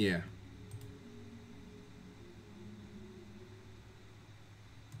 Yeah.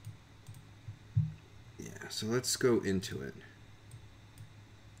 Yeah, so let's go into it.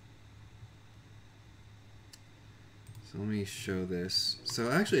 So let me show this.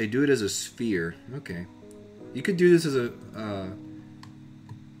 So actually I do it as a sphere. Okay. You could do this as a...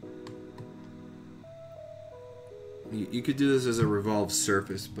 you could do this as a revolved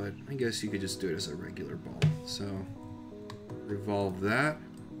surface, but I guess you could just do it as a regular ball. So revolve that.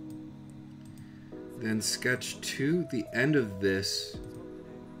 Then sketch to the end of this.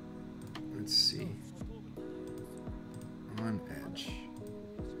 Let's see. On edge.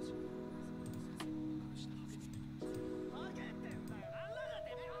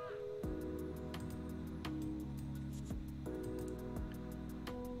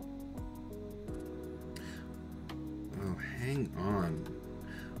 Oh, hang on.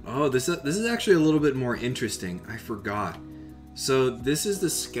 Oh, this is actually a little bit more interesting. I forgot. So this is the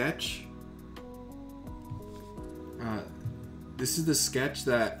sketch. This is the sketch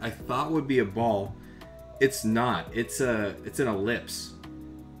that I thought would be a ball. It's not. It's an ellipse.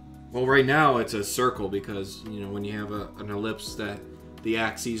 Well, right now it's a circle because, you know, when you have an ellipse that the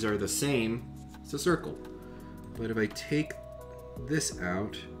axes are the same, it's a circle. But if I take this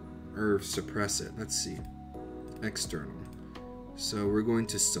out or suppress it, let's see. External. So we're going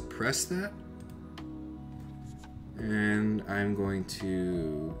to suppress that. And I'm going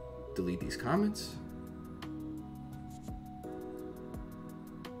to delete these comments.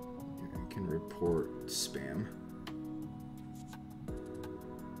 I can report spam.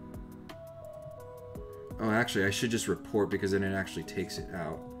 Oh, actually, I should just report because then it actually takes it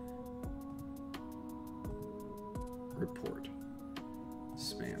out. Report.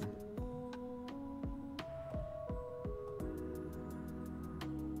 Spam.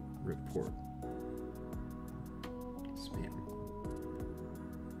 Report. Spam.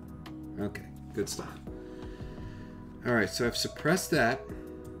 Okay, good stuff. Alright, so I've suppressed that.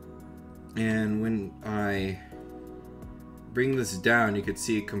 And when I bring this down, you can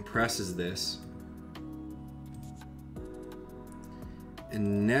see it compresses this.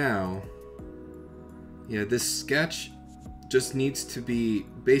 And now, yeah, this sketch just needs to be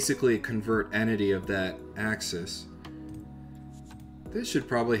basically a convert entity of that axis. This should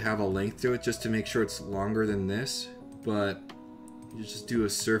probably have a length to it just to make sure it's longer than this, but you just do a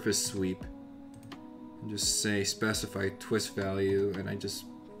surface sweep and just say specify twist value, and I just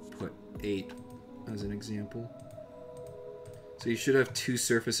put 8 as an example. So you should have two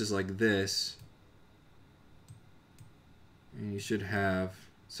surfaces like this, and you should have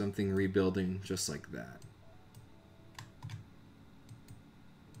something rebuilding just like that.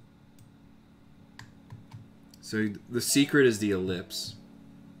 So the secret is the ellipse.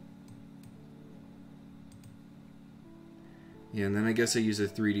 Yeah, and then I guess I use a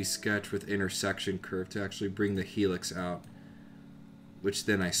 3D sketch with intersection curve to actually bring the helix out, which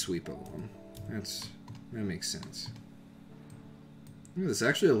then I sweep along. That makes sense. Ooh, this is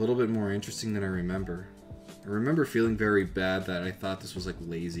actually a little bit more interesting than I remember. I remember feeling very bad that I thought this was like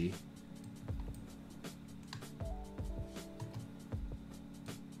lazy.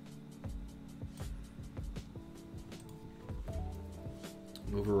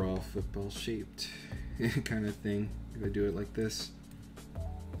 Overall football shaped kind of thing. If I do it like this. Oh,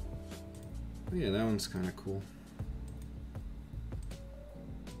 yeah, that one's kind of cool.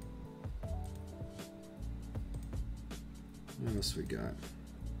 What else we got?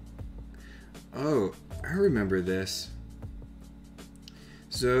 Oh, I remember this.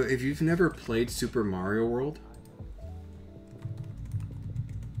 So if you've never played Super Mario World,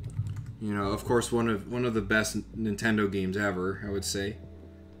 you know, of course, one of the best Nintendo games ever, I would say.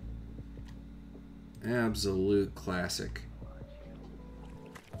 Absolute classic.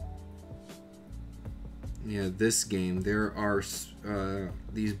 Yeah, this game, there are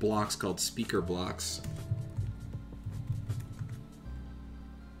these blocks called speaker blocks.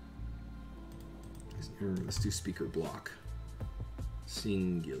 Let's do speaker block.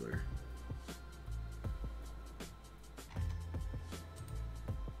 Singular.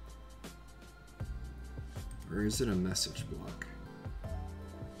 Or is it a message block?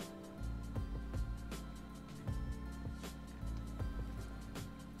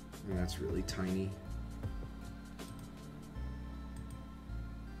 Oh, that's really tiny.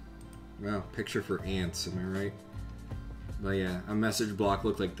 Wow, picture for ants, am I right? But yeah, a message block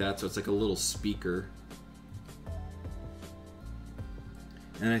looked like that, so it's like a little speaker.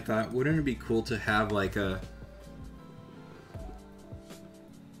 And I thought, wouldn't it be cool to have like a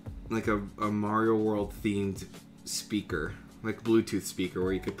Mario World themed speaker, like Bluetooth speaker,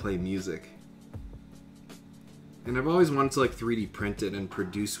 where you could play music. And I've always wanted to like 3D print it and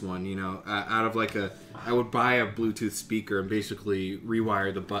produce one, you know, out of like I would buy a Bluetooth speaker and basically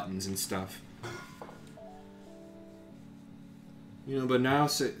rewire the buttons and stuff. You know, but now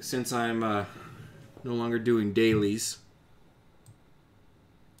since I'm no longer doing dailies,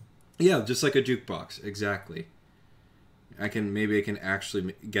 yeah, just like a jukebox, exactly. Maybe I can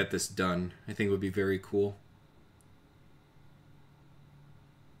actually get this done. I think it would be very cool.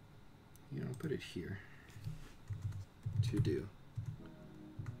 You know, put it here. To do.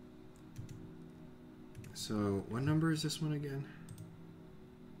 So, what number is this one again?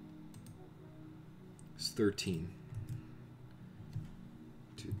 It's 13.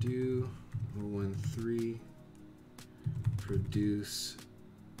 To do 013 produce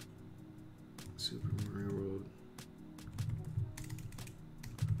Super Mario World.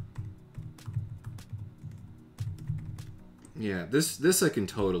 Yeah, this I can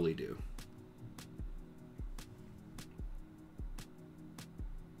totally do.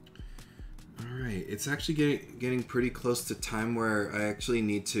 Alright, it's actually getting pretty close to time where I actually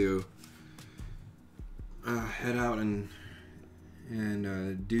need to head out and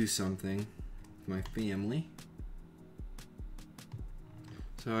do something with my family.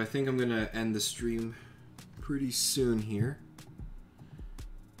 So I think I'm gonna end the stream pretty soon here.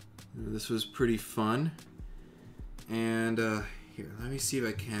 This was pretty fun. And here, let me see if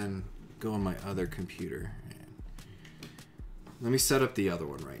I can go on my other computer. Let me set up the other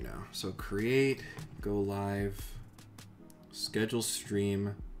one right now. So create, go live, schedule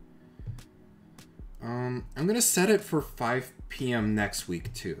stream. I'm gonna set it for 5 p.m. next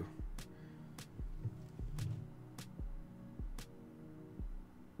week too.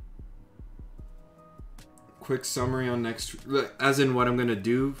 Quick summary on next, as in what I'm gonna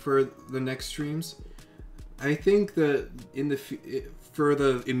do for the next streams. I think that for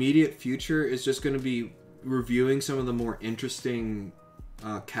the immediate future is just gonna be reviewing some of the more interesting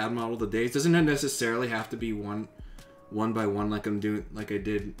CAD model of the day. It doesn't necessarily have to be one by one like I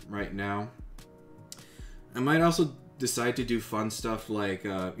did right now. I might also decide to do fun stuff like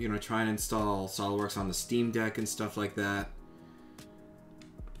you know, try and install SolidWorks on the Steam Deck and stuff like that.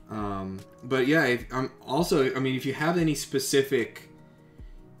 But yeah, I mean, if you have any specific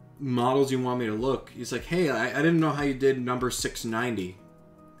models you want me to look, it's like, hey, I didn't know how you did number 690.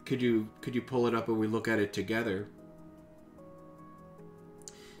 Could you pull it up and we look at it together?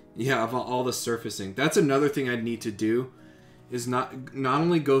 Yeah, of all the surfacing. That's another thing I'd need to do, is not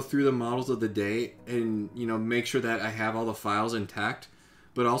only go through the models of the day and, you know, make sure that I have all the files intact,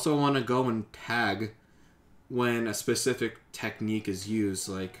 but also want to go and tag when a specific technique is used.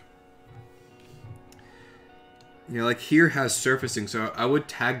 Like, you know, like here has surfacing, so I would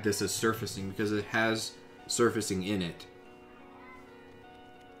tag this as surfacing because it has surfacing in it.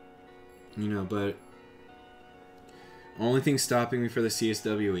 You know, but only thing stopping me for the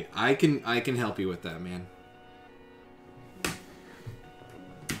CSWE, I can help you with that, man.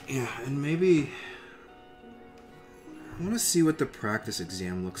 Yeah, and maybe I want to see what the practice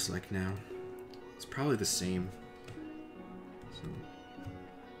exam looks like now. It's probably the same.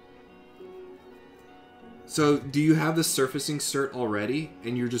 So do you have the surfacing cert already,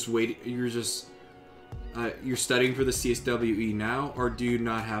 and you're just waiting? You're studying for the CSWE now, or do you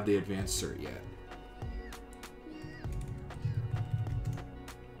not have the advanced cert yet?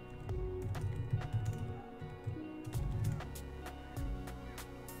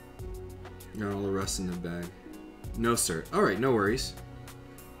 Got all the rest in the bag. No cert. All right, no worries.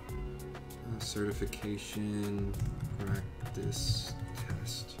 Certification practice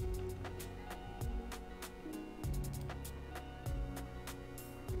test.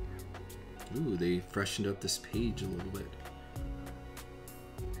 Ooh, they freshened up this page a little bit.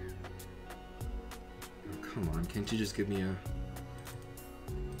 Oh, come on, can't you just give me a...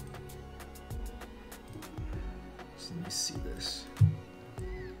 So let me see this.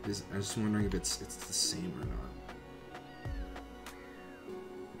 I'm just wondering if it's the same or not.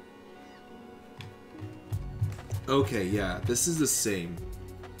 Okay, yeah, this is the same.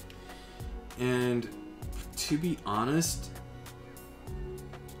 And to be honest,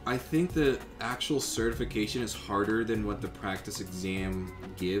 I think the actual certification is harder than what the practice exam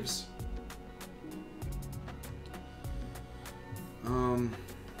gives.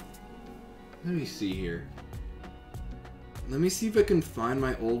 Let me see here. Let me see if I can find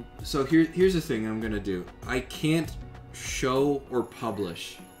my old... So here's the thing I'm gonna do. I can't show or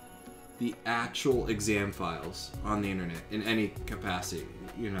publish the actual exam files on the internet in any capacity.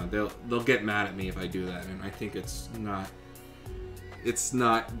 you know, they'll get mad at me if I do that, and I think it's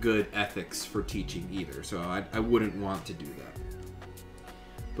not good ethics for teaching either, so I wouldn't want to do that.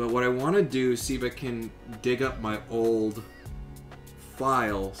 But what I want to do is see if I can dig up my old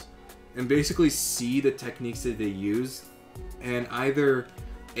files and basically see the techniques that they use, and either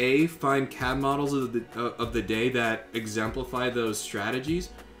A, find CAD models of the day that exemplify those strategies,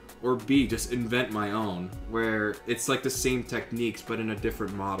 or B, just invent my own, where it's like the same techniques but in a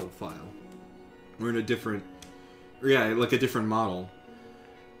different model file. Or in a different... yeah, like a different model.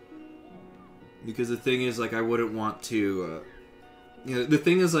 Because the thing is, like, I wouldn't want to... you know, the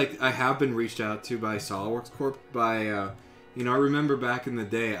thing is, like, I have been reached out to by SolidWorks Corp by... you know, I remember back in the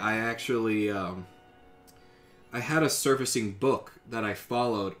day, I actually... I had a surfacing book that I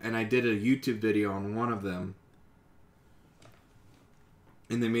followed, and I did a YouTube video on one of them.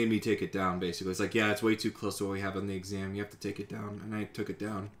 And they made me take it down, basically. It's like, yeah, it's way too close to what we have on the exam. You have to take it down. And I took it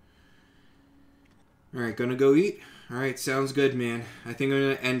down. Alright, gonna go eat? Alright, sounds good, man. I think I'm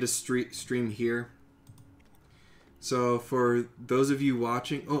gonna end the stream here. So, for those of you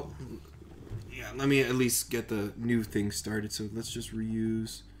watching... oh, yeah, let me at least get the new thing started. So, let's just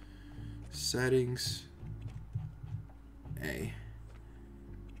reuse settings. A.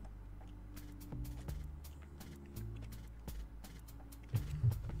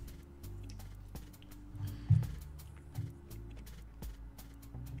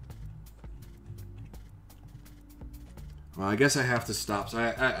 Well, I guess I have to stop, so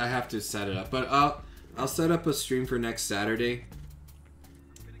I have to set it up. But I'll set up a stream for next Saturday,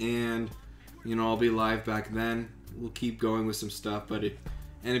 and you know, I'll be live back then. We'll keep going with some stuff, but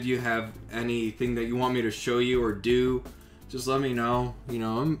if you have anything that you want me to show you or do, just let me know. You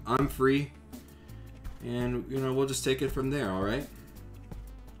know, I'm free, and you know, we'll just take it from there. All right.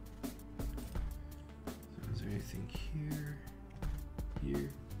 So is there anything here? Here.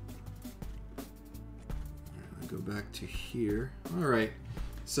 Go back to here. All right.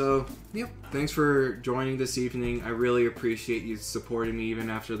 So, yep. Thanks for joining this evening. I really appreciate you supporting me even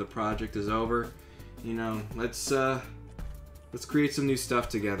after the project is over. You know, let's create some new stuff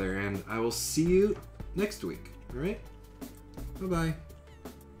together, and I will see you next week. All right. Bye-bye.